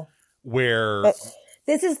 Horrible. Where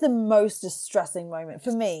this is the most distressing moment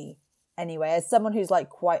for me, anyway, as someone who's like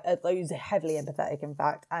who's heavily empathetic, in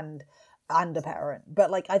fact, and a parent.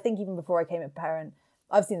 But like, I think even before I became a parent,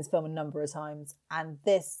 I've seen this film a number of times, and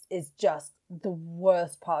this is just the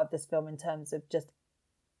worst part of this film in terms of just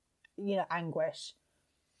anguish.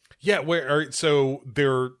 Yeah, so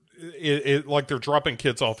they're they're dropping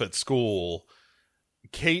kids off at school.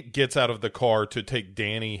 Kate gets out of the car to take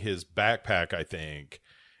Danny his backpack, I think.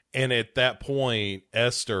 And at that point,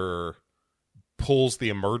 Esther pulls the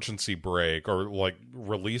emergency brake or like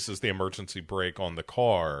releases the emergency brake on the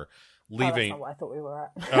car, leaving. Oh, that's not what I thought we were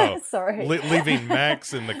at. Oh, sorry. Leaving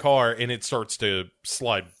Max in the car, and it starts to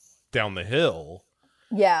slide down the hill.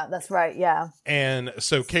 Yeah, that's right. Yeah. And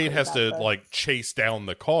so Kate has to like chase down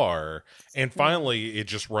the car, and finally it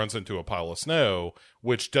just runs into a pile of snow,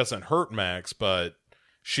 which doesn't hurt Max, but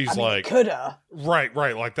she's like, coulda. Right.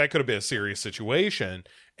 Like that could have been a serious situation.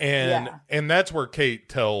 And that's where Kate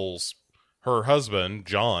tells her husband,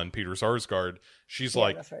 John, Peter Sarsgaard, she's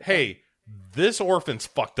like, right, hey, this orphan's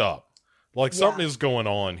fucked up. Like something is going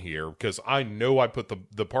on here because I know I put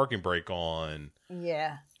the parking brake on.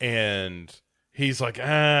 Yeah. And he's like,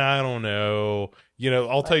 I don't know.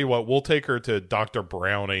 I'll tell you what, we'll take her to Dr.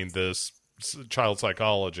 Browning, this child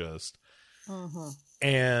psychologist. Mm-hmm.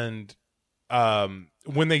 And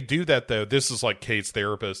when they do that, though, this is like Kate's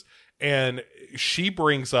therapist. And she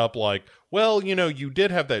brings up like, well, you did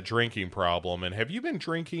have that drinking problem. And have you been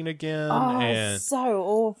drinking again? Oh, it's so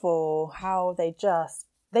awful how they just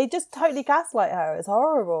totally gaslight her. It's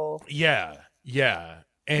horrible. Yeah.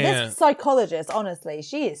 And this psychologist, honestly,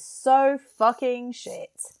 she is so fucking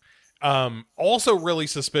shit. Also really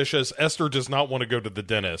suspicious. Esther does not want to go to the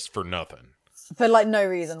dentist for nothing. For like no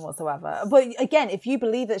reason whatsoever. But again, if you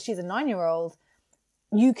believe that she's a 9-year-old,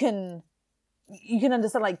 you can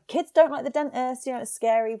understand, like, kids don't like the dentist, it's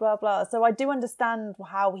scary, blah, blah. So I do understand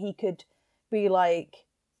how he could be like,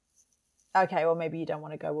 okay, well, maybe you don't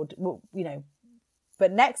want to go. Well,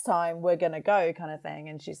 but next time we're gonna go, kind of thing.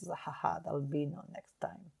 And she's like, haha, that'll be not next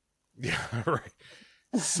time. Yeah, right.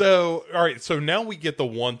 So, all right. So now we get the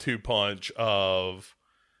 1-2 punch of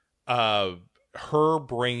her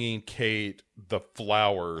bringing Kate the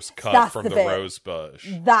flowers cut from the rose bush.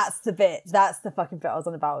 That's the bit. That's the fucking bit I was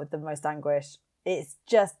on about with the most anguish. It's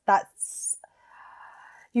just,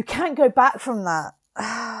 you can't go back from that.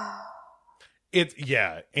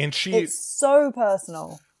 And it's so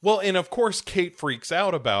personal. Well, and of course Kate freaks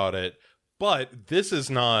out about it, but this is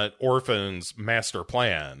not Orphan's master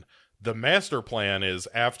plan. The master plan is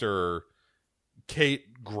after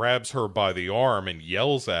Kate grabs her by the arm and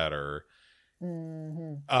yells at her,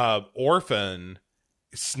 Orphan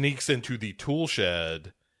sneaks into the tool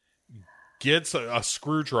shed, gets a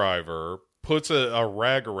screwdriver, puts a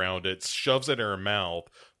rag around it, shoves it in her mouth,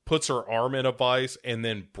 puts her arm in a vise, and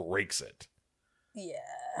then breaks it.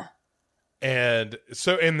 Yeah. And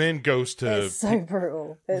then goes to... It's so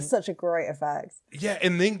brutal. It's such a great effect. Yeah,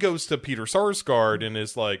 and then goes to Peter Sarsgaard and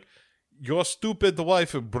is like, your stupid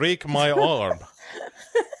wife break my arm.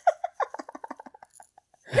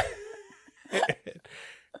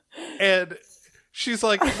 And she's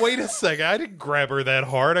like, wait a second, I didn't grab her that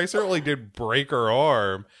hard. I certainly did break her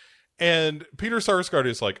arm. And Peter Sarsgaard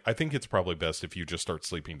is like, I think it's probably best if you just start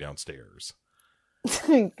sleeping downstairs.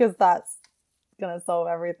 Because that's going to solve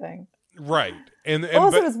everything. Right. And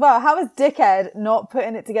also as well, how is Dickhead not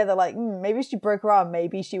putting it together like, maybe she broke her arm,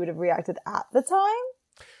 maybe she would have reacted at the time?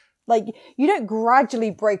 Like, you don't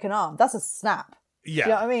gradually break an arm. That's a snap. Yeah. You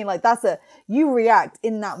know what I mean? Like, you react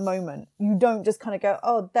in that moment. You don't just kind of go,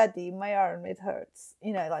 oh, daddy, my arm, it hurts.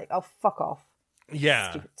 You know, like, oh, fuck off.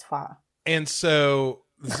 Yeah. Stupid twat. And so,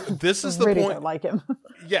 this is the really point. Don't like him.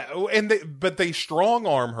 Yeah. But they strong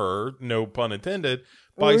arm her, no pun intended,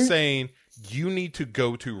 by saying, you need to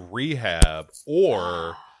go to rehab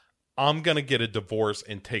or I'm going to get a divorce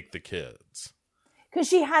and take the kids. Because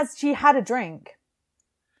she had a drink.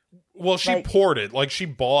 Well, she poured it. Like, she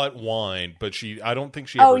bought wine, but I don't think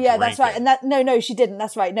she ever drank that's right. it. And no, she didn't.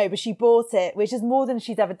 That's right. No, but she bought it, which is more than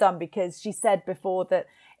she's ever done, because she said before that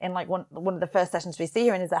in like one of the first sessions we see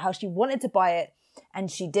her in is that how she wanted to buy it and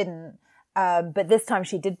she didn't. But this time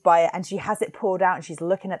she did buy it and she has it poured out and she's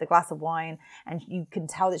looking at the glass of wine and you can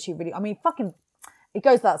tell that she really, I mean, fucking, it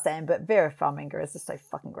goes without saying, but Vera Farmiga is just so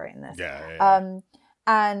fucking great in this. Yeah.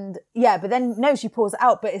 And yeah, but then no, she pours it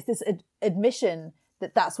out, but it's this admission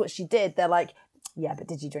that that's what she did. They're like, yeah, but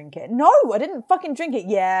did you drink it? No, I didn't fucking drink it.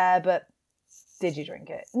 Yeah, but did you drink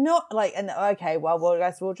it? Not like, and okay, well, I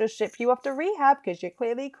guess we'll just ship you off to rehab because you're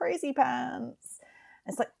clearly crazy pants.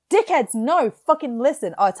 It's like, dickheads, no, fucking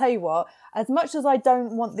listen. I tell you what, as much as I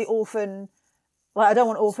don't want the Orphan, I don't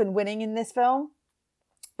want Orphan winning in this film,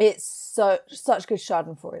 it's such good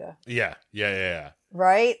schadenfreude. Yeah.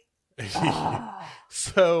 Right?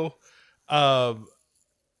 So,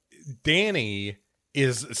 Danny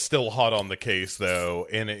is still hot on the case, though,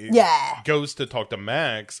 and it goes to talk to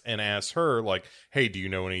Max and asks her, like, hey, do you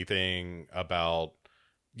know anything about,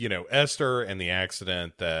 Esther and the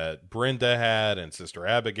accident that Brenda had and Sister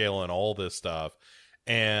Abigail and all this stuff?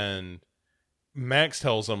 And Max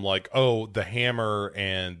tells him, like, oh, the hammer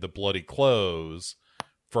and the bloody clothes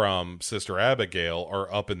from Sister Abigail are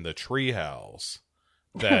up in the treehouse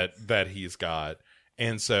that he's got.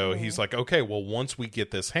 And so he's like, okay, well, once we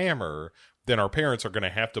get this hammer, then our parents are going to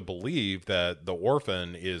have to believe that the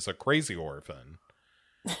orphan is a crazy orphan.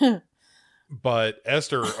 But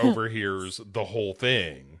Esther overhears the whole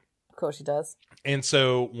thing. Of course she does. And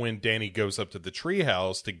so when Danny goes up to the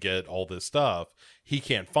treehouse to get all this stuff, he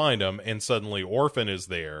can't find him. And suddenly Orphan is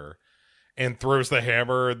there and throws the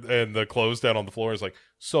hammer and the clothes down on the floor. Is like,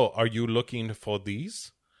 so are you looking for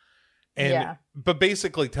these? And but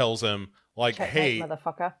basically tells him, like, hey,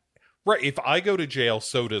 motherfucker. Right, if I go to jail,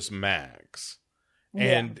 so does Max.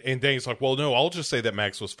 And Danny's like, well, no, I'll just say that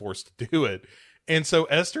Max was forced to do it. And so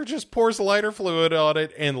Esther just pours lighter fluid on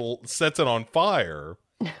it and sets it on fire,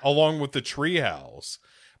 along with the treehouse,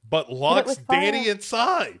 but locks Danny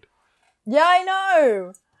inside. Yeah, I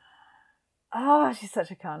know. Oh, she's such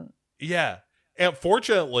a cunt. Yeah. And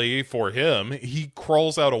fortunately for him, he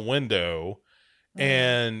crawls out a window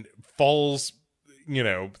and falls...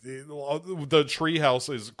 the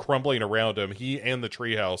treehouse is crumbling around him. He and the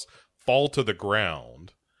treehouse fall to the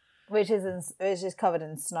ground, which is covered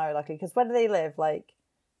in snow, luckily. Because where do they live? Like,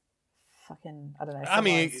 fucking, I don't know. I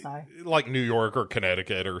mean, snow. Like New York or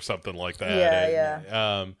Connecticut or something like that.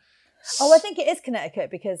 Yeah. I think it is Connecticut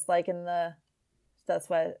because, like, that's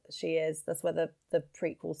where she is. That's where the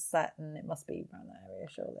prequel's set, and it must be around that area,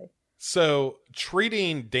 surely. So,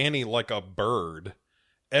 treating Danny like a bird,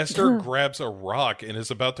 Esther grabs a rock and is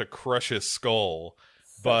about to crush his skull.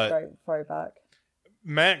 But great throwback.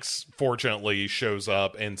 Max fortunately shows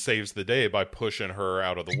up and saves the day by pushing her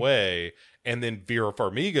out of the way, and then Vera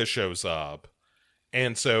Farmiga shows up,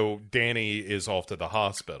 and so Danny is off to the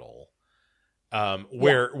hospital.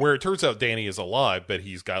 Where it turns out Danny is alive, but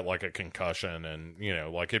he's got like a concussion, and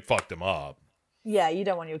like it fucked him up. Yeah, you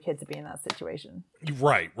don't want your kid to be in that situation.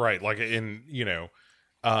 Right. Like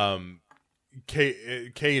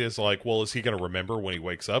Kate is like, well, is he going to remember when he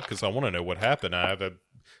wakes up? Because I want to know what happened. I have a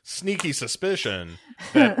sneaky suspicion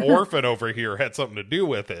that Orphan over here had something to do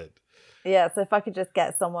with it. Yeah, so if I could just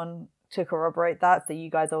get someone to corroborate that, so you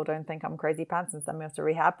guys all don't think I'm crazy pants and send me off to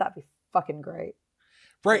rehab, that'd be fucking great.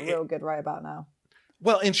 Right. Real good right about now.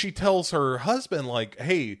 Well, and she tells her husband, like,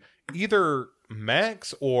 hey, either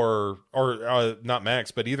Max or not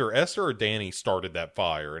Max, but either Esther or Danny started that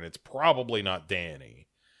fire, and it's probably not Danny.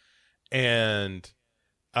 And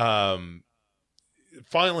finally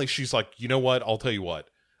she's like, you know what? I'll tell you what.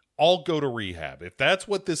 I'll go to rehab. If that's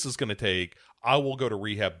what this is going to take, I will go to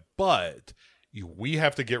rehab, but we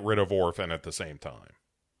have to get rid of Orphan at the same time.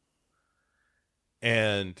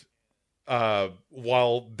 And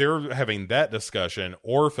while they're having that discussion,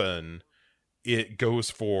 Orphan, it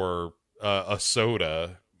goes for a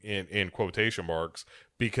soda in quotation marks,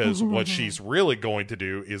 because what she's really going to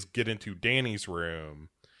do is get into Danny's room,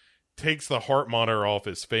 takes the heart monitor off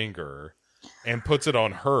his finger, and puts it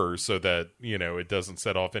on her so that, it doesn't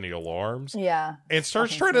set off any alarms. Yeah. And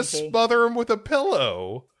starts trying to smother him with a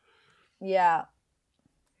pillow. Yeah.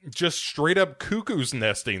 Just straight up cuckoo's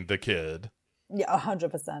nesting the kid. Yeah,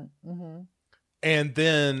 100%. Mm-hmm. And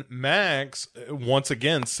then Max, once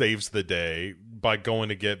again, saves the day by going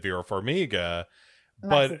to get Vera Farmiga.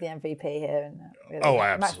 Max is the MVP here. Isn't it? Really? Oh,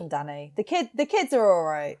 absolutely. Max and Danny. The kids are all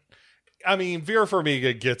right. I mean, Vera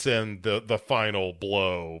Farmiga gets in the final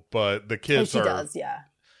blow, but the kids she does, yeah.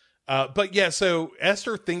 But yeah, so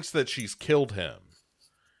Esther thinks that she's killed him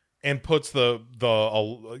and puts the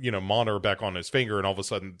monitor back on his finger, and all of a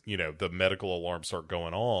sudden, the medical alarms start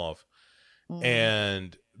going off. Mm.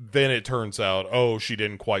 And then it turns out, she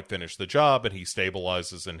didn't quite finish the job, and he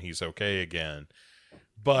stabilizes and he's okay again.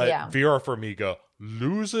 But Vera Farmiga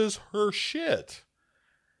loses her shit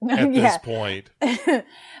at this point.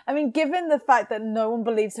 I mean, given the fact that no one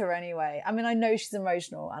believes her anyway, I mean, I know she's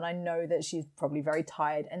emotional and I know that she's probably very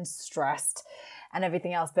tired and stressed and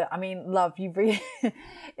everything else. But I mean, love, you really,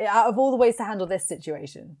 out of all the ways to handle this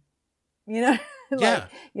situation, you're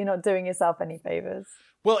not doing yourself any favors.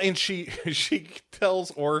 Well, and she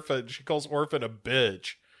calls Orphan a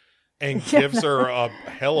bitch and gives her a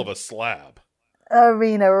hell of a slap. I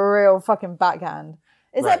mean, a real fucking backhand.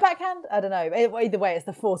 Is it a backhand? I don't know. Either way, it's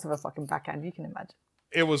the force of a fucking backhand. You can imagine.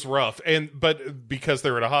 It was rough. But because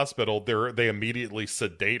they're in a hospital, they immediately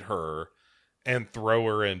sedate her and throw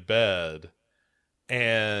her in bed.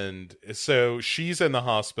 And so she's in the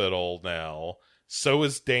hospital now. So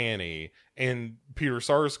is Danny. And Peter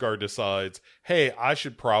Sarsgaard decides, hey, I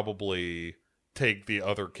should probably take the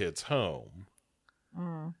other kids home.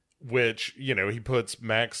 Mm. Which, he puts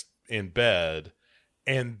Max in bed.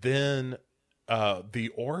 And then the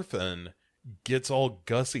Orphan gets all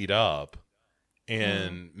gussied up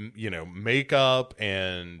and, makeup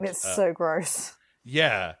and... It's so gross.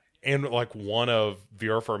 Yeah. And like one of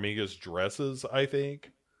Vera Farmiga's dresses, I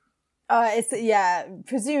think.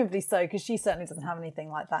 Presumably so, because she certainly doesn't have anything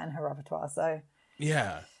like that in her repertoire, so...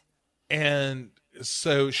 Yeah. And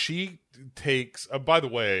so she takes... by the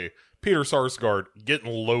way, Peter Sarsgaard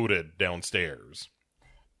getting loaded downstairs.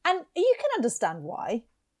 And you can understand why.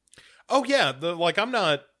 Oh, yeah.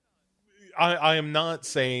 I am not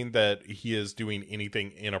saying that he is doing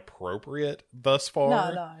anything inappropriate thus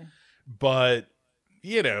far. No. But,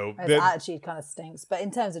 his attitude kind of stinks. But in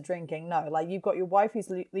terms of drinking, no. Like, you've got your wife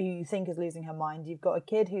who you think is losing her mind. You've got a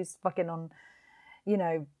kid who's fucking on,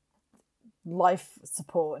 life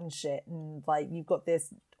support and shit. And, like, you've got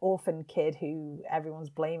this orphan kid who everyone's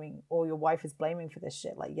blaming, or your wife is blaming for this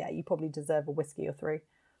shit. Like, yeah, you probably deserve a whiskey or 3.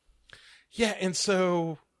 Yeah, and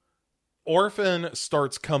so Orphan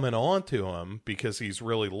starts coming on to him because he's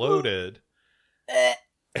really loaded.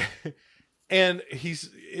 And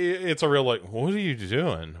it's a real like, what are you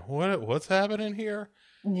doing? What's happening here?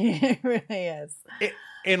 It really is.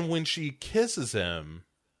 And when she kisses him,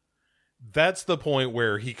 that's the point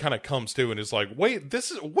where he kind of comes to and is like, wait,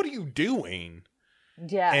 what are you doing?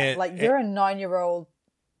 Yeah, you're a 9-year-old,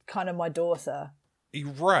 kind of my daughter.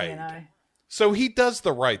 Right. So he does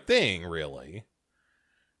the right thing, really.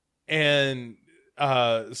 And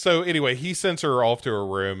so anyway, he sends her off to her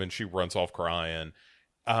room and she runs off crying.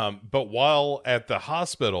 But while at the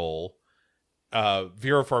hospital,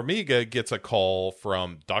 Vera Farmiga gets a call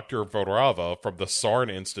from Dr. Vorava from the Sarn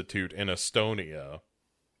Institute in Estonia.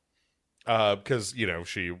 Because,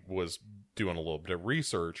 she was doing a little bit of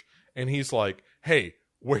research, and he's like, hey,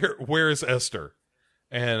 where is Esther?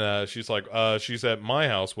 And she's like, she's at my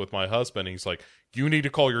house with my husband. And he's like, you need to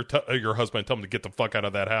call your husband and tell him to get the fuck out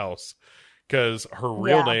of that house. Because her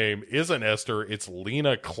real name isn't Esther, it's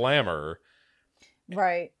Lena Klammer.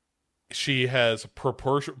 Right. She has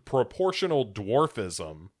proportional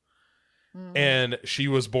dwarfism. And she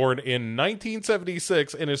was born in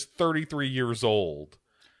 1976 and is 33 years old.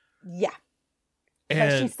 Yeah. And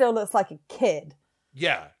but she still looks like a kid.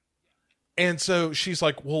 Yeah. And so she's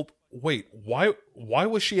like, well, wait, why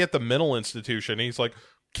was she at the mental institution? And he's like,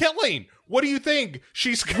 killing. What do you think?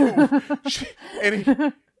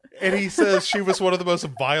 And he says she was one of the most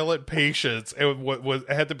violent patients and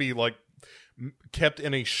had to be like kept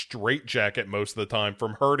in a straitjacket most of the time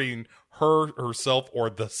from hurting herself or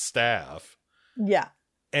the staff. Yeah.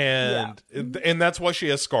 And that's why she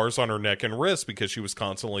has scars on her neck and wrists, because she was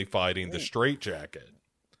constantly fighting the straitjacket.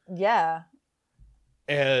 Yeah.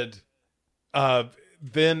 And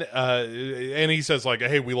then he says, like,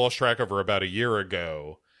 hey, we lost track of her about a year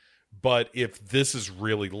ago. But if this is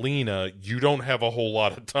really Lena, you don't have a whole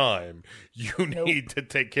lot of time. You need to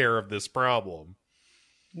take care of this problem.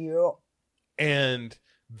 Yep. And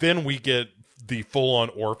then we get the full-on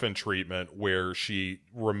orphan treatment where she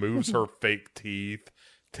removes her fake teeth,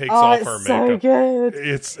 takes off her makeup. So good.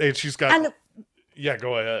 And she's got... yeah,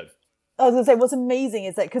 go ahead. I was going to say, what's amazing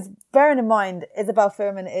is that, because bearing in mind, Isabel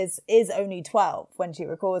Fuhrman is only 12 when she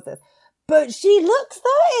records this, but she looks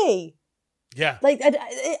 30. Yeah. Like,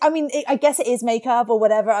 I mean, I guess it is makeup or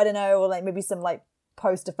whatever, I don't know, or like maybe some like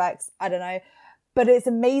post effects, I don't know. But it's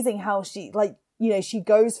amazing how she, like, she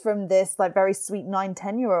goes from this like very sweet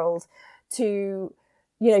 9-10-year-old to,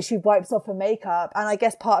 she wipes off her makeup. And I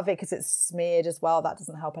guess part of it, because it's smeared as well, that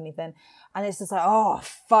doesn't help anything. And it's just like, oh,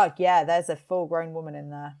 fuck, yeah, there's a full grown woman in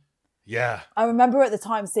there. Yeah. I remember at the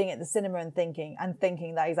time seeing it at the cinema and thinking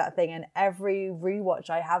that exact thing. And every rewatch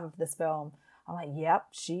I have of this film, I'm like, yep,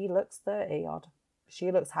 she looks 30 odd.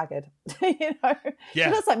 She looks haggard. Yeah. She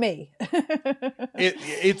looks like me.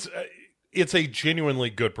 It's a genuinely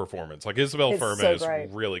good performance. Like, Isabel Fuhrman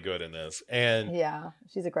is really good in this. And yeah,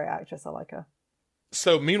 she's a great actress. I like her.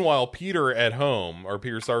 So meanwhile, Peter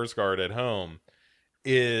Sarsgaard at home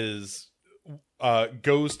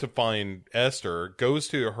goes to find Esther, goes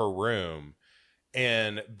to her room,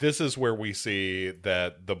 and this is where we see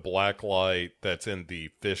that the black light that's in the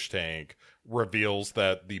fish tank reveals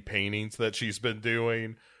that the paintings that she's been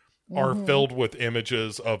doing are filled with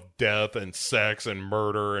images of death and sex and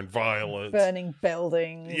murder and violence. Burning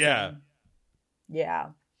buildings. Yeah.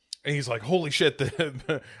 Yeah. And he's like, holy shit,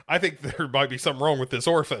 I think there might be something wrong with this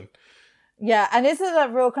orphan. Yeah, and isn't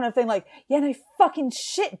that real kind of thing like, yeah, no fucking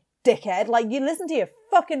shit, dickhead. Like, you listen to your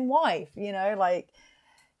fucking wife, like,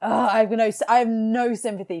 I have no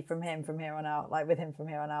sympathy from him from here on out, like with him from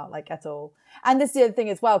here on out, like at all. And this is the other thing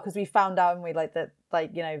as well, because we found out, and we like that,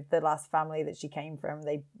 like, the last family that she came from,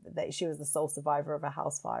 she was the sole survivor of a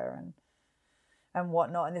house fire and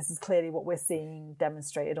whatnot. And this is clearly what we're seeing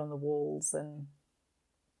demonstrated on the walls and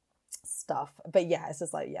stuff. But yeah, it's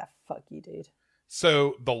just like, yeah, fuck you, dude.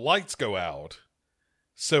 So the lights go out.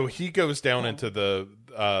 So he goes down into the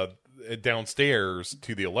downstairs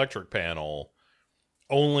to the electric panel,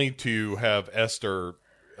 only to have Esther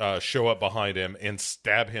show up behind him and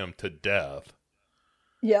stab him to death.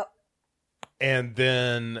 Yep. And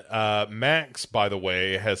then Max, by the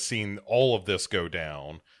way, has seen all of this go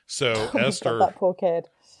down. So Esther... that poor kid.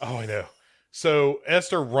 Oh, I know. So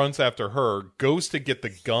Esther runs after her, goes to get the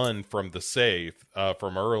gun from the safe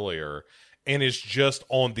from earlier, and is just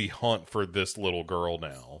on the hunt for this little girl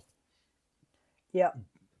now. Yep.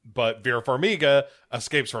 But Vera Farmiga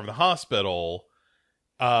escapes from the hospital.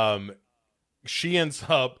 She ends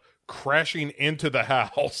up crashing into the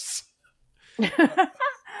house.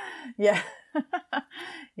 Yeah.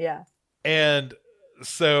 Yeah. And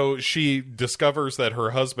so she discovers that her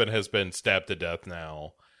husband has been stabbed to death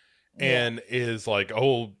now. And is like,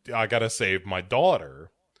 oh, I gotta save my daughter.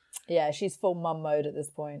 Yeah, she's full mum mode at this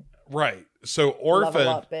point. Right. So Orphan...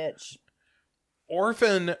 Level up, bitch.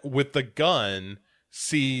 Orphan, with the gun,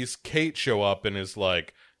 sees Kate show up and is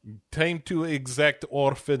like, time to exact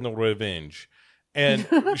Orphan revenge. And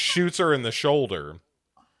shoots her in the shoulder.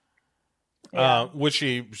 Yeah. Which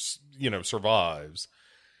she, survives.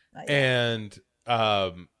 And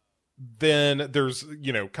then there's,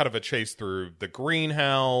 kind of a chase through the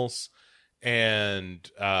greenhouse. And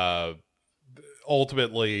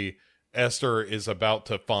ultimately, Esther is about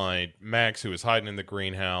to find Max, who is hiding in the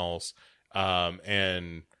greenhouse.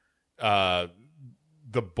 And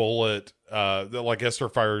the bullet, like Esther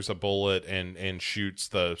fires a bullet and shoots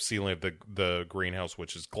the ceiling of the greenhouse,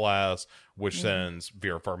 which is glass, which sends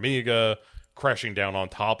Vera Farmiga crashing down on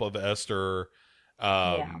top of Esther.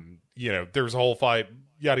 You know, there's a whole fight,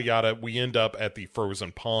 yada yada. We end up at the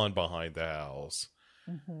frozen pond behind the house,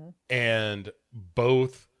 and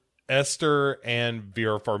both Esther and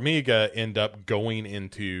Vera Farmiga end up going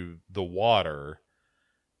into the water,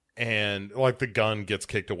 and like the gun gets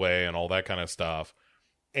kicked away and all that kind of stuff.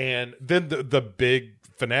 And then the big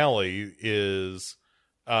finale is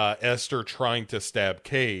Esther trying to stab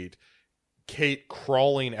Kate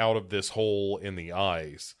crawling out of this hole in the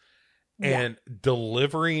ice and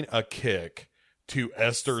delivering a kick to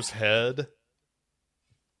Esther's head,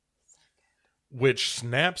 which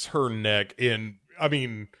snaps her neck in. I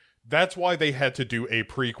mean, that's why they had to do a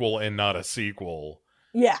prequel and not a sequel.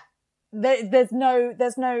 Yeah. There's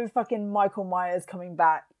no fucking Michael Myers coming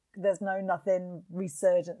back. There's no nothing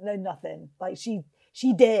resurgent. No nothing. Like she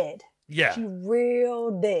did. Yeah. She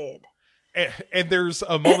real did. And there's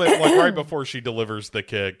a moment like right before she delivers the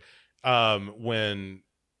kick, when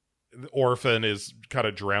Orphan is kind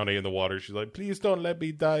of drowning in the water. She's like, "Please don't let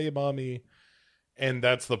me die, mommy." And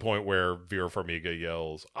that's the point where Vera Farmiga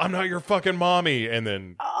yells, "I'm not your fucking mommy," and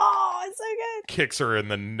then it's so good. Kicks her in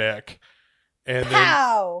the neck. And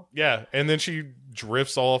Pow! And then she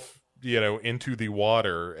drifts off, into the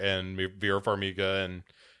water, and Vera Farmiga and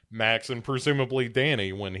Max and presumably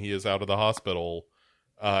Danny, when he is out of the hospital,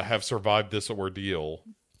 have survived this ordeal.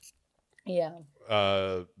 Yeah.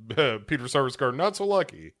 Peter Sarsgaard, not so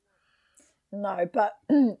lucky. No, but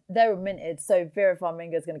they were minted, so Vera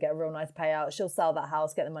Farmiga is going to get a real nice payout. She'll sell that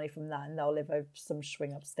house, get the money from that, and they'll live over some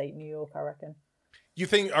swing upstate New York, I reckon. You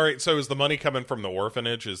think? All right. So is the money coming from the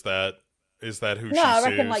orphanage? Is that who she sues? No, I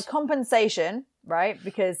reckon like compensation, right?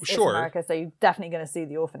 Because it's America, so you're definitely going to sue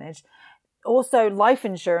the orphanage. Also, life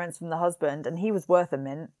insurance from the husband, and he was worth a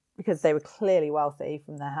mint because they were clearly wealthy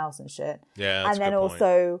from their house and shit. Yeah, and then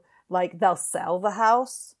also like they'll sell the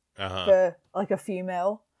house for like a few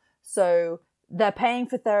mil. So they're paying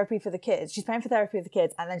for therapy for the kids. She's paying for therapy for the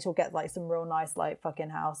kids, and then she'll get like some real nice like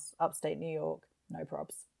fucking house upstate New York. No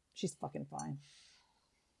probs. She's fucking fine.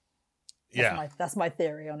 That's my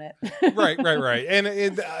theory on it. Right. And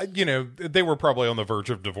they were probably on the verge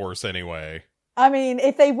of divorce anyway. I mean,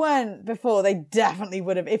 if they weren't before, they definitely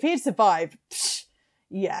would have. If he'd survived,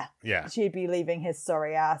 yeah, she'd be leaving his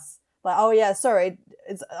sorry ass. Like, oh yeah, sorry,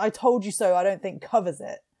 I told you so. I don't think covers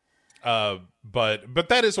it. But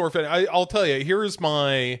that is Orphan. I'll tell you, here is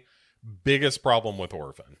my biggest problem with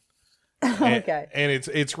Orphan. Okay, and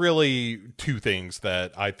it's really two things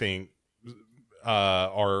that I think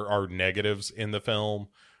are negatives in the film,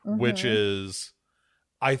 which is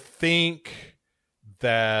I think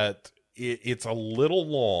that it's a little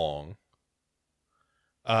long,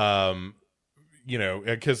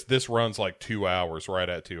 because this runs like 2 hours, right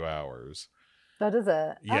at 2 hours. That is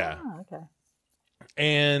it. Yeah. Okay.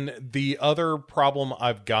 And the other problem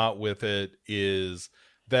I've got with it is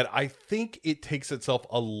that I think it takes itself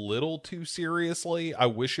a little too seriously. I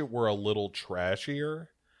wish it were a little trashier,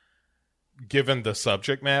 given the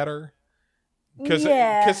subject matter. I get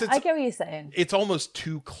what you're saying. It's almost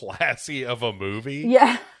too classy of a movie.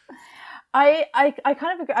 Yeah. I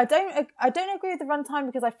kind of agree. I don't agree with the runtime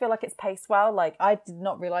because I feel like it's paced well. Like I did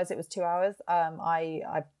not realize it was 2 hours.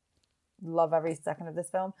 I love every second of this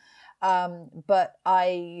film. But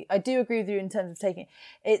I do agree with you in terms of taking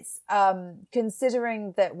it's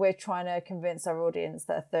considering that we're trying to convince our audience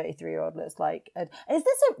that a 33-year-old looks like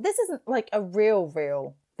this isn't like a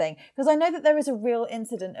real thing, because I know that there is a real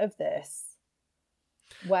incident of this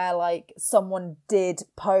where like someone did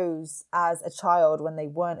pose as a child when they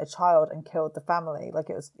weren't a child and killed the family. Like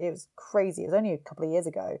it was crazy. It was only a couple of years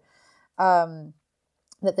ago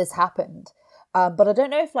that this happened, but I don't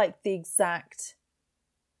know if like the exact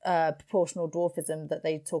proportional dwarfism that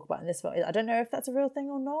they talk about in this film, I don't know if that's a real thing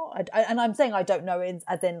or not. And I'm saying I don't know,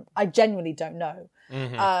 as in I genuinely don't know.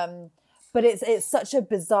 But it's such a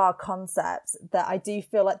bizarre concept that I do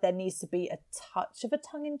feel like there needs to be a touch of a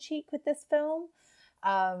tongue-in-cheek with this film.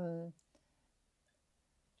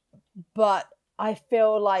 But I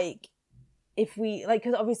feel like if we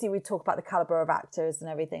because obviously we talk about the caliber of actors and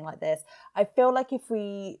everything like this, I feel like if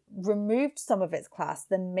we removed some of its class,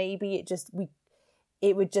 then maybe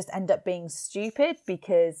it would just end up being stupid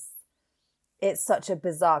because it's such a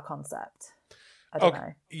bizarre concept. I don't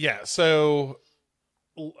know. Yeah, so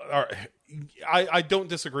I don't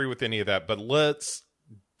disagree with any of that, but let's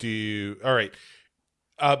do... All right,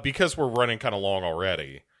 because we're running kind of long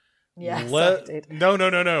already. Yeah,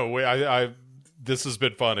 No. this has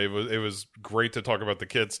been fun. It was great to talk about the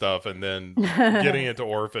kid stuff, and then getting into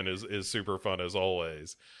Orphan is super fun as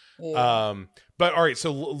always. Yeah. But all right,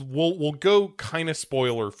 so we'll go kind of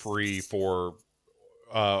spoiler free for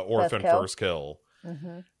Orphan First Kill.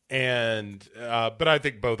 Mm-hmm. And but I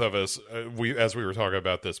think both of us, as we were talking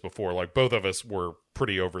about this before, like both of us were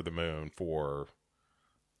pretty over the moon for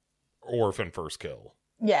Orphan First Kill.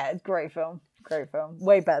 Yeah, great film.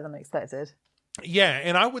 Way better than expected. Yeah,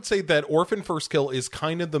 and I would say that Orphan First Kill is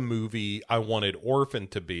kind of the movie I wanted Orphan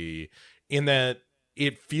to be, in that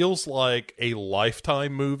it feels like a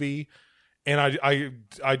Lifetime movie. And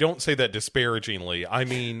I don't say that disparagingly. I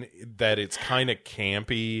mean that it's kind of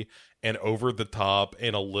campy and over the top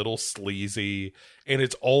and a little sleazy, and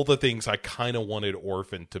it's all the things I kind of wanted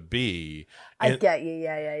Orphan to be. I get you.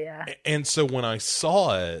 Yeah. And so when I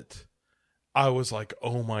saw it, I was like,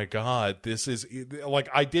 oh my God, this is like,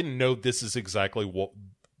 I didn't know this is exactly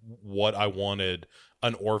what I wanted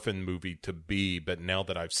an Orphan movie to be, but now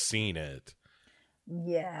that I've seen it,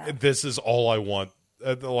 yeah, this is all I want.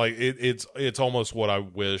 Like it's almost what I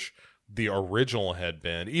wish the original had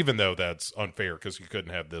been, even though that's unfair because you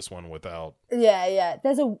couldn't have this one without. Yeah.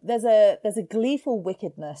 There's a gleeful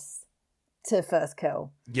wickedness to First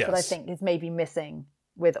Kill that I think is maybe missing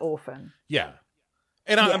with Orphan. Yeah.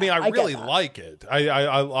 And I mean, I really like it.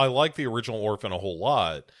 I like the original Orphan a whole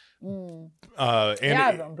lot. And I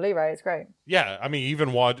have it on Blu-ray. It's great. Yeah, I mean,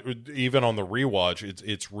 even on the rewatch,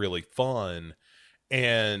 it's really fun.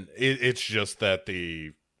 And it's just that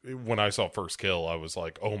when I saw First Kill, I was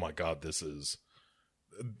like, oh my God, this is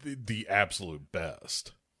the absolute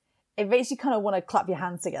best. It makes you kind of want to clap your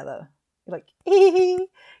hands together. You're like, you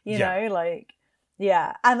know, like,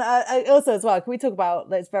 yeah. And also as well, can we talk about,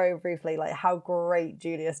 let's very briefly, like how great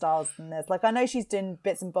Julia Stiles in this. Like, I know she's doing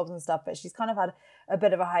bits and bobs and stuff, but she's kind of had a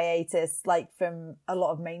bit of a hiatus, like from a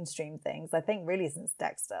lot of mainstream things, I think really since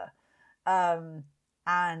Dexter.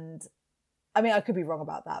 And I mean, I could be wrong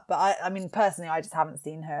about that, but I mean, personally, I just haven't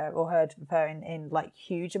seen her or heard of her in like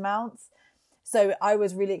huge amounts. So I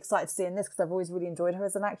was really excited to see in this because I've always really enjoyed her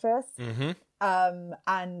as an actress. Mm-hmm.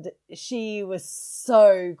 And she was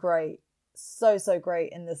so great, so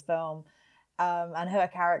great in this film. And her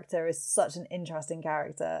character is such an interesting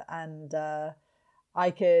character. And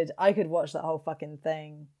I could watch that whole fucking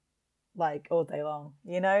thing like all day long,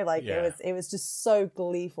 you know, like it was just so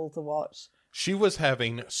gleeful to watch. She was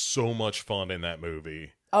having so much fun in that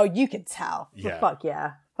movie. Oh, you could tell. Yeah. Fuck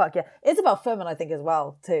yeah. Isabel Fuhrman, I think, as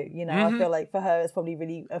well, too. You know, I feel like for her, it's probably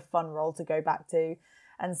really a fun role to go back to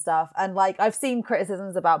and stuff. And, like, I've seen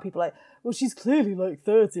criticisms about people like, well, she's clearly, like,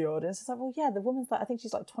 30 odd. And it's just like, well, yeah, the woman's, like, I think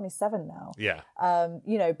she's, like, 27 now. Yeah.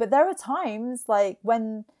 You know, but there are times, like,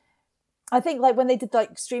 when... I think like when they did like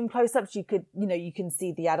extreme close-ups, you can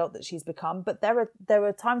see the adult that she's become. But there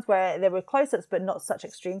were times where there were close-ups, but not such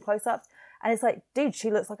extreme close-ups. And it's like, dude, she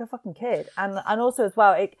looks like a fucking kid. And also as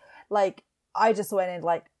well, it like I just went in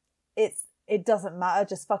like it doesn't matter.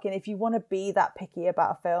 Just fucking if you want to be that picky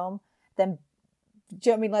about a film, then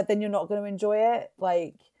do you know what I mean? Like then you're not going to enjoy it.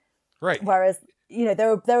 Like right. Whereas you know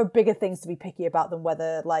there are bigger things to be picky about than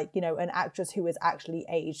whether like you know an actress who is actually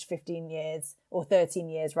aged 15 years or 13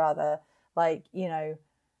 years rather. Like, you know,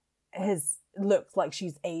 looks like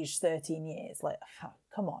she's aged 13 years. Like, oh,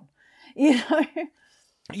 come on. You know?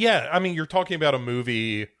 Yeah, I mean, you're talking about a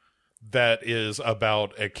movie that is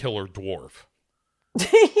about a killer dwarf.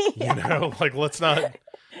 You know? Like, let's not get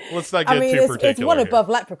too particular. It's one above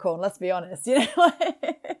Leprechaun, let's be honest. You know?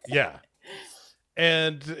 Yeah.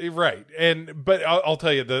 And, right. But I'll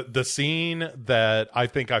tell you, the scene that I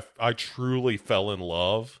think I truly fell in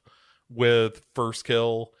love with First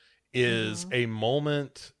Kill is a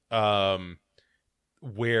moment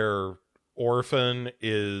where Orphan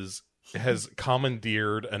has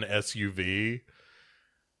commandeered an SUV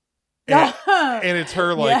and it's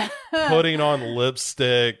her like putting on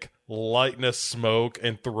lipstick, lighting a smoke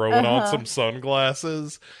and throwing on some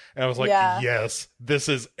sunglasses, and I was like yes, this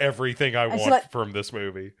is everything I want from this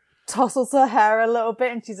movie. Tousles her hair a little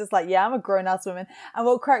bit and she's just like, yeah, I'm a grown-ass woman. And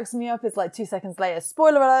what cracks me up is like 2 seconds later,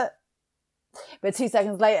 spoiler alert, but 2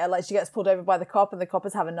 seconds later, like she gets pulled over by the cop, and the cop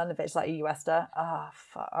is having none of it. She's like, "You arrested her? Oh,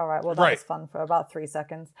 fuck. All right. Well, that was fun for about 3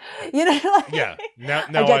 seconds." You know, like, yeah. Now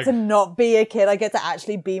I get to not be a kid. I get to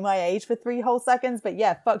actually be my age for 3 whole seconds. But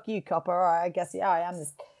yeah, fuck you, cop. All right. I guess I am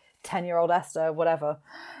this 10-year-old Esther, whatever.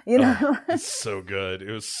 You know, it's so good.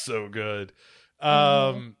 It was so good.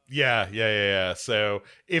 Yeah. So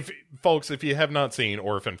if you have not seen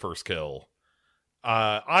Orphan First Kill,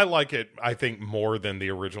 I like it, I think, more than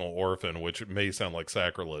the original Orphan, which may sound like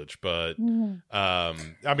sacrilege, but I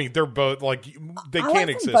mean, they're both like they can't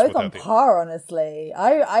exist both without on par. Honestly,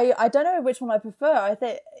 I don't know which one I prefer. I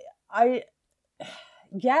think I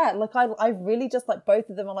really just like both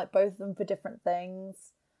of them. I like both of them for different things.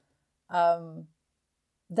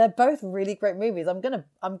 They're both really great movies. I'm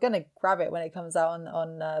gonna grab it when it comes out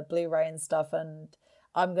on Blu-ray and stuff, and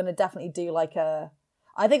I'm gonna definitely do like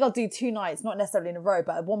I think I'll do 2 nights, not necessarily in a row,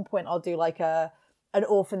 but at one point I'll do like an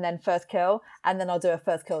Orphan then First Kill, and then I'll do a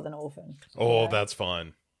First Kill then Orphan. Oh, that's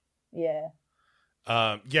fun. Yeah.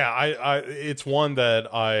 I it's one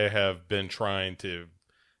that I have been trying to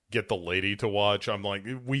get the lady to watch. I'm like,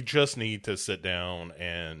 we just need to sit down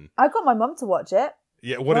and. I got my mum to watch it.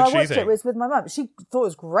 Yeah, what did she think? It was with my mum. She thought it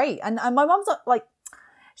was great, and my mum's like.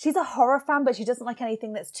 She's a horror fan, but she doesn't like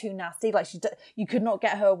anything that's too nasty. Like you could not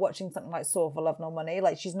get her watching something like Saw for Love Nor Money.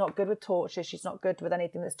 Like she's not good with torture. She's not good with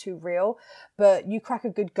anything that's too real. But you crack a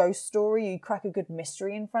good ghost story, you crack a good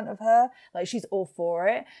mystery in front of her. Like she's all for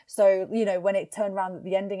it. So when it turned around at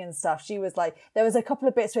the ending and stuff, she was like, there was a couple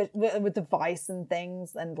of bits with the vice and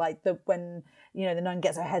things, and like when the nun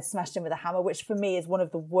gets her head smashed in with a hammer, which for me is one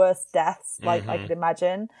of the worst deaths I could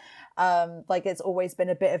imagine. Like it's always been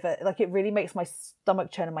a bit of it really makes my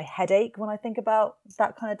stomach churn and my head ache when I think about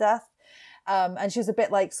that kind of death. And she was a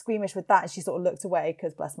bit like squeamish with that, and she sort of looked away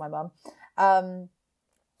because bless my mum.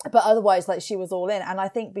 But otherwise, like she was all in, and I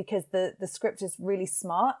think because the script is really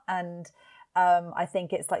smart, and I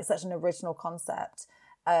think it's like such an original concept,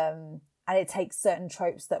 and it takes certain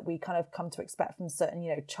tropes that we kind of come to expect from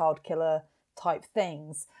certain child killer type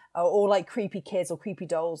things, or like creepy kids or creepy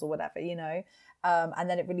dolls or whatever, and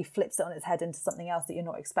then it really flips it on its head into something else that you're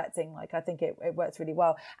not expecting. Like I think it works really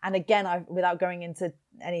well. And again, without going into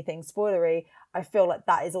anything spoilery, I feel like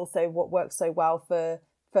that is also what works so well for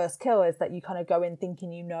First Kill, is that you kind of go in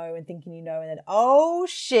thinking and then oh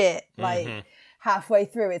shit, like halfway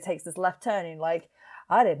through it takes this left turning. Like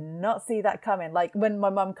I did not see that coming. Like when my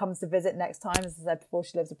mum comes to visit next time, as I said before,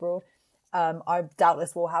 she lives abroad. I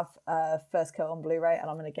doubtless will have First Kill on Blu-ray, and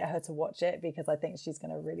I'm going to get her to watch it because I think she's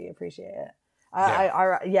going to really appreciate it.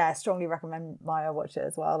 I strongly recommend Maya watch it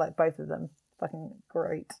as well. Like both of them, fucking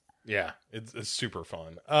great. Yeah, it's super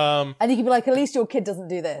fun. And you can be like, at least your kid doesn't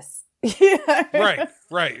do this. Right.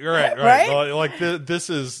 Right? Like this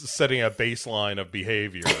is setting a baseline of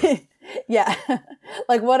behavior. Yeah,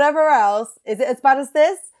 like whatever else, is it as bad as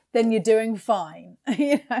this? Then you're doing fine.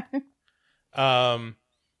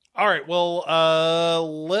 All right, well,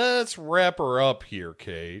 let's wrap her up here,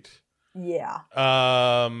 Kate. Yeah.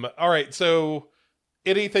 All right, so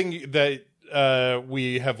anything that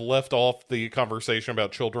we have left off the conversation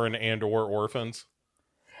about children and or orphans?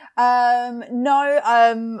 No,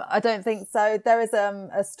 I don't think so. There is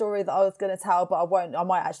a story that I was going to tell, but I won't. I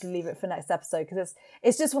might actually leave it for next episode because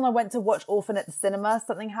it's just when I went to watch Orphan at the cinema,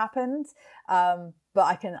 something happened. But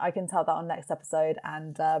I can tell that on next episode,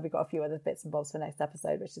 and we've got a few other bits and bobs for next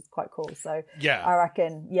episode, which is quite cool. So yeah, I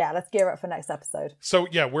reckon let's gear up for next episode. So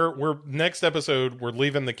yeah, we're next episode we're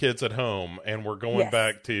leaving the kids at home and we're going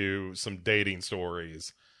back to some dating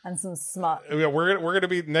stories. And some smut. Yeah, we're gonna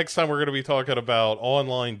be next time. We're gonna be talking about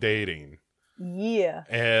online dating. Yeah,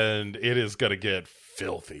 and it is gonna get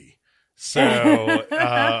filthy. So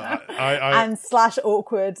and /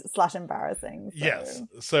 awkward / embarrassing. So. Yes.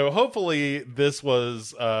 So hopefully this was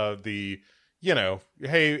the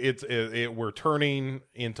hey we're turning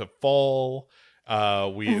into fall.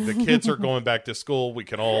 The kids are going back to school. We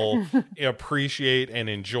can all appreciate and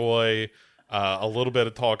enjoy a little bit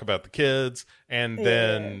of talk about the kids, and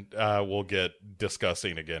then we'll get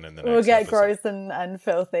discussing again in the next episode. Gross and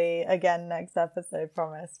filthy again next episode,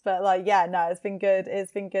 promise. But it's been good.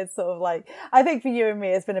 It's been good, sort of like, I think for you and me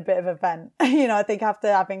it's been a bit of a vent. I think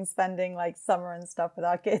after spending like summer and stuff with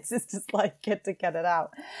our kids, it's just like good to get it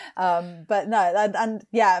out. But no, and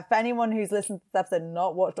for anyone who's listened to this episode and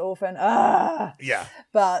not watched Orphan,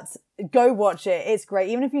 but go watch it. It's great.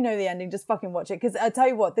 Even if you know the ending, just fucking watch it. Because I tell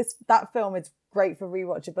you what, that film is great for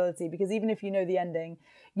rewatchability, because even if you know the ending,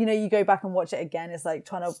 you go back and watch it again, it's like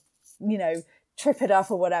trying to, trip it up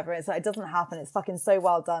or whatever. It's like, it doesn't happen. It's fucking so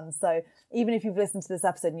well done. So even if you've listened to this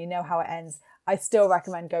episode and you know how it ends, I still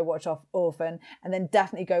recommend go watch Orphan, and then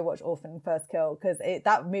definitely go watch Orphan First Kill, because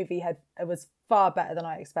that movie it was far better than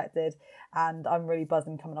I expected, and I'm really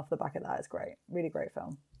buzzing coming off the back of that. It's great. Really great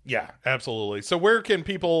film. Yeah, absolutely. So where can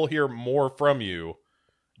people hear more from you,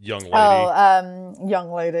 young lady?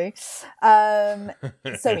 Young lady.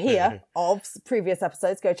 So here, OBS, previous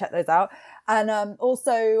episodes, go check those out. And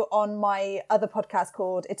also on my other podcast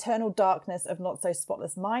called Eternal Darkness of Not So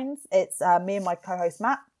Spotless Minds. It's me and my co-host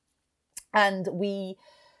Matt. And we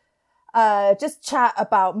just chat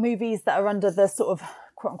about movies that are under the sort of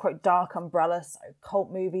quote-unquote dark umbrella. So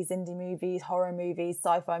cult movies, indie movies, horror movies,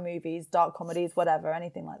 sci-fi movies, dark comedies, whatever,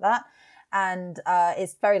 anything like that. And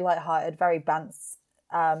it's very lighthearted, very bants,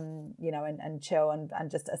 and chill,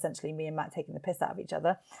 and just essentially me and Matt taking the piss out of each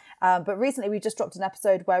other. But recently we just dropped an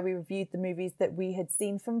episode where we reviewed the movies that we had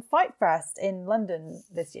seen from Fright Fest in London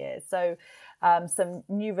this year. So some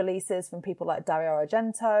new releases from people like Dario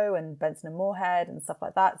Argento and Benson and Moorhead and stuff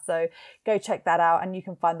like that. So go check that out, and you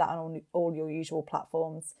can find that on all your usual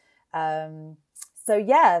platforms. So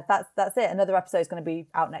yeah, that's it. Another episode is going to be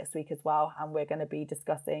out next week as well, and we're going to be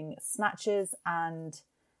discussing Snatches and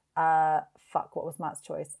what was Matt's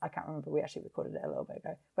choice? I can't remember. We actually recorded it a little bit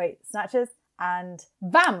ago. Wait, Snatches and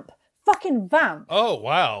Vamp. Fucking Vamp. Oh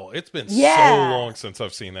wow, it's been so long since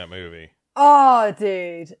I've seen that movie. Oh,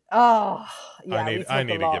 dude. Oh, yeah. I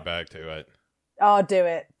need to get back to it. Oh, do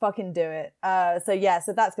it. Fucking do it.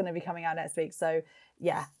 So that's going to be coming out next week. So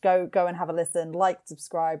yeah, go and have a listen, like,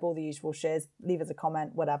 subscribe, all the usual shiz, leave us a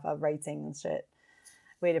comment, whatever, rating and shit.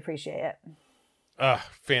 We'd appreciate it.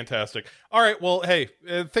 Fantastic. All right. Well, hey,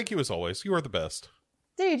 thank you as always. You are the best.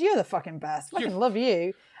 Dude, you're the fucking best. Fucking love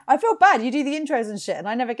you. I feel bad. You do the intros and shit, and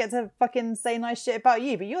I never get to fucking say nice shit about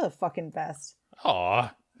you, but you're the fucking best.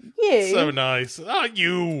 Aw. You. So nice.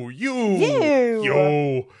 You.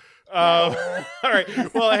 All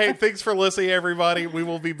right. Well, hey, thanks for listening, everybody. We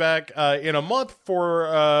will be back in a month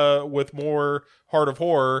with more Heart of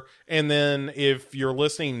Horror. And then if you're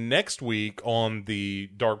listening next week on the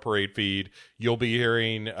Dark Parade feed, you'll be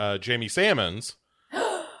hearing Jamie Salmons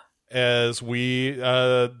as we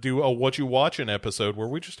do a What You Watchin' episode where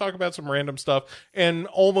we just talk about some random stuff. And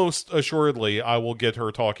almost assuredly, I will get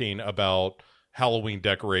her talking about Halloween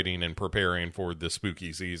decorating and preparing for the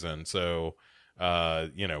spooky season. So,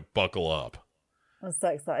 buckle up. I'm so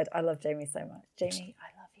excited. I love Jamie so much. Jamie, I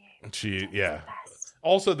love you.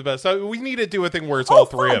 Also the best. So we need to do a thing where it's all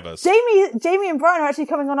three of us. Jamie and Brian are actually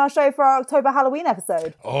coming on our show for our October Halloween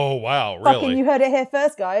episode. Oh, wow. Really? Fucking, you heard it here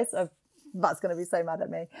first, guys. Matt's going to be so mad at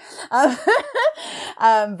me.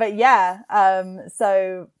 But yeah,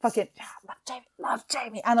 so fucking love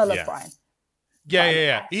Jamie. And I love Brian.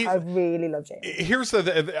 Yeah. I really love Jamie. Here's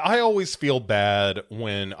I always feel bad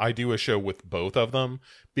when I do a show with both of them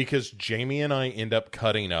because Jamie and I end up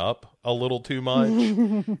cutting up a little too much.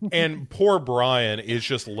 And poor Brian is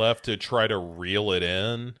just left to try to reel it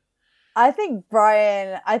in. I think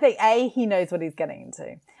A, he knows what he's getting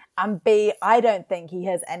into. And B, I don't think he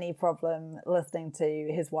has any problem listening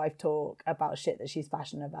to his wife talk about shit that she's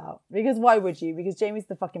passionate about. Because why would you? Because Jamie's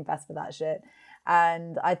the fucking best for that shit.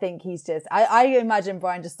 And I think he's just, I imagine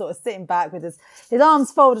Brian just sort of sitting back with his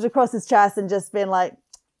arms folded across his chest and just being like,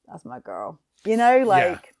 that's my girl. He's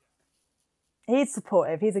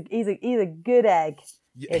supportive. He's a good egg.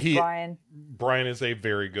 Brian. Brian is a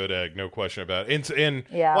very good egg, no question about it. And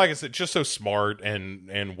like I said, just so smart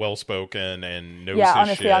and well spoken and knows his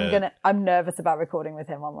honestly, shit. I'm nervous about recording with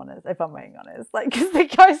him. If I'm being honest, because the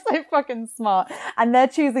guy's so fucking smart, and they're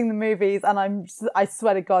choosing the movies, and I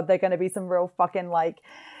swear to God, they're going to be some real fucking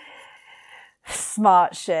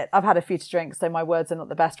smart shit. I've had a few to drink, so my words are not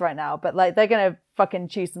the best right now, but they're gonna fucking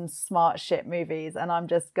choose some smart shit movies, and I'm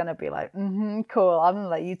just gonna be like, cool, I'm gonna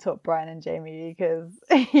let you talk, Brian and Jamie, because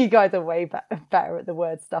you guys are way better at the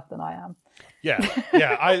word stuff than I am.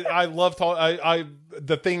 I love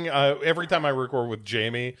the thing, every time I record with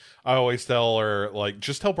Jamie, I always tell her,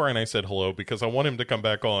 just tell Brian I said hello, because I want him to come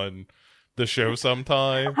back on the show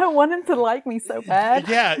sometime. I want him to like me so bad.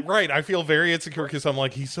 Yeah, right. I feel very insecure because I'm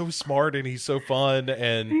like, he's so smart and he's so fun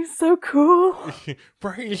and he's so cool.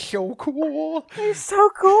 Brian is so cool. He's so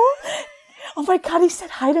cool. Oh my God, he said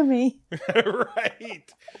hi to me.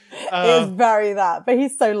 Right. It was very that, but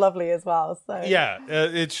he's so lovely as well. So yeah,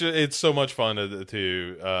 it's so much fun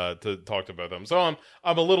to talk to both of them. So I'm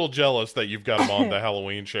a little jealous that you've got him on the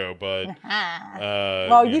Halloween show, but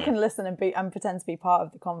you can listen and pretend to be part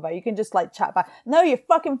of the convo. You can just chat back. No, you're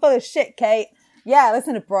fucking full of shit, Kate. Yeah,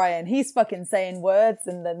 listen to Brian. He's fucking saying words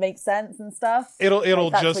and that make sense and stuff. It'll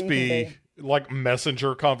just be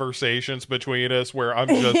messenger conversations between us where I'm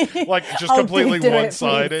just just completely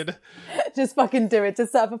one-sided. Just fucking do it.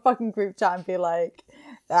 Just set up a fucking group chat and be fucking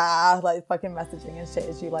messaging and shit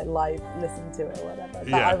as you live listen to it or whatever.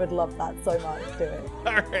 I would love that so much. Do it.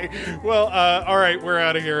 All right. Well, all right. We're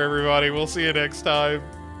out of here, everybody. We'll see you next time.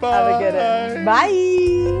 Bye. Have a good one.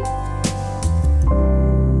 Bye.